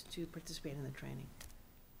refuse to participate in the training?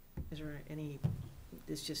 Is there any,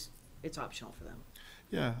 it's optional for them?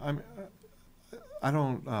 Yeah, I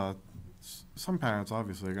don't, some parents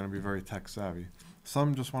obviously are going to be very tech savvy.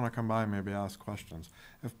 Some just want to come by and maybe ask questions.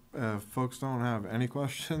 If folks don't have any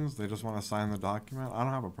questions, they just want to sign the document, I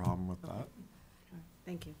don't have a problem with that.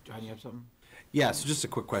 Thank you. John, you have something? Yeah, so just a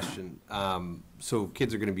quick question. So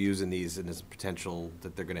kids are going to be using these, and there's a potential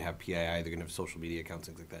that they're going to have PII, they're going to have social media accounts,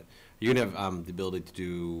 things like that. You're going to have the ability to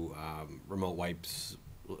do remote wipes,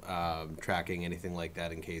 tracking, anything like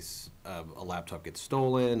that in case a laptop gets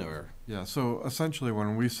stolen, or? Yeah, so essentially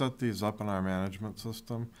when we set these up in our management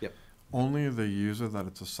system, Yep. only the user that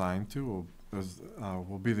it's assigned to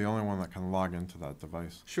will be the only one that can log into that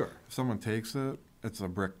device. Sure. If someone takes it, it's a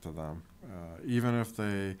brick to them. Even if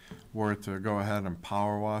they were to go ahead and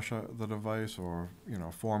power wash the device or,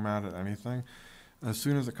 format it, anything, as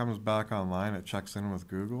soon as it comes back online, it checks in with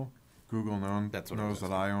Google. Google knows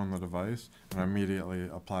that I own the device and immediately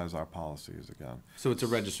applies our policies again. So it's a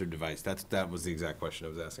registered device. That was the exact question I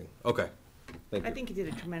was asking. Okay. Thank you. I think you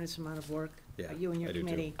did a tremendous amount of work. Yeah, You and your I do too.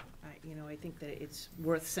 committee. I think that it's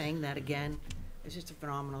worth saying that again. It's just a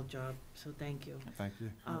phenomenal job, so thank you. Thank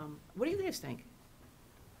you. What do you guys think?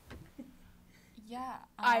 Yeah,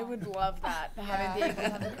 I would love that, having the able to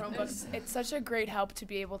have the Chromebooks. It's such a great help to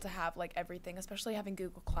be able to have like everything, especially having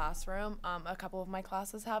Google Classroom. A couple of my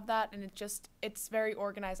classes have that, and it's very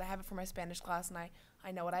organized. I have it for my Spanish class, and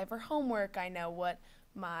I know what I have for homework. I know what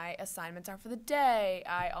my assignments are for the day.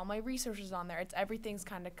 All my resources on there. Everything's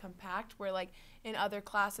kind of compact, where like in other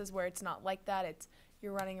classes where it's not like that,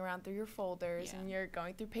 you're running around through your folders and you're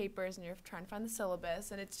going through papers and you're trying to find the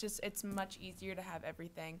syllabus, and it's much easier to have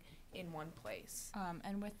everything in one place.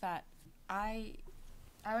 And with that, I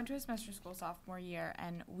went to a semester school sophomore year,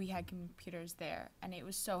 and we had computers there, and it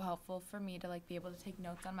was so helpful for me to like be able to take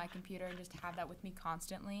notes on my computer and just have that with me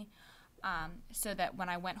constantly, so that when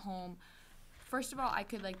I went home, first of all, I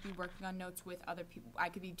could like be working on notes with other people. I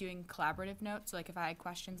could be doing collaborative notes. So, like if I had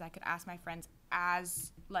questions, I could ask my friends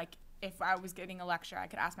if I was getting a lecture, I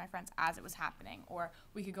could ask my friends as it was happening, or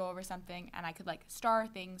we could go over something and I could like star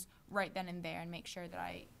things right then and there and make sure that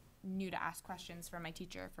I knew to ask questions from my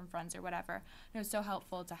teacher, from friends, or whatever. And it was so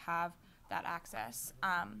helpful to have that access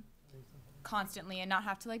constantly and not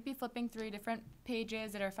have to like be flipping through different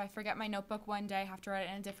pages, or if I forget my notebook one day, I have to write it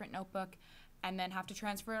in a different notebook and then have to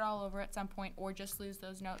transfer it all over at some point, or just lose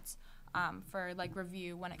those notes for like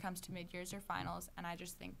review when it comes to mid-years or finals. And I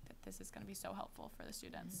just think that this is going to be so helpful for the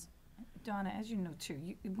students. Donna, as you know too,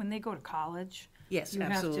 when they go to college, Yes, you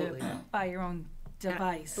absolutely. have to buy your own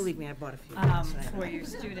device. Believe me, I bought a few. For your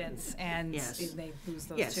students, and Yes. they lose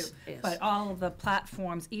those Yes, too. yes. But all of the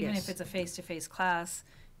platforms, even Yes. if it's a face-to-face class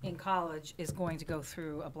in college, is going to go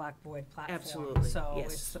through a Blackboard platform. Absolutely, So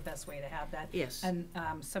yes. it's the best way to have that. Yes. And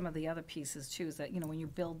some of the other pieces too is that, when you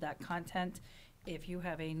build that content, if you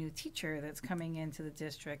have a new teacher that's coming into the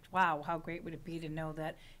district, wow, how great would it be to know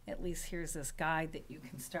that at least here's this guide that you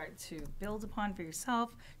can start to build upon for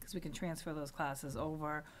yourself, because we can transfer those classes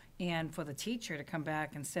over. And for the teacher to come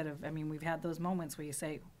back instead of, we've had those moments where you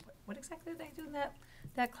say, what exactly did I do in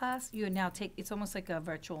that class? You now it's almost like a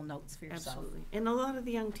virtual notes for yourself. Absolutely. And a lot of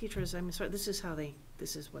the young teachers, this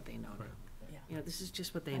is what they know. Yeah. This is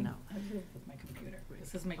just what they know. I do it with my computer.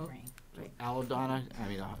 This is my brain. Right. Al, Donna,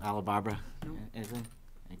 Barbara, anything?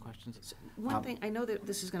 Any questions? One thing, I know that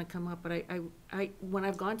this is gonna come up, but I when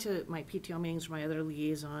I've gone to my PTO meetings, or my other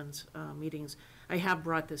liaisons, meetings, I have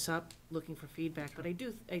brought this up, looking for feedback, but I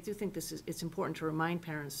do think it's important to remind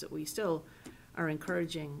parents that we still are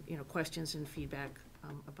encouraging, questions and feedback,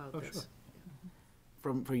 about this. Sure.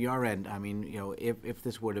 For your end, if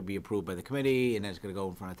this were to be approved by the committee and it's gonna go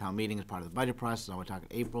in front of town meeting as part of the budget process, now we're talking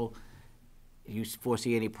April, do you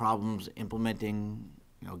foresee any problems implementing,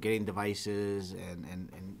 getting devices and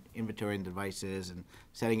inventorying devices and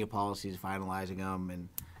setting your policies, finalizing them, and,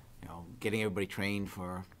 getting everybody trained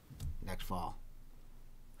for next fall?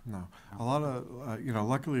 No. A lot of,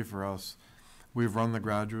 luckily for us, we've run the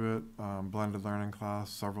graduate blended learning class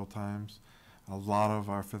several times. A lot of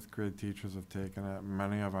our 5th grade teachers have taken it.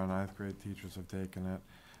 Many of our 9th grade teachers have taken it.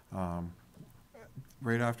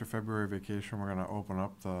 Right after February vacation, we're going to open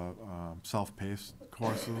up the self-paced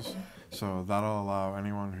courses. So that'll allow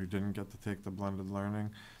anyone who didn't get to take the blended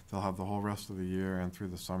learning, they'll have the whole rest of the year and through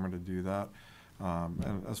the summer to do that.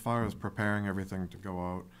 And as far as preparing everything to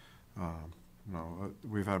go out,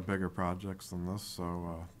 we've had bigger projects than this,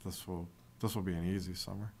 so this will be an easy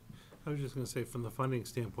summer. I was just going to say, from the funding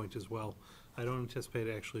standpoint as well, I don't anticipate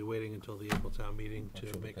actually waiting until the April town meeting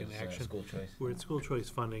to make an action. School choice. We're at school choice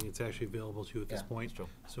funding, it's actually available to you at this point. That's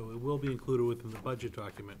true. So it will be included within the budget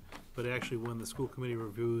document, but actually when the school committee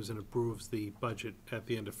reviews and approves the budget at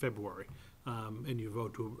the end of February, and you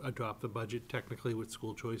vote to adopt the budget technically with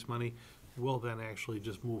school choice money, we'll then actually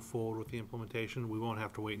just move forward with the implementation. We won't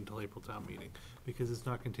have to wait until April town meeting, because it's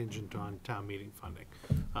not contingent on town meeting funding.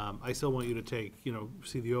 I still want you to take,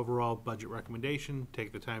 see the overall budget recommendation,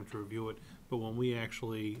 take the time to review it, but when we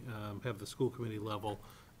actually have the school committee level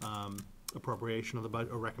appropriation of the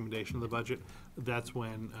budget, or recommendation of the budget, that's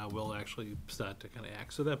when we'll actually start to kind of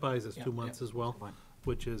act. So that buys us 2 months as well,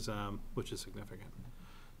 which is significant.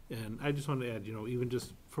 And I just wanted to add, even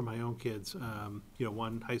just for my own kids,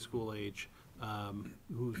 one high school age,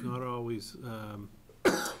 who's not always,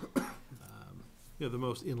 the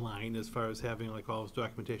most in line as far as having like all his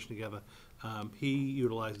documentation together. He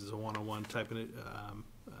utilizes a one-on-one type of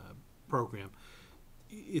program.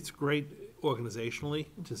 It's great organizationally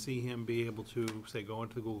to see him be able to, say, go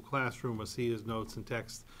into the Google Classroom or see his notes and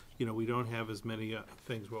text. We don't have as many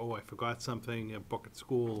things where, I forgot something, a book at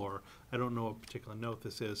school, or I don't know what particular note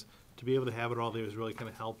this is. To be able to have it all there has really kind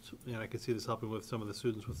of helped, and I could see this helping with some of the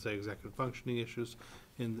students with, say, executive functioning issues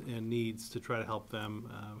and needs to try to help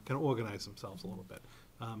them kind of organize themselves a little bit.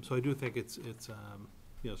 So I do think it's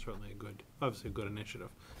certainly obviously a good initiative.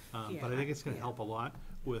 But I think it's going to help a lot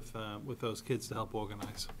with those kids to help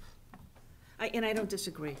organize. And I don't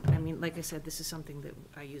disagree. I mean, like I said, this is something that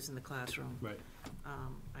I use in the classroom. Right.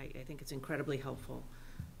 I think it's incredibly helpful.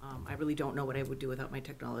 I really don't know what I would do without my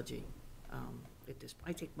technology.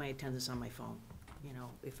 I take my attendance on my phone,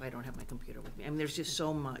 if I don't have my computer with me. I mean, there's just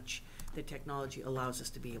so much that technology allows us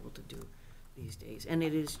to be able to do these days. And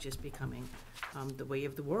it is just becoming the way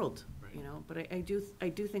of the world, But I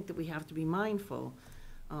do think that we have to be mindful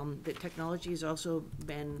that technology has also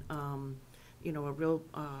been, a real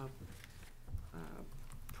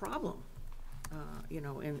problem,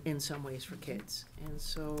 in some ways for kids. And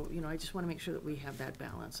so, I just want to make sure that we have that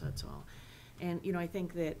balance, that's all. And, I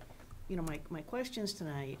think that, my questions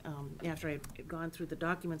tonight, after I've gone through the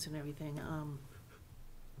documents and everything,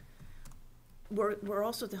 were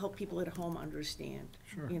also to help people at home understand,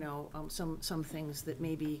 some things that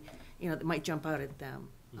maybe, that might jump out at them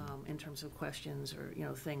in terms of questions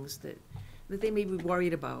or, things that they may be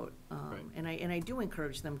worried about. And I do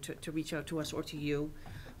encourage them to reach out to us or to you,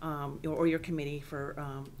 or your committee for,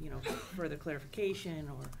 further clarification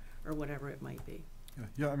or whatever it might be.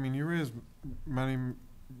 Yeah, I mean, you raised many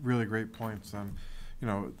really great points, and,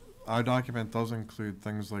 our document does include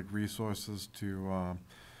things like resources to,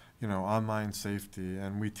 online safety,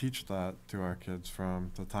 and we teach that to our kids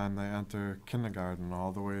from the time they enter kindergarten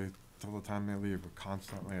all the way till the time they leave. We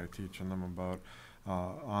constantly are teaching them about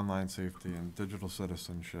online safety and digital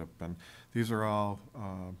citizenship, and these are all,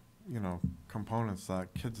 components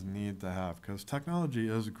that kids need to have, because technology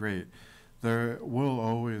is great. There will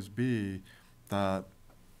always be that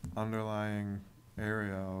underlying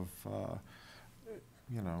area of,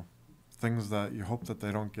 things that you hope that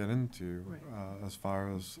they don't get into as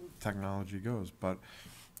far as technology goes. But,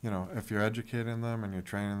 if you're educating them and you're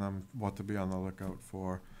training them what to be on the lookout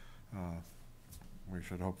for, we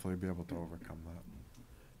should hopefully be able to overcome that.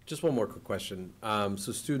 Just one more quick question.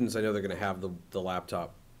 So students, I know they're going to have the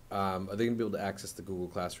laptop. Are they going to be able to access the Google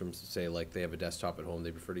Classrooms to say, like, they have a desktop at home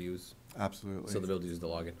they prefer to use? Absolutely. So they'll be able to use the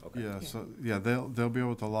login? Okay. Yeah, so, they'll be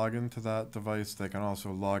able to log into that device. They can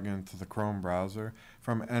also log into the Chrome browser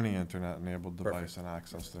from any internet-enabled device and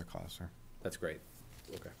access their classroom. That's great.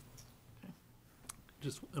 Okay.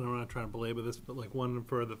 Just, and I'm not trying to belabor this, but like one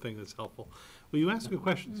further thing that's helpful. Well, you asked good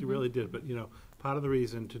questions, you really did, but, part of the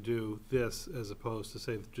reason to do this as opposed to,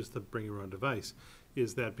 say, just to bring your own device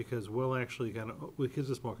is that because we'll actually it gives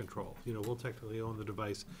us more control. We'll technically own the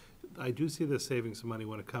device. I do see this saving some money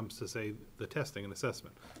when it comes to, say, the testing and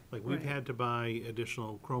assessment. Like, we've had to buy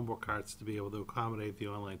additional Chromebook carts to be able to accommodate the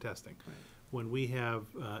online testing. When we have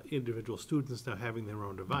individual students now having their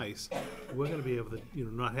own device, we're going to be able to,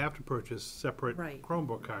 not have to purchase separate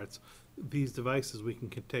Chromebook carts. These devices we can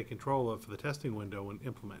take control of for the testing window and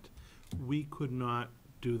implement. We could not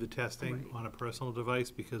do the testing on a personal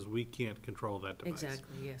device because we can't control that device.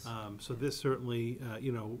 Exactly, yes. So this certainly,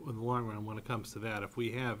 in the long run, when it comes to that, if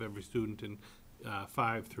we have every student in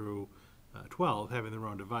 5 through 12 having their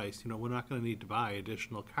own device, we're not going to need to buy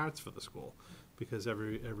additional carts for the school because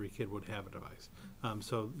every kid would have a device.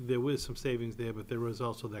 So there was some savings there, but there was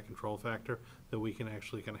also that control factor that we can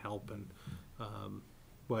actually kind of help, and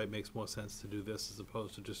why it makes more sense to do this as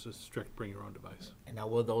opposed to just a strict bring your own device. And now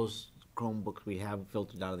will those Chromebooks we have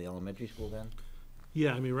filtered out of the elementary school then?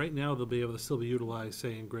 Yeah, I mean, right now they'll be able to still be utilized,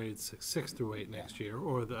 say, in grades 6 through 8 next year,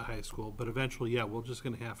 or the high school, but eventually, we're just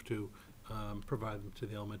going to have to provide them to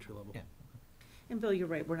the elementary level. Yeah. And Bill, you're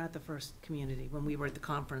right, we're not the first community. When we were at the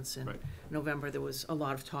conference in November, there was a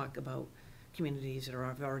lot of talk about communities that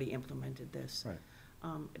have already implemented this. Right.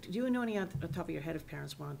 Do you know any on the top of your head if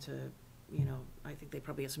parents wanted to you know, I think they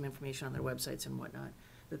probably have some information on their websites and whatnot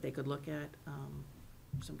that they could look at,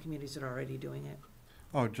 some communities that are already doing it.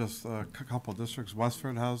 Oh, just a couple districts.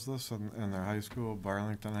 Westford has this in their high school.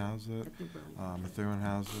 Burlington has it. I think Burlington. Methuen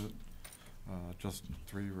has it. Just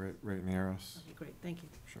 3 right near us. Okay, great, thank you.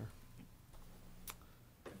 Sure.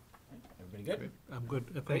 Everybody good? I'm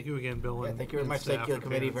good. Thank you again, Bill. Yeah, and- thank you very and much. Thank staff you, and the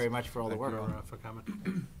committee, parents. very much for all the work. For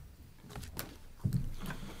coming.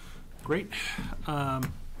 Great. Oh,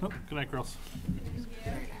 good night, girls.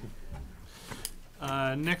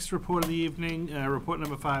 Next report of the evening, report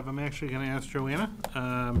number 5. I'm actually going to ask Joanna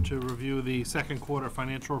to review the second quarter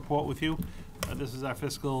financial report with you. This is our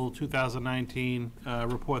fiscal 2019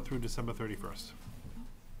 report through December 31st.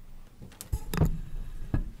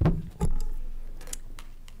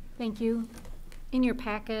 Thank you. In your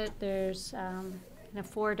packet, there's kind of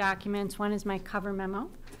 4 documents. One is my cover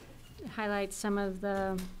memo. It highlights some of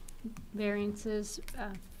the variances,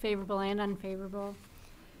 favorable and unfavorable.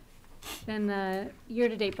 Then the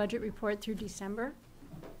year-to-date budget report through December.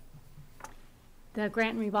 The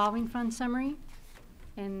grant and revolving fund summary,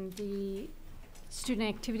 and the student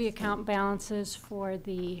activity account balances for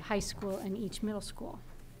the high school and each middle school.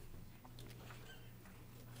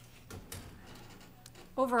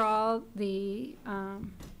 Overall, the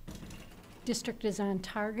district is on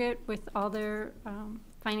target with all their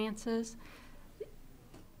finances.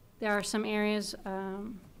 There are some areas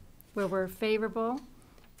where we're favorable.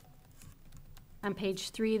 On page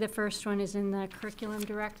 3, the first one is in the curriculum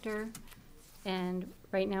director, and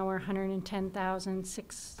right now we're 110,000,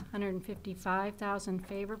 655,000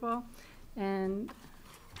 favorable. And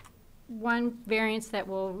one variance that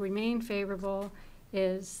will remain favorable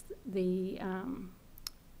is the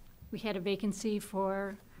we had a vacancy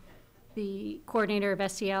for the coordinator of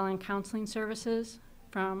SEL and counseling services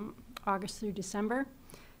from August through December.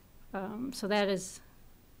 So that is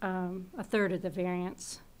a third of the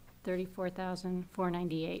variance,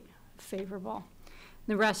 34,498 favorable.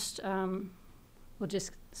 The rest we'll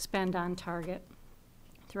just spend on target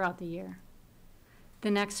throughout the year.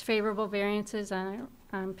 The next favorable variances on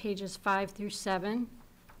pages 5 through 7,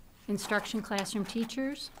 instruction classroom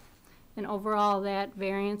teachers. And overall, that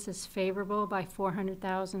variance is favorable by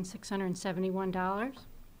 $400,671.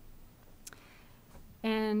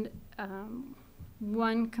 And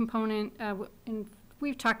one component, and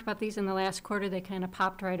we've talked about these in the last quarter, they kind of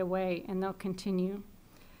popped right away, and they'll continue.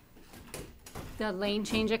 The lane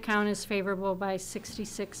change account is favorable by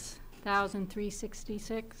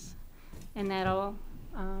 $66,366, and that'll,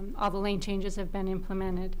 all the lane changes have been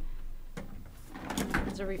implemented.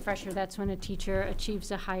 As a refresher, that's when a teacher achieves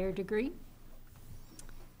a higher degree.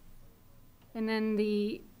 And then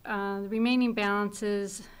the remaining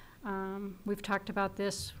balances, we've talked about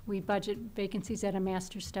this. We budget vacancies at a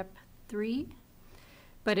master step 3.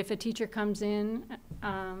 But if a teacher comes in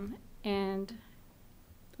and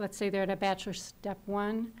let's say they're at a bachelor step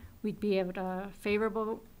 1, we'd be able to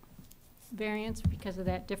favorable variance because of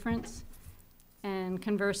that difference. And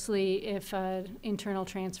conversely, if an internal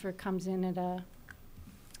transfer comes in at a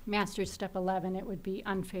master's step 11, it would be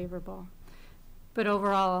unfavorable. But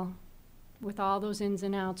overall, with all those ins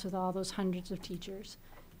and outs, with all those hundreds of teachers,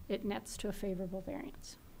 it nets to a favorable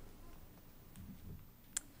variance.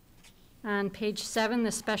 On page 7,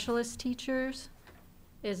 the specialist teachers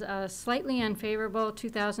is a slightly unfavorable,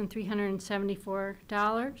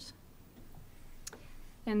 $2,374.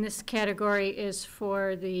 And this category is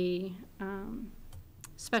for the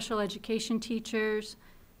special education teachers,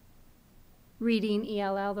 reading,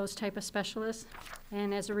 ELL, those type of specialists.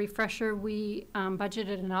 And as a refresher, we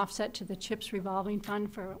budgeted an offset to the CHIPS revolving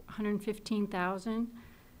fund for $115,000.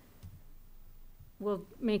 We'll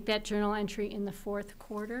make that journal entry in the 4th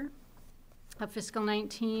quarter of fiscal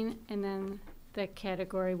 19, and then the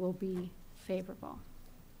category will be favorable.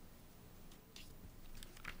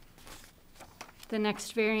 The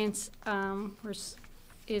next variance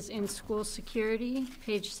is in school security,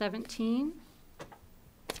 page 17.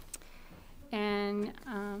 And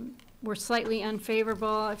we're slightly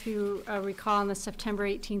unfavorable. If you recall, in the September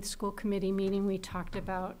 18th school committee meeting, we talked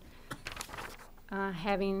about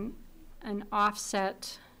having an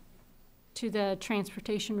offset to the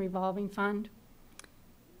transportation revolving fund.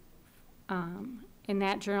 And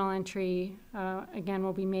that journal entry, again,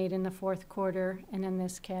 will be made in the 4th quarter, and then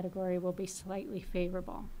this category will be slightly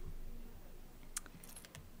favorable.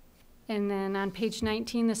 And then on page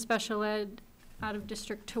 19, the special ed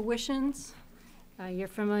out-of-district tuitions. You're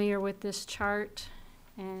familiar with this chart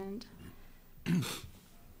and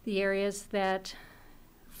the areas that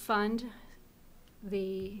fund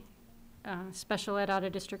the special ed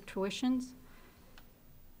out-of-district tuitions.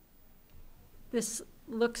 This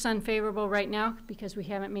looks unfavorable right now because we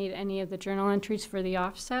haven't made any of the journal entries for the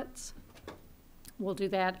offsets. We'll do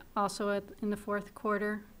that also in the fourth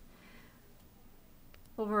quarter.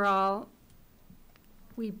 Overall,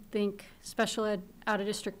 we think special ed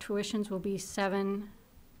out-of-district tuitions will be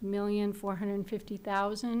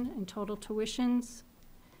 $7,450,000 in total tuitions.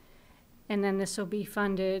 And then this will be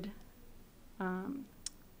funded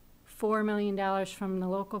 $4 million from the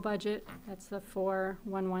local budget. That's the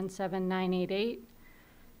 4,117,988.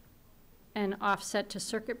 An offset to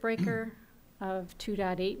circuit breaker of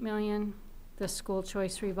 $2.8 million. The school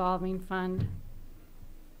choice revolving fund,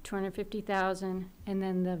 $250,000, and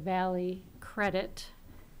then the Valley credit,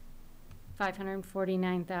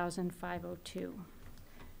 $549,502.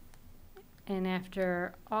 And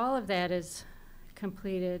after all of that is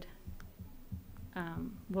completed,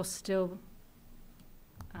 we'll still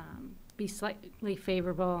be slightly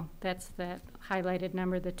favorable. That's that highlighted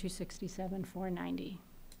number, the 267,490.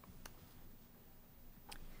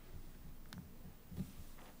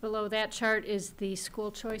 Below that chart is the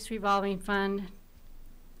school choice revolving fund.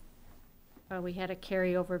 We had a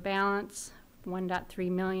carryover balance, 1.3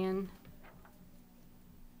 million.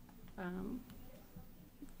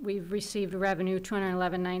 We've received revenue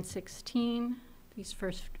 211,916 these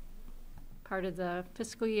first part of the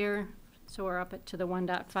fiscal year, so we're up to the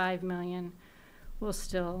 1.5 million. We'll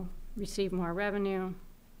still receive more revenue.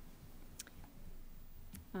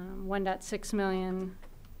 1.6 million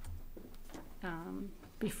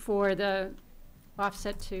before the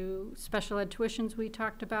offset to special ed tuitions we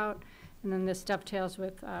talked about, and then this dovetails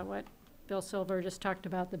with what Bill Silver just talked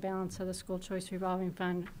about. The balance of the school choice revolving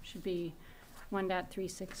fund should be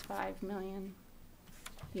 1.365 million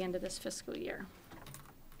at the end of this fiscal year.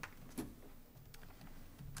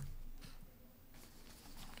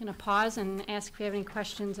 Going to pause and ask if you have any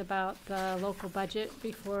questions about the local budget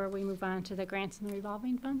before we move on to the grants and the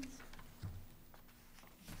revolving funds.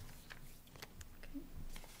 Okay.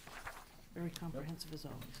 Very comprehensive as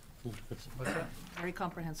always. What's that? Very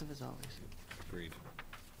comprehensive as always. Agreed.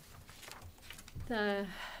 The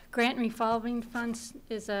grant and revolving funds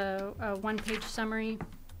is a one-page summary.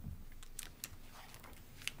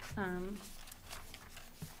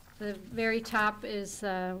 The very top is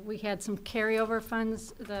we had some carryover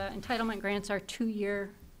funds. The entitlement grants are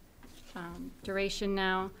 2-year duration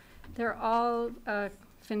now. They're all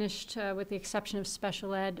finished with the exception of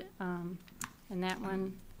special ed, and that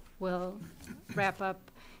one will wrap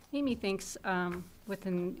up, Amy thinks,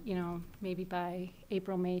 within, maybe by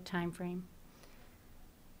April, May timeframe.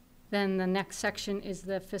 Then the next section is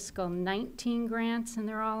the fiscal 19 grants, and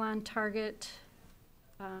they're all on target.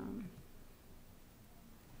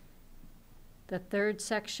 The third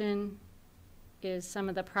section is some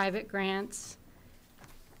of the private grants.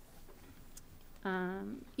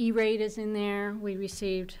 E-rate is in there. We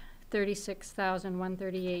received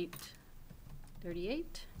 $36,138.38,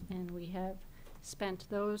 and we have spent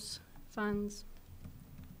those funds.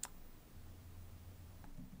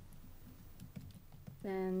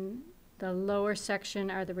 Then the lower section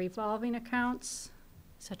are the revolving accounts,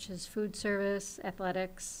 such as food service,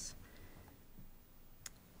 athletics,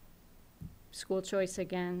 school choice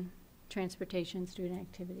again, transportation, student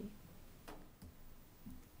activity.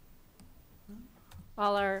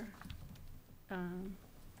 All our,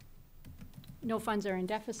 no funds are in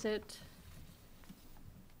deficit.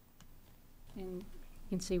 And you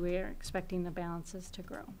can see we are expecting the balances to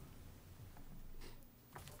grow.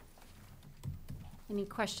 Any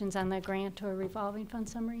questions on the grant or revolving fund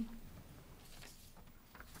summary?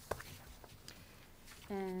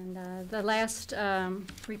 And the last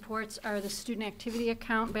reports are the student activity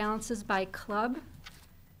account balances by club.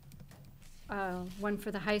 One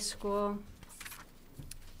for the high school,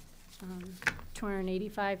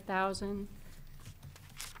 285,000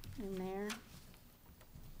 in there.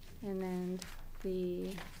 And then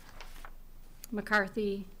the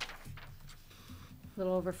McCarthy, a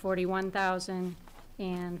little over 41,000,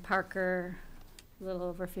 and Parker, a little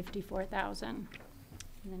over 54,000. And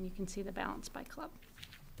then you can see the balance by club.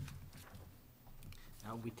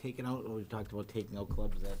 Now, we taken out, or we've talked about taking out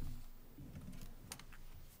clubs that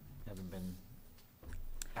haven't been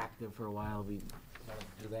active for a while. We want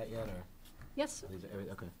to do that yet, or? Yes.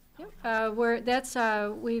 Okay. Yep.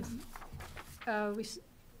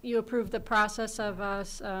 You approved the process of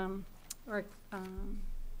us,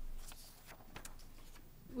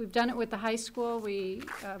 we've done it with the high school. We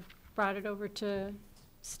brought it over to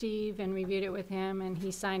Steve and reviewed it with him, and he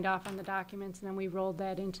signed off on the documents, and then we rolled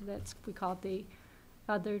that into that, we call it the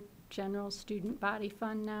other general student body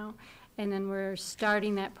fund now, and then we're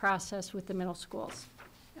starting that process with the middle schools.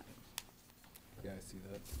 Yep. Yeah, I see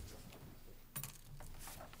that.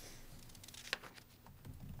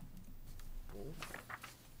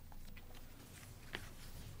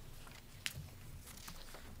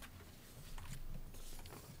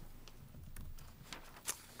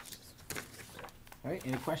 All right,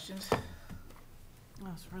 any questions? Oh,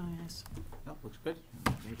 it's really nice. No, looks good.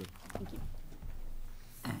 Very good. Thank you.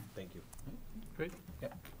 Thank you. Great.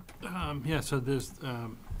 Yep. Yeah, so there's,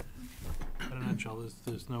 in a nutshell,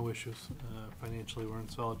 there's no issues. Financially, we're in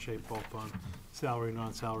solid shape, both on salary,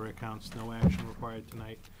 non-salary accounts, no action required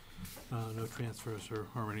tonight, no transfers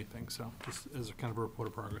or anything, so just as a kind of a report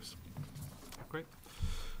of progress. Great.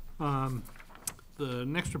 The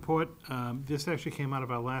next report, this actually came out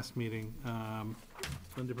of our last meeting.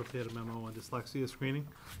 Linda prepared a memo on dyslexia screening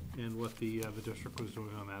and what the district was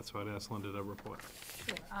doing on that, so I'd ask Linda to report.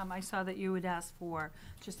 Sure. I saw that you would ask for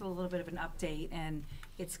just a little bit of an update, and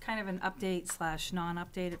it's kind of an update slash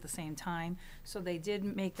non-update at the same time. So they did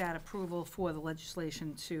make that approval for the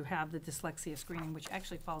legislation to have the dyslexia screening, which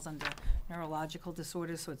actually falls under neurological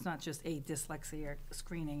disorders, so it's not just a dyslexia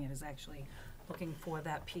screening, it is actually looking for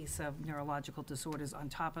that piece of neurological disorders on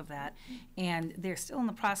top of that. And they're still in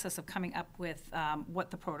the process of coming up with what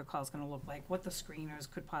the protocol is going to look like, what the screeners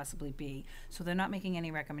could possibly be. So they're not making any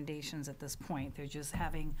recommendations at this point. They're just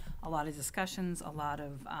having a lot of discussions, a lot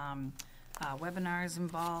of webinars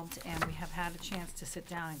involved, and we have had a chance to sit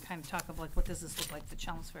down and kind of talk about like, what does this look like for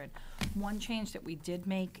Chelmsford. One change that we did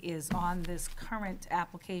make is on this current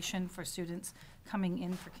application for students coming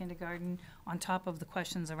in for kindergarten, on top of the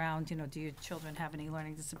questions around, you know, do your children have any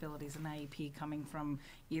learning disabilities, an IEP coming from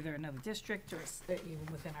either another district or even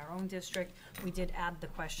within our own district, we did add the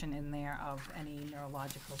question in there of any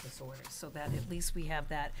neurological disorders, so that at least we have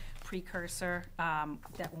that precursor,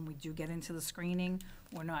 that when we do get into the screening,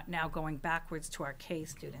 we're not now going backwards to our K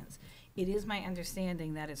students. It is my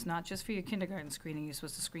understanding that it's not just for your kindergarten screening, you're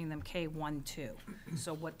supposed to screen them K1, 2.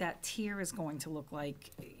 So what that tier is going to look like,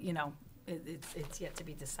 you know, it's yet to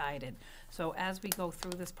be decided. So as we go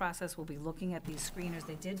through this process, we'll be looking at these screeners.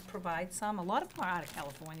 They did provide some, a lot of them are out of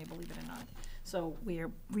California, believe it or not. So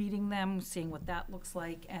we're reading them, seeing what that looks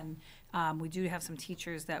like, and we do have some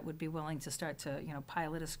teachers that would be willing to start to, you know,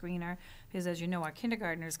 pilot a screener, because as you know, our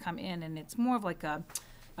kindergartners come in and it's more of like a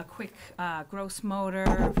quick gross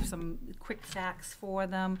motor, some quick facts for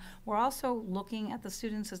them. We're also looking at the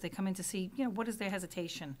students as they come in to see, you know, what is their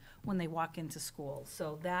hesitation when they walk into school.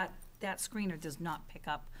 So that screener does not pick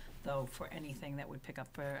up, though, for anything that would pick up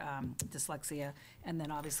for dyslexia. And then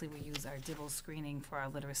obviously we use our DIBEL screening for our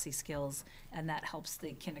literacy skills, and that helps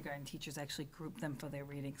the kindergarten teachers actually group them for their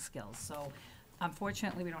reading skills. So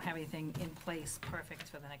unfortunately, we don't have anything in place perfect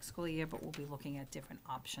for the next school year, but we'll be looking at different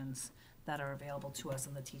options that are available to us,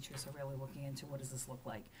 and the teachers are really looking into what does this look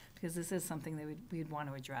like, because this is something that we'd want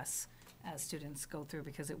to address as students go through,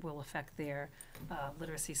 because it will affect their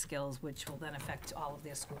literacy skills, which will then affect all of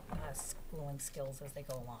their schooling skills as they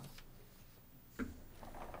go along.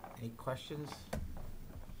 Any questions?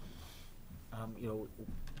 You know,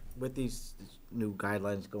 with these new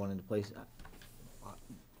guidelines going into place,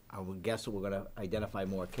 I would guess that we're gonna identify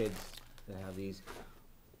more kids that have these.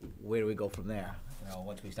 Where do we go from there? You know,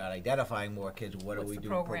 once we start identifying more kids, what do we do,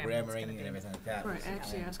 programming and everything like that? Right,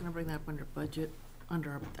 actually, I was gonna bring that up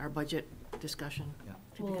under our budget discussion. Yeah.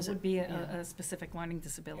 Well, Because it would be a specific learning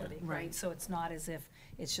disability, Yeah. right? Right. So it's not as if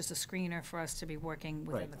it's just a screener for us to be working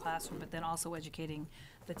within Right. the classroom, but then also educating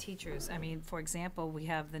the teachers. I mean, for example, we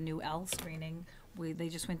have the new L screening. They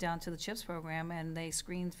just went down to the CHIPS program and they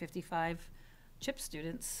screened 55 CHIPS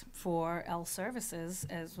students for L services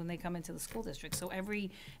as when they come into the school district. So every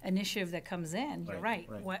initiative that comes in, you're right.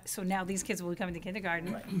 So now these kids will be coming to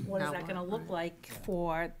kindergarten. What is that gonna look like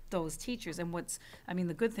for those teachers? And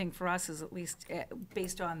the good thing for us is, at least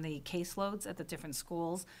based on the caseloads at the different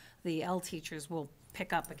schools, the L teachers will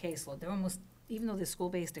pick up a caseload. They're almost, even though they're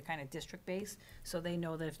school-based, they're kind of district-based, so they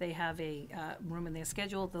know that if they have a room in their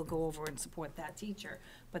schedule, they'll go over and support that teacher.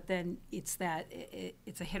 But then it's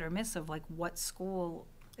it's a hit or miss of like what school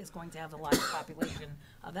is going to have the largest population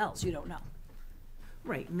of Ls. You don't know.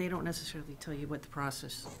 Right, and they don't necessarily tell you what the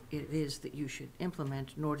process it is that you should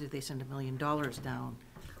implement, nor do they send $1 million down.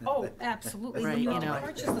 Oh, absolutely. Right, We you need to know,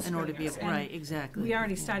 purchase the in order to be, screeners, and right, exactly. We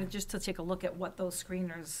already yeah. started just to take a look at what those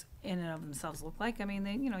screeners in and of themselves look like. I mean,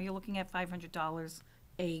 you're looking at $500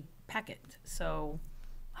 a packet. So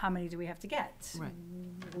how many do we have to get? Right.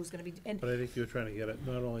 Who's gonna be, and But I think you're trying to get at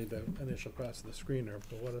not only the initial cost of the screener,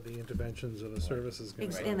 but what are the interventions or the services gonna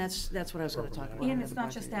be? And that's what I was gonna talk about. And in it's the not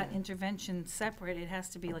budget, just that yeah. intervention separate, it has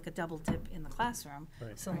to be like a double dip in the classroom,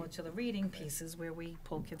 Right. similar to the reading pieces where we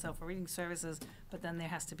pull kids out for reading services, but then there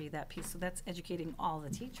has to be that piece. So that's educating all the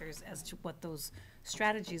teachers as to what those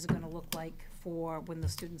strategies are gonna look like for when the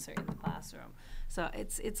students are in the classroom. So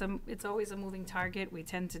it's always a moving target. We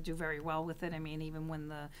tend to do very well with it. I mean, even when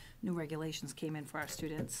the new regulations came in for our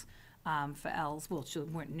students, for L's. Well,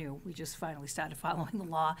 children weren't new. We just finally started following the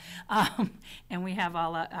law. And we have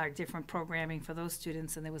all our different programming for those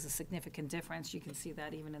students, and there was a significant difference. You can see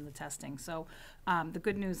that even in the testing. So the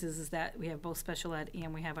good news is that we have both special ed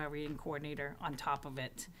and we have our reading coordinator on top of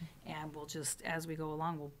it. And we'll just, as we go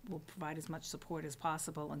along, we'll provide as much support as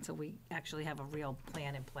possible until we actually have a real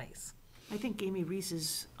plan in place. I think Amy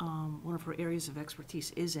Reese's, one of her areas of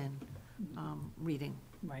expertise is in reading.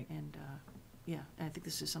 Right. And, yeah, I think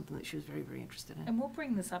this is something that she was very, very interested in. And we'll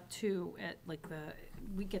bring this up too at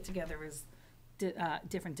we get together as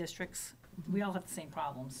different districts. We all have the same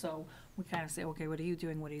problems, so we kind of say, okay, what are you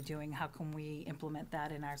doing, what are you doing, how can we implement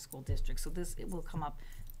that in our school district? So it will come up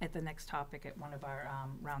at the next topic at one of our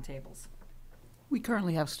roundtables. We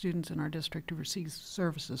currently have students in our district who receive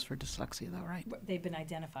services for dyslexia, though, right? They've been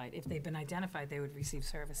identified. If they've been identified, they would receive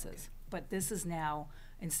services. But this is now,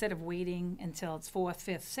 instead of waiting until it's 4th,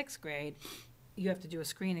 5th, 6th grade, you have to do a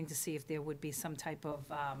screening to see if there would be some type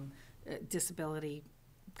of disability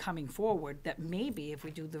coming forward that maybe if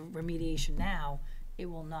we do the remediation now, it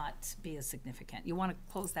will not be as significant. You want to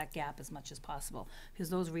close that gap as much as possible because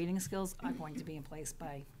those reading skills are going to be in place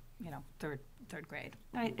by, third grade.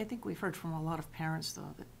 I think we've heard from a lot of parents,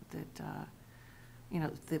 though,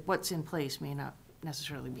 that what's in place may not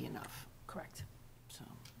necessarily be enough. Correct. So.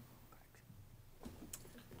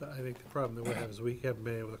 I think the problem that we have is we haven't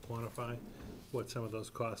been able to quantify what some of those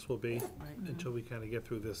costs will be until we kind of get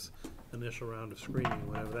through this initial round of screening,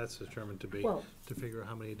 whatever that's determined to be, Well- to figure out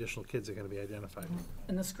how many additional kids are going to be identified.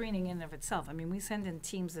 And the screening in and of itself, I mean, we send in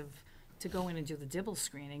teams to go in and do the DIBEL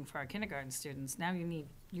screening for our kindergarten students. Now you need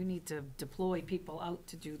to deploy people out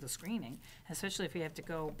to do the screening, especially if you have to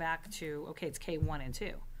go back to, okay, it's K1 and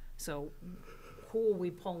 2. So who are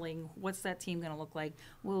we pulling? What's that team gonna look like?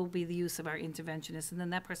 Will be the use of our interventionists, and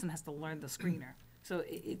then that person has to learn the screener. So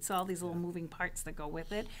it's all these little moving parts that go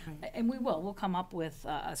with it. And we'll come up with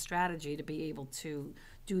a strategy to be able to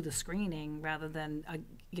do the screening rather than,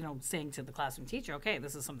 saying to the classroom teacher, okay,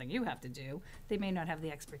 this is something you have to do. They may not have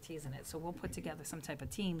the expertise in it. So we'll put together some type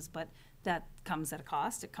of teams, but that comes at a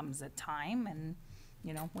cost. It comes at time. And,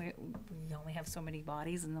 we only have so many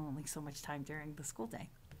bodies and only so much time during the school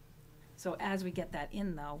day. So as we get that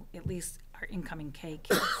in, though, at least our incoming K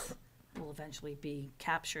kids will eventually be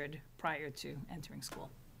captured prior to entering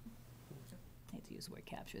school. I hate to use the word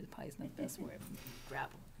captured, probably isn't the best word. Grab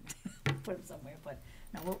them, put them somewhere, but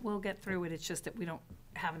no, we'll get through it. It's just that we don't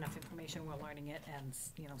have enough information. We're learning it and,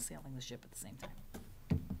 sailing the ship at the same time.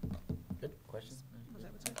 Good. Questions?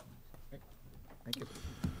 Great. Thank you.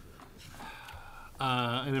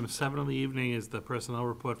 Item 7 on the evening is the personnel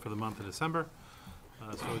report for the month of December.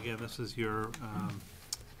 So again, this is your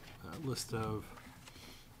list of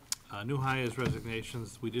new hires,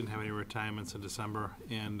 resignations. We didn't have any retirements in December,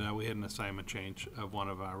 and we had an assignment change of one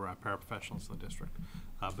of our paraprofessionals in the district.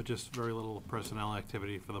 But just very little personnel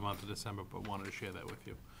activity for the month of December, but wanted to share that with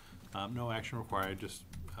you. No action required, just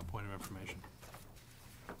a point of information.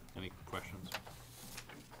 Any questions?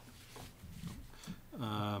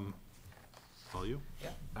 All you?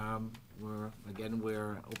 Yeah. We're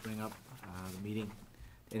opening up the meeting.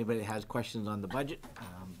 Anybody that has questions on the budget?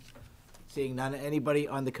 Seeing none, anybody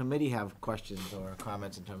on the committee have questions or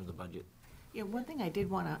comments in terms of the budget? Yeah, one thing I did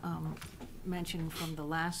want to mention from the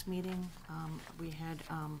last meeting, we had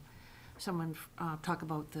someone talk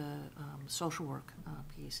about the social work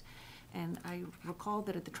piece. And I recall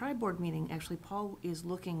that at the tri-board meeting, actually, Paul is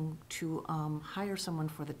looking to hire someone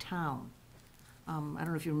for the town. I don't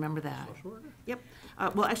know if you remember that. Social worker? Yep.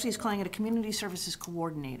 Well, actually, he's calling it a community services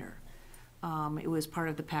coordinator. It was part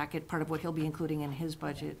of the packet, part of what he'll be including in his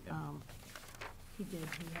budget. He did.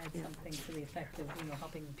 He had something to the effect of,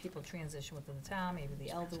 helping people transition within the town, maybe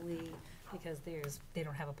the elderly, because they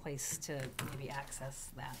don't have a place to maybe access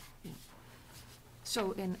that. Yeah.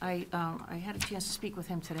 So, and I had a chance to speak with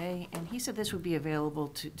him today, and he said this would be available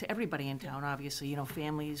to everybody in town, obviously,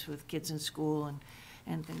 families with kids in school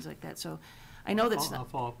and things like that. So I know that's not. I'll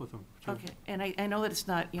follow up with him. Too. Okay, and I know that it's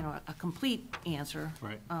not, a complete answer.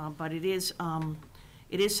 Right. But it is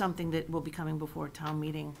something that will be coming before town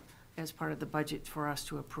meeting as part of the budget for us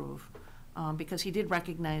to approve. Because he did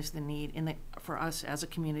recognize the need for us as a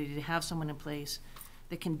community to have someone in place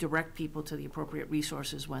that can direct people to the appropriate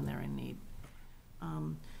resources when they're in need.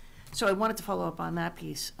 So I wanted to follow up on that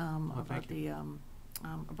piece about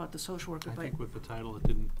the social worker. I think with the title, it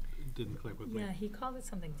didn't click with me. Yeah, he called it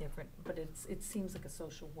something different, but it seems like a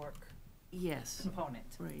social work component.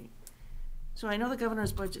 Right. So I know the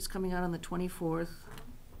governor's budget's coming out on the 24th.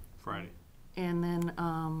 Friday. And then,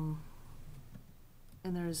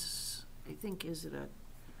 and there's, I think, is it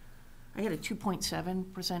I had a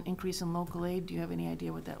 2.7% increase in local aid. Do you have any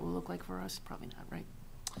idea what that will look like for us? Probably not, right?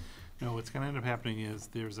 No, what's gonna end up happening is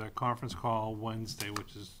there's a conference call Wednesday,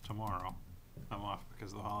 which is tomorrow. I'm off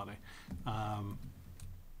because of the holiday.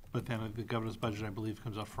 But then the governor's budget, I believe,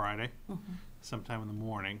 comes out Friday, sometime in the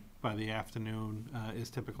morning. By the afternoon is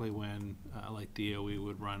typically when, like DOE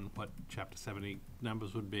would run what Chapter 70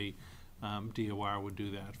 numbers would be. DOR would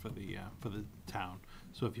do that for the town.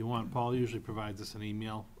 So if you want, Paul usually provides us an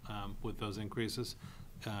email with those increases.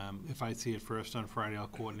 If I see it first on Friday, I'll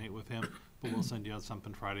coordinate with him, but we'll send you out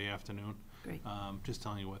something Friday afternoon. Great. Just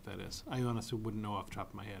telling you what that is. I honestly wouldn't know off the top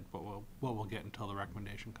of my head what we'll get until the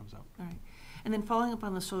recommendation comes out. All right. And then following up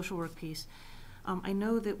on the social work piece, I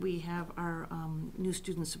know that we have our new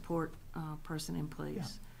student support person in place. Yeah.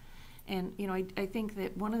 And, you know, I think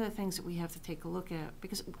that one of the things that we have to take a look at,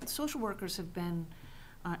 because social workers have been,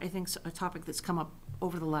 I think, a topic that's come up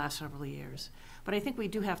over the last several years. But I think we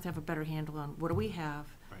do have to have a better handle on what do we have,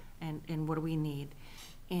 right, and what do we need.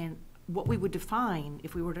 And what we would define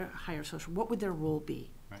if we were to hire social, what would their role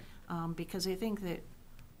be? Right. Because I think that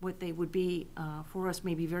what they would be for us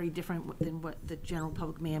may be very different than what the general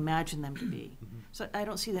public may imagine them to be. So I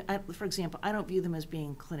don't see that, for example, I don't view them as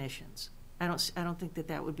being clinicians. I don't think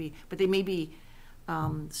that would be, but they may be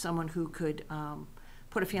someone who could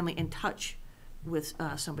put a family in touch with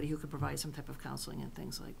somebody who could provide some type of counseling and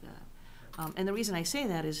things like that. And the reason I say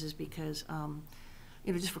that is because,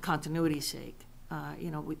 you know, just for continuity's sake, you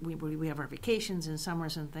know, we have our vacations and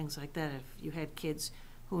summers and things like that. If you had kids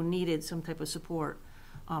who needed some type of support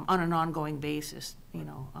on an ongoing basis, you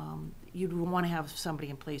know, you'd want to have somebody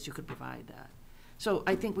in place who could provide that. So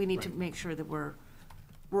I think we need to make sure that we're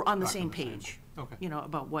on the same page, okay, you know,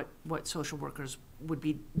 about what social workers would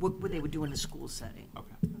be, what they would do in a school setting.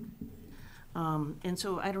 Okay. And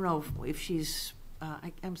so I don't know if she's,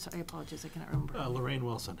 I'm sorry, I apologize, I cannot remember. Lorraine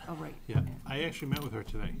Wilson. Oh, right. Yeah, I actually met with her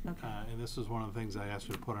today. Okay. And this is one of the things I asked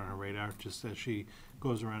her to put on her radar, just as she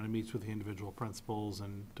goes around and meets with the individual principals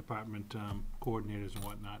and department coordinators and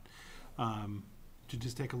whatnot, to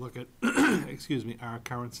just take a look at, excuse me, our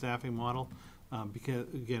current staffing model. Because,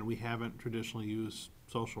 again, we haven't traditionally used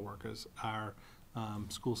social workers. Our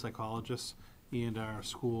school psychologists and our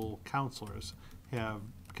school counselors have,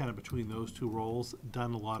 kind of between those two roles,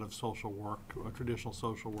 done a lot of social work or traditional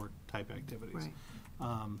social work type activities.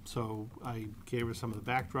 Right. So I gave her some of the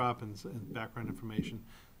backdrop and background information.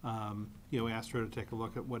 You know, asked her to take a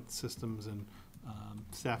look at what systems and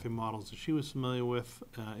staffing models that she was familiar with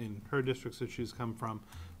in her districts that she's come from.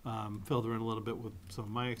 Filled her in a little bit with some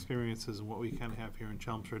of my experiences and what we kind of have here in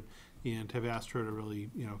Chelmsford, and have asked her to really,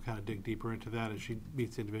 you know, kind of dig deeper into that as she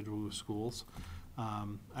meets individual schools.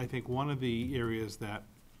 I think one of the areas that,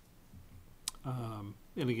 and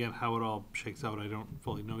again, how it all shakes out, I don't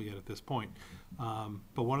fully know yet at this point,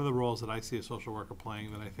 but one of the roles that I see a social worker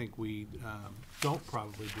playing that I think we don't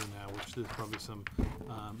probably do now, which there's probably some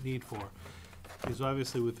need for, is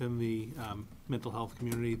obviously within the mental health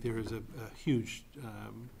community, there is a huge,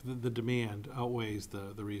 the demand outweighs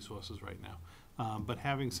the resources right now. But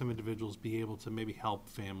having some individuals be able to maybe help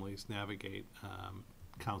families navigate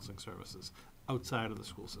counseling services outside of the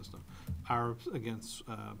school system. Our, again,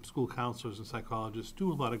 school counselors and psychologists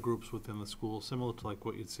do a lot of groups within the school, similar to like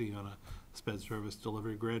what you'd see on a SPED service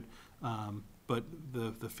delivery grid. But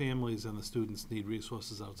the families and the students need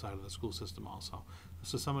resources outside of the school system also.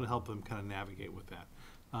 So someone to help them kind of navigate with that.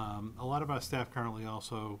 A lot of our staff currently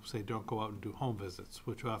also say don't go out and do home visits,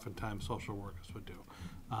 which oftentimes social workers would do.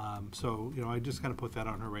 So, you know, I just kind of put that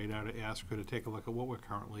on her radar to ask her to take a look at what we're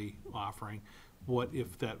currently offering. What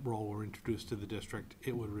if that role were introduced to the district,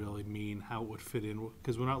 it would really mean, how it would fit in,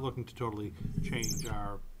 because we're not looking to totally change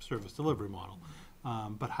our service delivery model.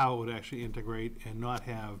 But how it would actually integrate and not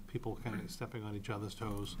have people kind of stepping on each other's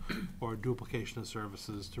toes or duplication of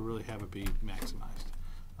services to really have it be maximized.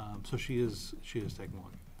 So she is taking a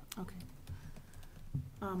look at that. Okay.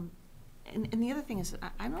 And the other thing is,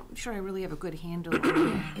 I'm not sure I really have a good handle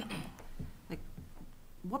on, like,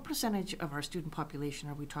 what percentage of our student population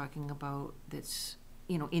are we talking about that's,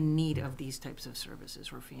 you know, in need of these types of services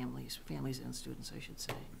for families and students, I should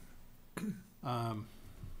say?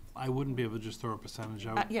 I wouldn't be able to just throw a percentage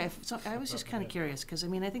out. Yeah, so I was just kind of curious, because, I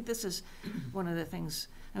mean, I think this is one of the things,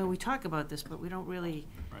 I mean, we talk about this, but we don't really,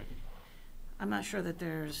 right. I'm not sure that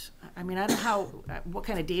there's, I mean, I don't know how, what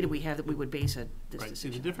kind of data we have that we would base this Right.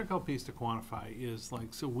 decision. See, the difficult piece to quantify is,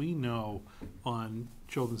 like, so we know on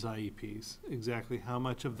children's IEPs exactly how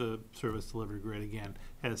much of the service delivery grid, again,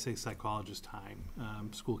 has, say, psychologist time,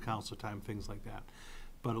 school counselor time, things like that.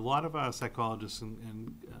 But a lot of our psychologists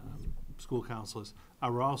and school counselors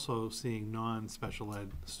are also seeing non-special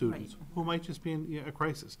ed students who might just be in a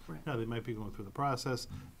crisis. Right. Now, they might be going through the process.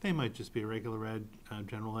 They might just be a regular ed,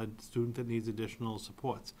 general ed student that needs additional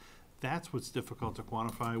supports. That's what's difficult to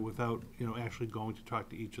quantify without, actually going to talk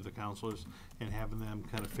to each of the counselors and having them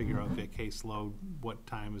kind of figure out their caseload, what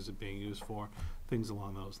time is it being used for, things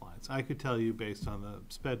along those lines. I could tell you based on the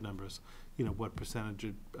SPED numbers, what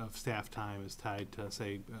percentage of staff time is tied to,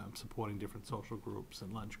 say, supporting different social groups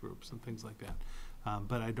and lunch groups and things like that.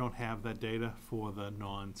 But I don't have that data for the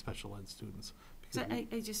non-special ed students. So I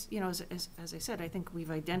just, as I said, I think we've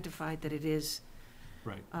identified that it is,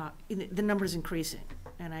 right. The number's increasing.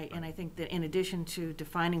 And I think that in addition to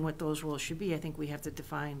defining what those roles should be, I think we have to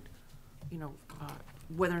define,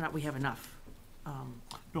 whether or not we have enough.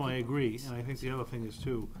 No, I agree, and I think the other thing is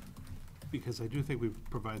too, because I do think we've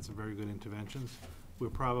provided some very good interventions, we're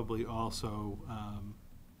probably also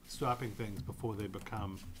stopping things before they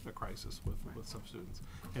become a crisis with some students.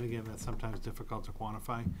 And again, that's sometimes difficult to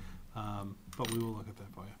quantify, but we will look at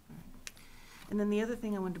that for you. And then the other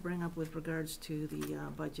thing I wanted to bring up with regards to the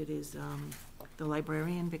budget is the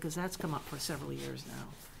librarian, because that's come up for several years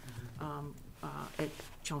now at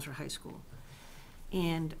Chelmsford High School.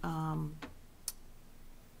 And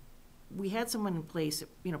we had someone in place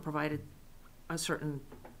that, provided a certain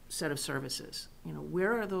set of services.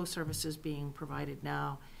 Where are those services being provided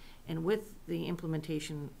now? And with the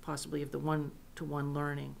implementation possibly of the one-to-one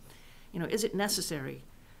learning, is it necessary?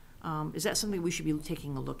 Is that something we should be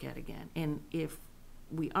taking a look at again? And if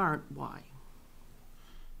we aren't, why?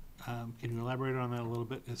 Can you elaborate on that a little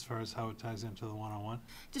bit as far as how it ties into the one-on-one?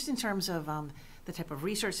 Just in terms of the type of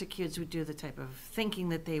research that kids would do, the type of thinking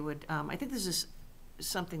that they would, I think this is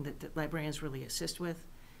something that librarians really assist with,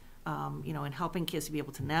 in helping kids to be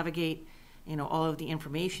able to navigate, all of the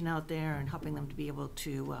information out there and helping them to be able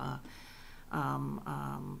to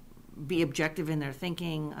be objective in their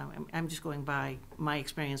thinking. I'm just going by my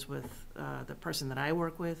experience with the person that I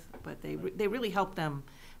work with, but they really help them,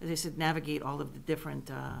 as I said, navigate all of the different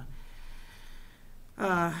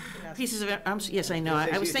pieces of. Yes, I know.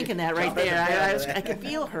 I was thinking that right there. I could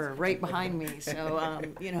feel her right behind me. So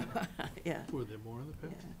yeah. Were there more in the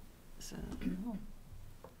past? Yeah. So. No.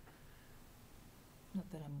 Not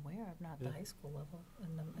that I'm aware of, not at the high school level.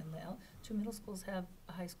 And the two middle schools have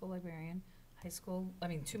a high school librarian.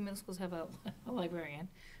 Two middle schools have a librarian,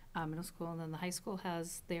 middle school, and then the high school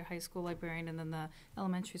has their high school librarian, and then the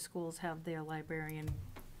elementary schools have their librarian,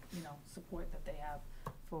 support that they have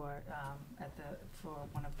for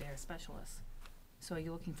one of their specialists. So are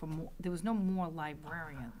you looking for more? There was no more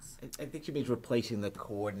librarians. I think she means replacing the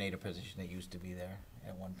coordinator position that used to be there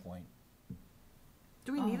at one point.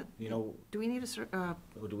 Do we need it? Do we need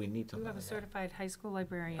Or do we need to? You have a certified high school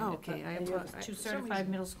librarian. Oh, okay. And you have two certified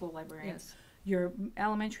middle school librarians. Your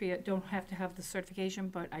elementary don't have to have the certification,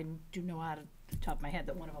 but I do know out of the top of my head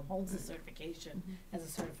that one of them holds the certification as a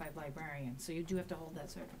certified librarian. So you do have to hold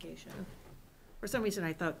that certification. For some reason,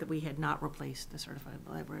 I thought that we had not replaced the certified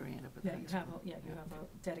librarian up at the high school. You have a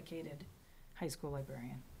dedicated high school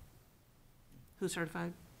librarian. Who's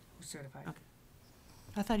certified? Who's certified. Okay.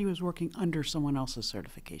 I thought he was working under someone else's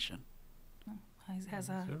certification. No, he's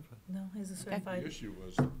a The certified. issue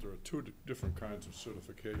was that there are two different kinds of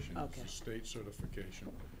certification. Okay. There's a state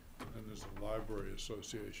certification, and there's a library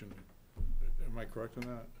association. Am I correct in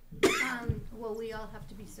that? Well, we all have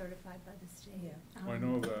to be certified by the state. I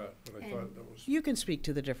know that, but I thought that was. You can speak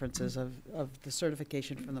to the differences of the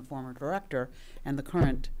certification from the former director and the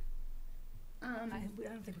current. I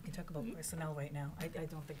don't think we can talk about personnel right now. I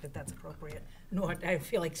don't think that that's appropriate, nor I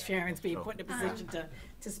feel like Sharon's being put in a position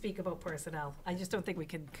to speak about personnel. I just don't think we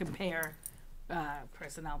can compare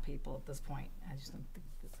personnel people at this point. I just don't think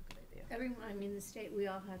that's a good idea. Everyone, the state, we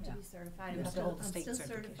all have to be certified. You have to hold the I'm state still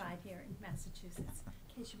certification. certified here in Massachusetts,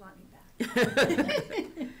 in case you want me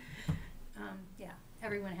back. Yeah,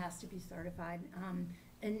 everyone has to be certified.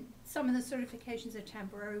 And some of the certifications are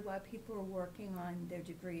temporary while people are working on their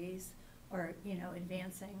degrees or,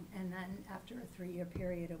 advancing, and then after a 3-year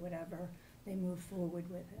period or whatever, they move forward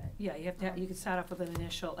with it. Yeah, you have to. You can start off with an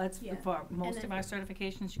initial. That's Yeah. for most And of then- our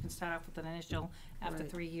certifications. You can start off with an initial. After Right.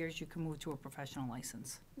 3 years, you can move to a professional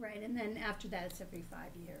license. Right, and then after that, it's every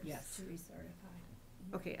 5 years Yes. to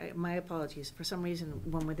recertify. Okay, my apologies. For some reason,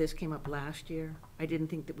 when this came up last year, I didn't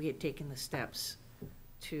think that we had taken the steps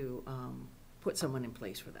to put someone in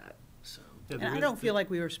place for that, so. And I don't feel like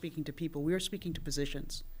we were speaking to people, we were speaking to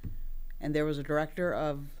positions. And there was a director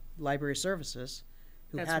of library services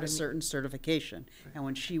who That's had what a I mean. certain certification. And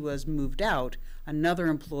when she was moved out, another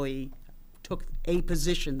employee took a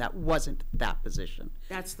position that wasn't that position.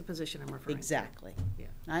 That's the position I'm referring to. Exactly. Yeah.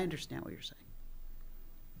 I understand what you're saying.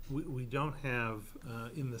 We don't have,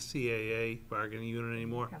 in the CAA bargaining unit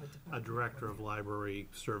anymore, a director of library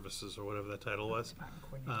services, or whatever that title was.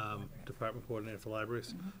 Department coordinator for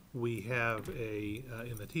libraries. We have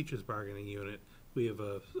in the teachers bargaining unit, we have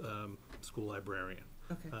a school librarian.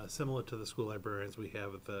 Okay. Similar to the school librarians we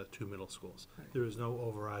have at the 2 middle schools. There is no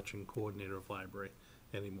overarching coordinator of library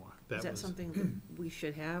anymore. Is that something that we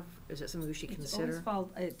should have? Is that something we should consider?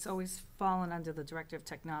 It's always fallen under the Director of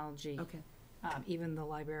Technology. Okay. Even the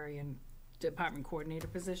librarian department coordinator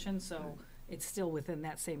position, so it's still within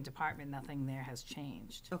that same department. Nothing there has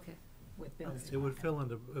changed. Okay. With Bill's It would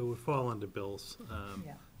fall under Bill's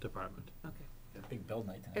Yeah. department. Okay. Big bill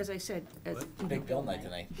night tonight. As I said, Big bill night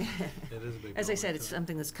tonight. It is a big as I bill said, night it's tonight.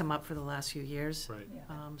 something that's come up for the last few years. Right.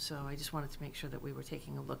 So I just wanted to make sure that we were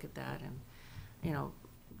taking a look at that and,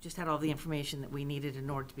 just had all the information that we needed in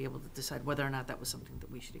order to be able to decide whether or not that was something that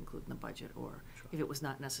we should include in the budget, or if it was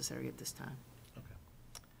not necessary at this time.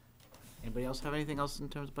 Anybody else have anything else in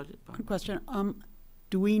terms of budget? Quick question.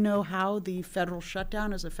 Do we know how the federal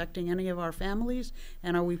shutdown is affecting any of our families?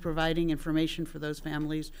 And are we providing information for those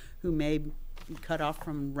families who may be cut off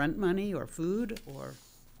from rent money or food or?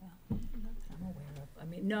 I'm aware of. I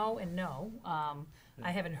mean, no and no. I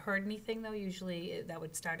haven't heard anything, though. Usually that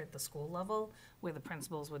would start at the school level, where the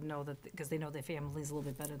principals would know that, because they know their families a little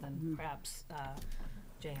bit better than perhaps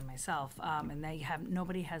Jay and myself. And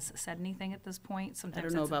nobody has said anything at this point. I Sometimes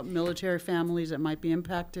don't know it's about military families that might be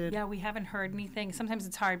impacted. Yeah, we haven't heard anything. Sometimes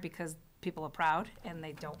it's hard because people are proud and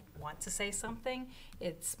they don't want to say something.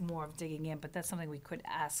 It's more of digging in, but that's something we could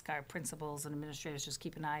ask our principals and administrators, just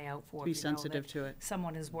keep an eye out for. Be if you know sensitive that to it.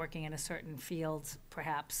 Someone is working in a certain field,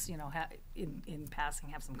 perhaps, in passing,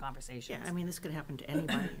 have some conversations. Yeah, I mean, this could happen to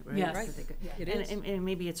anybody, right? Yes. So they could- Yeah, it and- is. And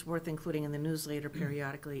maybe it's worth including in the newsletter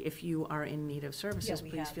periodically, if you are in need of services,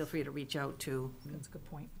 we please have. feel free to reach out to, That's a good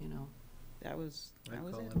point. That was it.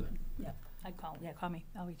 Yeah, call me.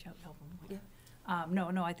 I'll reach out, help them. Yeah.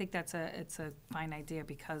 No, I think it's a fine idea,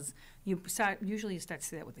 because usually you start to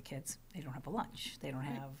see that with the kids. They don't have a lunch. They don't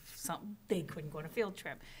have they couldn't go on a field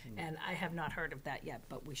trip. And I have not heard of that yet,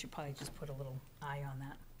 but we should probably just put a little eye on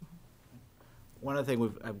that. One other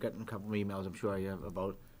thing, I've gotten a couple of emails, I'm sure you have,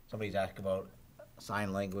 about, somebody's asking about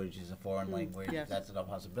sign language is a foreign language. yes. That's a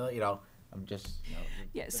possibility, I'm just,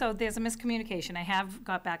 Yeah, so there's a miscommunication. I have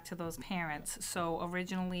got back to those parents. So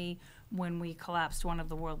originally, when we collapsed one of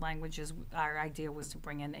the world languages, our idea was to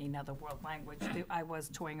bring in another world language. I was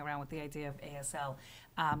toying around with the idea of ASL.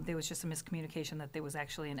 There was just a miscommunication that there was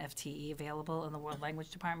actually an FTE available in the world language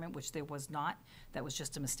department, which there was not. That was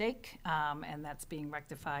just a mistake, and that's being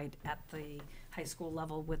rectified at the high school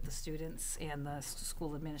level with the students and the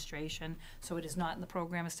school administration. So it is not in the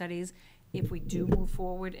program of studies. If we do move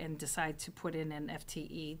forward and decide to put in an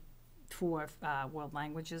FTE for world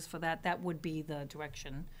languages for that, that would be the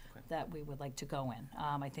direction that we would like to go in.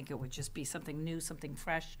 I think it would just be something new, something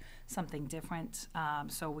fresh, something different.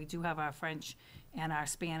 So we do have our French and our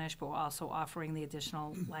Spanish, but we're also offering the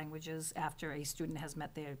additional languages after a student has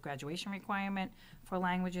met their graduation requirement for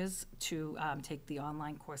languages to take the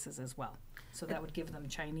online courses as well. So that would give them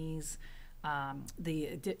Chinese,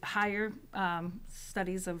 the higher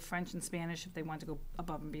studies of French and Spanish, if they want to go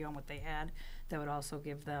above and beyond what they had. That would also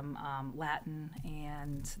give them Latin,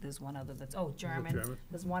 and there's one other that's, German. German?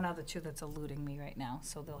 There's one other too that's eluding me right now.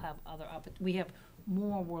 So they'll have other, we have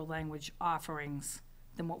more world language offerings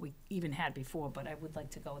than what we even had before, but I would like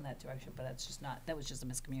to go in that direction, but that's just not, that was just a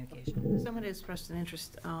miscommunication. Someone expressed an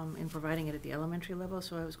interest in providing it at the elementary level,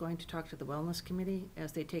 so I was going to talk to the wellness committee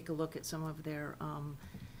as they take a look at some of their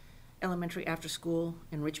elementary after-school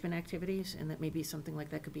enrichment activities, and that maybe something like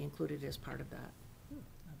that could be included as part of that.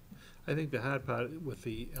 I think the hard part with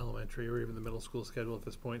the elementary or even the middle school schedule at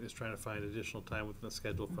this point is trying to find additional time within the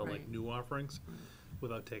schedule for like new offerings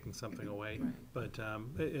without taking something away. But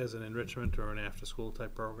as an enrichment or an after-school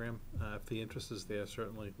type program, if the interest is there,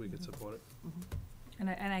 certainly we could support it.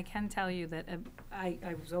 And I can tell you that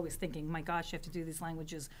I was always thinking, my gosh, you have to do these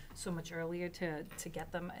languages so much earlier to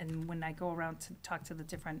get them. And when I go around to talk to the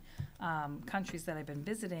different countries that I've been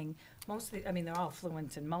visiting, they're all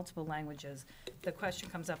fluent in multiple languages. The question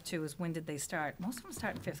comes up too is, when did they start? Most of them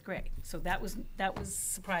start in 5th grade. So that was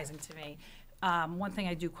surprising to me. One thing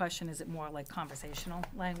I do question, is it more like conversational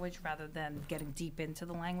language rather than getting deep into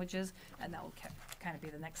the languages? And that will kind of be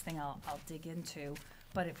the next thing I'll dig into.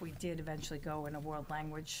 But if we did eventually go in a world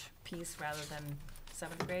language piece rather than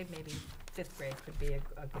 7th grade, maybe 5th grade could be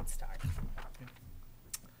a good start.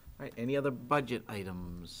 All right, any other budget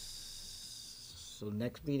items? So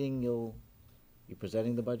next meeting, you'll be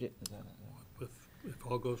presenting the budget? Is that If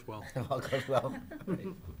all goes well. If all goes well. Right.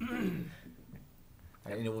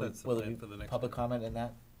 That's the Will plan there for the be next public comment in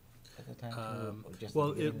that? at the time? too, or just the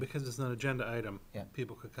Well, beginning? because it's an agenda item, Yeah.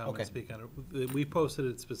 people could come Okay. and speak on it. We posted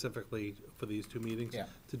it specifically for these two meetings Yeah.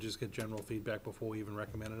 to just get general feedback before we even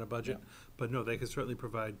recommended a budget. Yeah. But no, they could certainly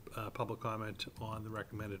provide public comment on the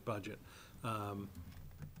recommended budget.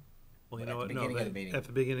 Well, you But know at what, the no, beginning of they- the meeting. at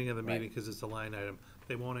the beginning of the Right. meeting, because it's a line item,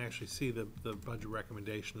 they won't actually see the budget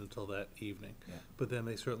recommendation until that evening. Yeah. But then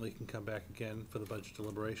they certainly can come back again for the budget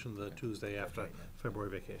deliberation the Tuesday after right, yeah. February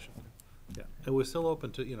vacation. Yeah, and we're still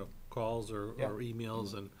open to, calls or Yeah.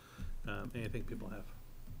 emails and anything people have.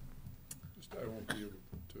 Just, I won't be able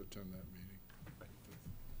to attend that meeting.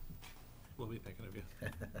 We'll be thinking of you.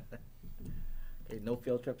 Okay, no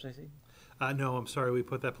field trips, I see? No, I'm sorry, we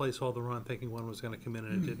put that placeholder on thinking one was gonna come in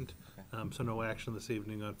and it didn't. Okay. So no action this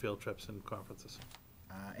evening on field trips and conferences.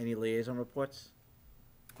 Any liaison reports?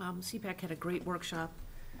 CPAC had a great workshop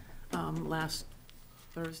last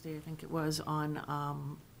Thursday, I think it was,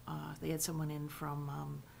 on, they had someone in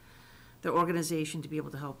from their organization to be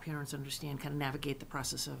able to help parents understand, kind of navigate the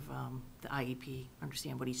process of the IEP,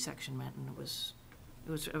 understand what each section meant, and it was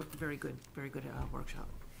a very good workshop.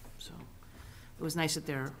 So it was nice that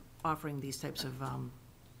they're offering these types of,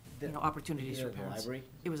 opportunities for At the parents. library?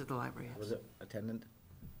 It was at the library, yes. Was it attendant?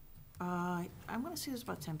 I'm gonna say there's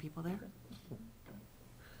about 10 people there.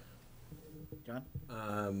 John?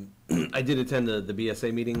 I did attend the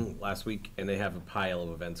BSA meeting last week, and they have a pile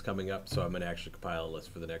of events coming up, so I'm gonna actually compile a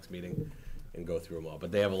list for the next meeting and go through them all.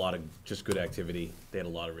 But they have a lot of just good activity. They had a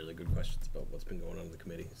lot of really good questions about what's been going on in the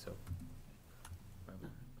committee, so.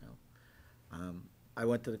 I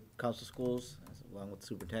went to the council schools along with the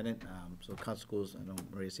superintendent. So council schools, I know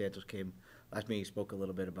Maria Santos came, last meeting spoke a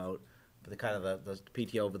little bit about the kind of the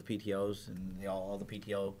PTO over the PTOs, and all the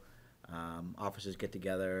PTO officers get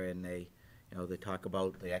together and they talk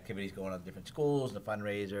about the activities going on in different schools, the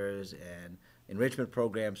fundraisers and enrichment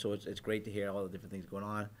programs. So it's great to hear all the different things going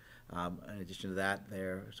on. In addition to that,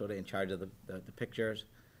 they're sort of in charge of the pictures,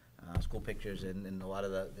 school pictures, and a lot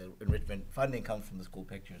of the enrichment funding comes from the school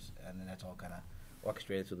pictures, and then that's all kind of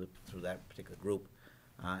orchestrated through that particular group.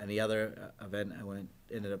 And the other event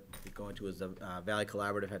I ended up going to was the Valley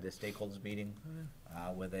Collaborative had their stakeholders meeting,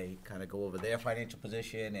 where they kind of go over their financial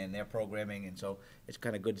position and their programming, and so it's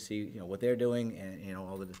kind of good to see what they're doing and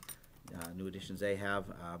all the new additions they have,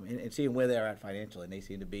 and seeing where they're at financially, and they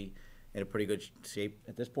seem to be in a pretty good shape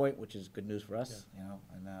at this point, which is good news for us,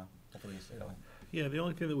 and hopefully stay that way. Yeah, the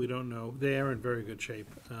only thing that we don't know, they are in very good shape.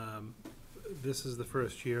 This is the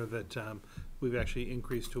first year that we've actually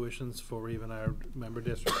increased tuitions for even our member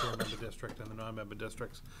district, our member district, and the non-member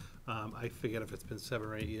districts. I forget if it's been 7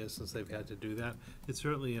 or 8 years since they've had to do that. It's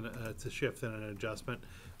certainly it's a shift and an adjustment.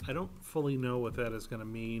 I don't fully know what that is going to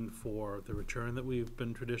mean for the return that we've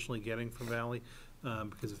been traditionally getting from Valley,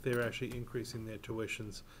 because if they're actually increasing their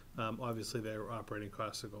tuitions, obviously their operating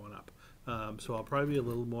costs are going up. So I'll probably be a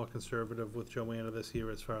little more conservative with Joanna this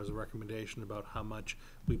year as far as a recommendation about how much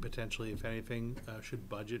we potentially, if anything, should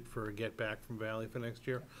budget for a get back from Valley for next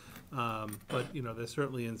year. But, they're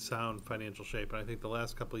certainly in sound financial shape. And I think the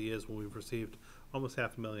last couple of years when we've received almost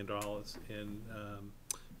 $500,000 in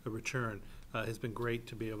a return, has been great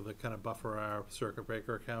to be able to kind of buffer our circuit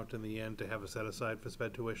breaker account in the end to have a set aside for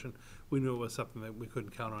sped tuition. We knew it was something that we couldn't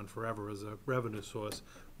count on forever as a revenue source,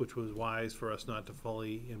 which was wise for us not to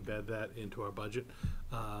fully embed that into our budget.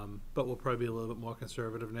 But we'll probably be a little bit more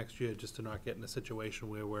conservative next year just to not get in a situation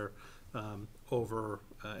where we're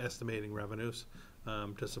estimating revenues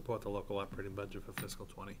to support the local operating budget for fiscal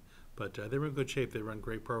 '20. But they're in good shape. They run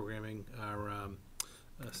great programming. Our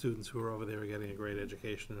students who are over there are getting a great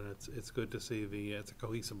education, and it's good to see it's a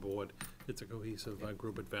cohesive board. It's a cohesive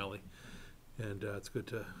group at Valley, and it's good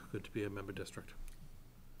to be a member district.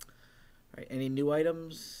 All right, any new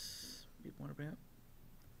items you want to bring up?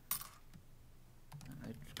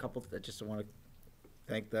 A couple that just want to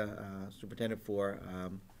thank the superintendent for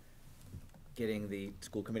getting the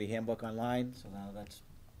school committee handbook online, so now that's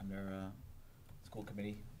under school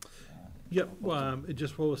committee. Yep,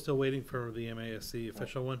 just we're still waiting for the MASC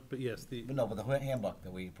official one, but yes, No, but the handbook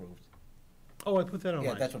that we approved. Oh, I put that online.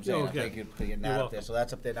 Yeah, that's what I'm saying. Okay. Thank you for getting that up there. So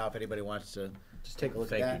that's up there now if anybody wants to just take a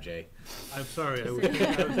look at that. Thank you, Jay. I'm sorry. You're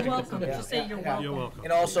welcome. Just say you're welcome. You're welcome.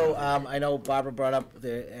 And also, I know Barbara brought up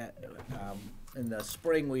in the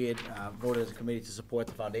spring, we had voted as a committee to support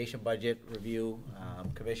the foundation budget review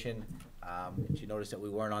commission. And she noticed that we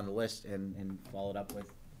weren't on the list and followed up with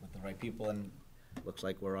the right people, and looks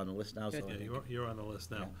like we're on the list now. So Yeah, you're on the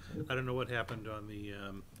list now. Yeah. I don't know what happened on the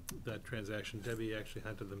that transaction. Debbie actually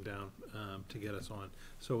hunted them down to get us on,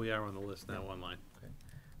 so we are on the list now online.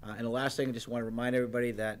 Okay. And the last thing, I just want to remind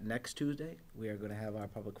everybody that next Tuesday we are going to have our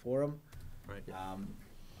public forum. Right.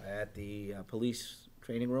 At the police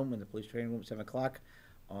training room, in the police training room, 7 o'clock,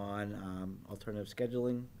 on alternative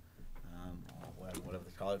scheduling, whatever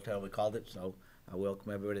they call it, we called it. So I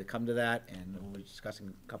welcome everybody to come to that, and we'll be discussing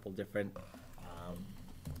a couple different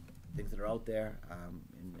things that are out there,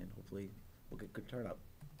 and hopefully we'll get good turnout.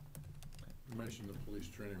 You mentioned the police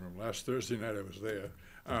training room. Last Thursday night I was there.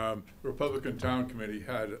 Republican Town Committee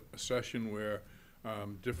had a session where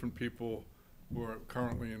different people who are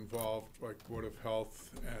currently involved, like Board of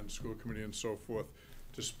Health and School Committee and so forth,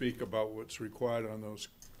 to speak about what's required on those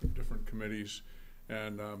different committees.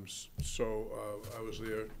 And so I was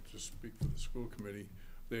there to speak for the school committee.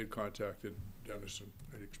 They had contacted Dennis and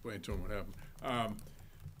I'd explained to him what happened.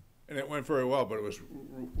 And it went very well, but it was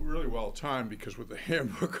really well timed, because with the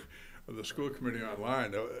handbook of the school committee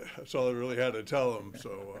online, that's all I really had to tell them.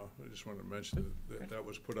 So I just wanted to mention that that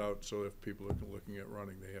was put out, so if people are looking at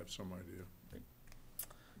running, they have some idea.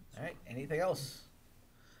 All right, anything else?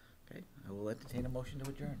 Okay, I will entertain a motion to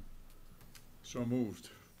adjourn. So moved.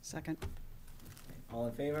 Second. All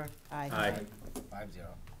in favor? Aye. Aye.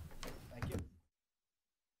 5-0.